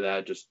lose sight of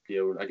that. Just,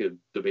 I could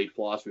debate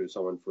philosophy with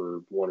someone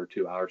for 1 or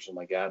 2 hours, something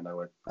like that, and I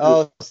went,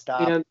 "Oh,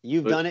 stop!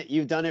 You've done it.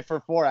 You've done it for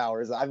 4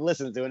 hours. I've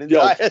listened to it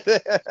entire."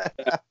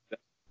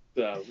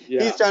 So,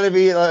 yeah. He's trying to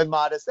be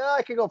modest.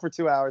 I could go for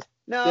 2 hours.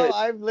 No,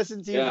 I've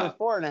listened to you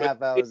for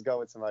 4.5 hours. Go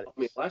with somebody. I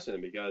mean, lesson,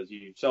 because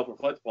you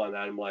self-reflect upon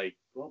that. I'm like,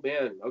 well,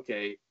 man,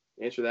 okay,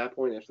 answer that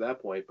point,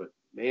 but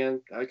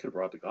man, I could have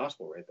brought the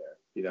gospel right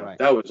there. Right.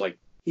 That was like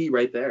key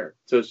right there.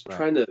 So it's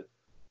trying to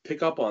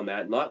pick up on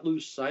that, not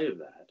lose sight of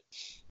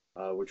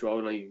that, which will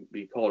only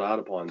be called out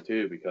upon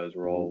too, because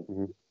we're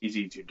all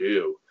easy to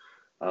do,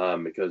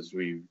 because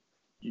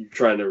you're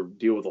trying to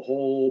deal with a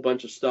whole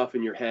bunch of stuff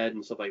in your head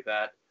and stuff like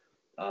that.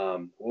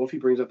 Well, if he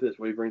brings up this,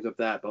 what if he brings up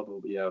that, blah, blah,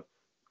 blah,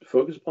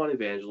 focus upon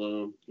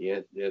evangelism, the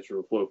answer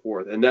will flow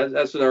forth. And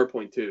that's another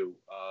point too.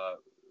 I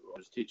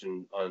was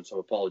teaching on some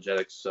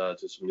apologetics to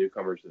some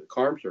newcomers to the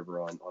CARM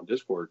server on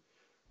Discord.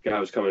 Guy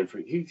was coming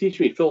from, he teach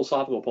me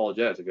philosophical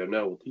apologetics. I go,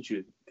 no, we'll teach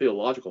you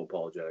theological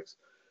apologetics,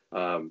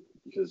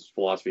 because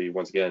philosophy,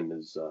 once again,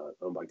 is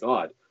owned by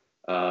God.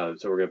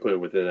 So we're going to put it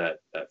within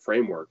that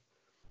framework.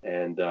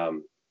 And I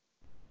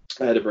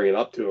had to bring it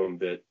up to him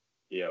that,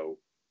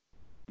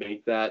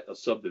 make that a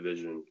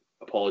subdivision.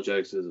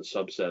 Apologetics is a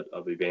subset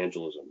of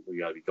evangelism. We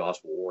got to be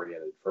gospel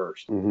oriented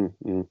first,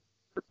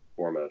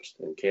 foremost,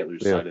 and can't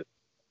lose sight of it.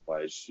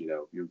 Otherwise,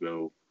 you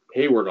go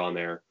hayward on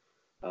there.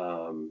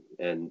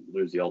 And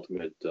lose the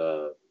ultimate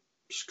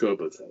scope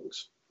of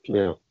things.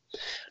 Yeah.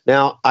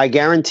 Now, I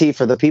guarantee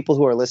for the people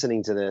who are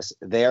listening to this,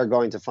 they are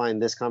going to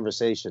find this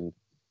conversation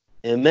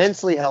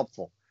immensely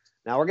helpful.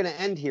 Now, we're going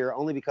to end here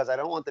only because I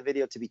don't want the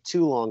video to be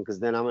too long, because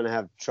then I'm going to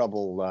have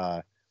trouble,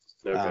 like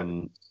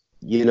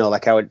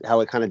how it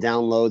kind of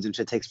downloads and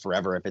shit takes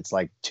forever if it's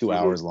like 2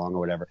 hours long or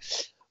whatever.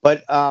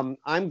 But I'm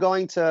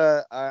going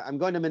to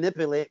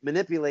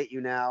manipulate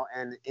you now,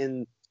 and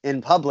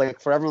in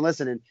public for everyone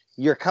listening.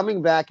 You're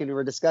coming back and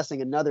we're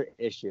discussing another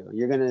issue.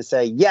 You're going to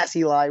say, yes,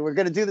 Eli, we're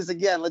going to do this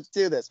again. Let's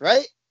do this,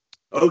 right?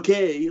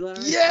 Okay, Eli.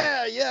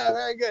 Yeah,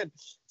 very good.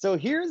 So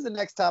here's the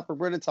next topic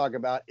we're going to talk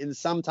about in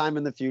some time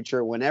in the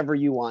future, whenever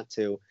you want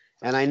to.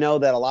 And I know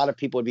that a lot of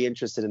people would be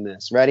interested in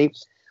this. Ready?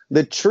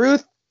 The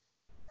proof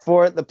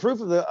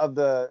of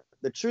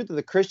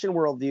the Christian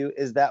worldview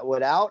is that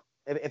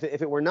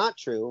if it were not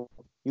true,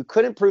 you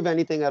couldn't prove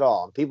anything at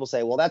all. People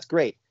say, well, that's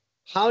great.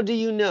 How do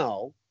you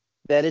know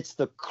that it's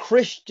the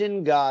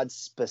Christian God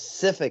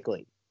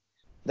specifically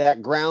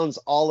that grounds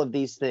all of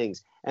these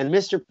things? And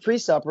Mr.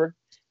 Presupper,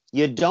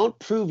 you don't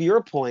prove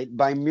your point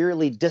by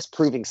merely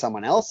disproving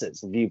someone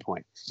else's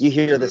viewpoint. You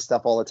hear this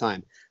stuff all the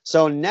time.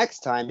 So next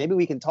time, maybe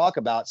we can talk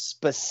about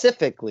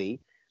specifically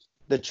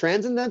the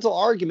transcendental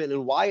argument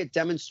and why it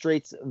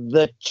demonstrates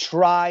the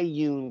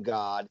triune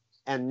God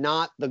and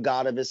not the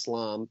God of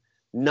Islam,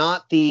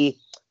 not the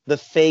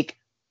fake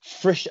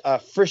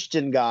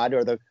Christian God,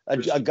 or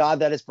a God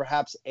that is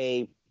perhaps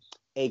a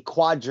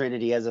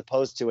quadrinity as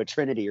opposed to a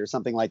trinity or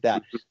something like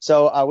that.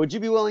 So would you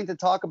be willing to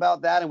talk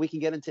about that, and we can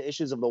get into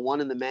issues of the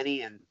one and the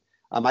many? And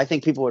I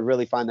think people would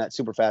really find that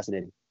super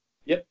fascinating.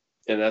 Yep.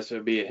 And that's going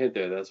to be a hint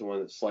there. That's the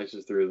one that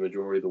slices through the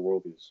majority of the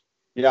worldviews.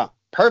 Yeah.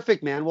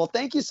 Perfect, man. Well,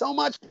 thank you so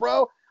much,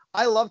 bro.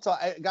 I love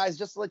guys,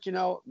 just to let you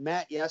know,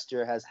 Matt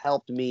Yester has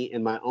helped me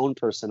in my own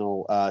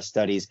personal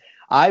studies.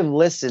 I've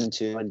listened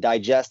to and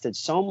digested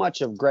so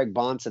much of Greg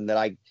Bahnsen that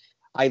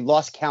I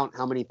lost count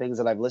how many things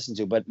that I've listened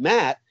to. But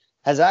Matt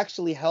has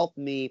actually helped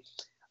me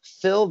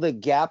fill the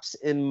gaps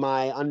in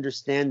my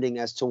understanding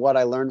as to what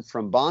I learned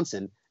from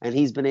Bahnsen. And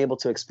he's been able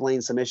to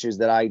explain some issues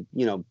that I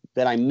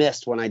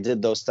missed when I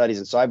did those studies.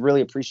 And so I've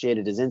really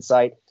appreciated his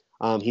insight.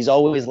 He's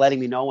always letting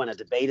me know when a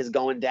debate is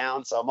going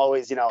down. So I'm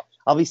always,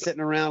 I'll be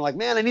sitting around like,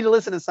 man, I need to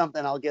listen to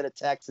something. I'll get a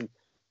text and,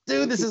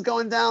 dude, this is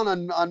going down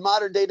on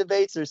modern day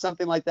debates or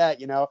something like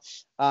that,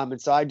 And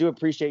so I do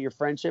appreciate your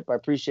friendship. I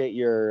appreciate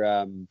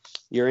your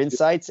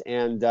insights,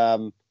 and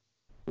I'm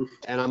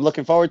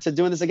looking forward to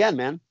doing this again,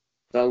 man.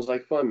 Sounds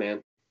like fun,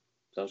 man.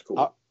 Sounds cool.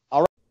 All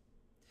right.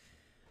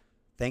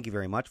 Thank you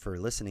very much for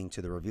listening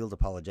to the Revealed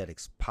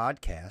Apologetics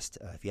podcast.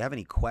 If you have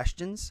any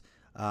questions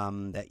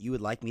that you would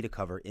like me to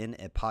cover in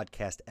a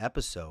podcast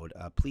episode,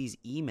 please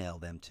email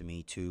them to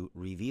me to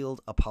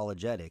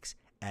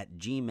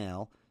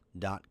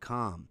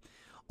revealedapologetics@gmail.com.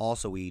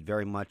 Also, we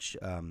very much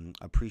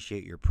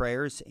appreciate your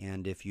prayers,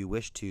 and if you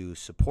wish to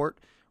support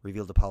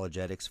Revealed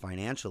Apologetics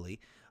financially,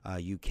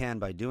 you can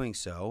by doing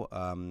so.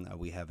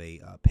 We have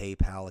a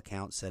PayPal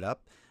account set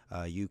up.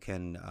 You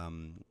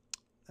can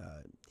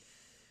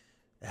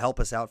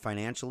help us out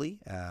financially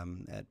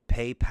at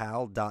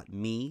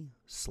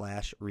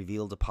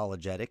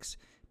paypal.me/revealedapologetics,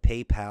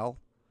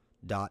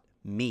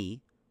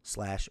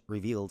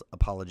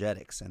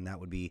 paypal.me/revealedapologetics, and that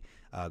would be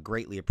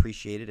greatly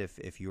appreciated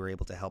if you were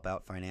able to help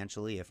out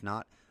financially. If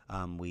not,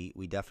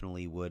 we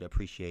definitely would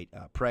appreciate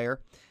prayer.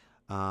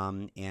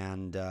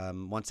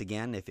 Once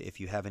again, if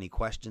you have any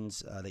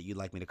questions that you'd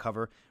like me to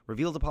cover,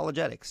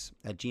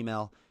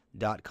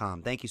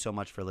 revealedapologetics@gmail.com. Thank you so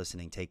much for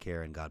listening. Take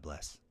care and God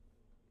bless.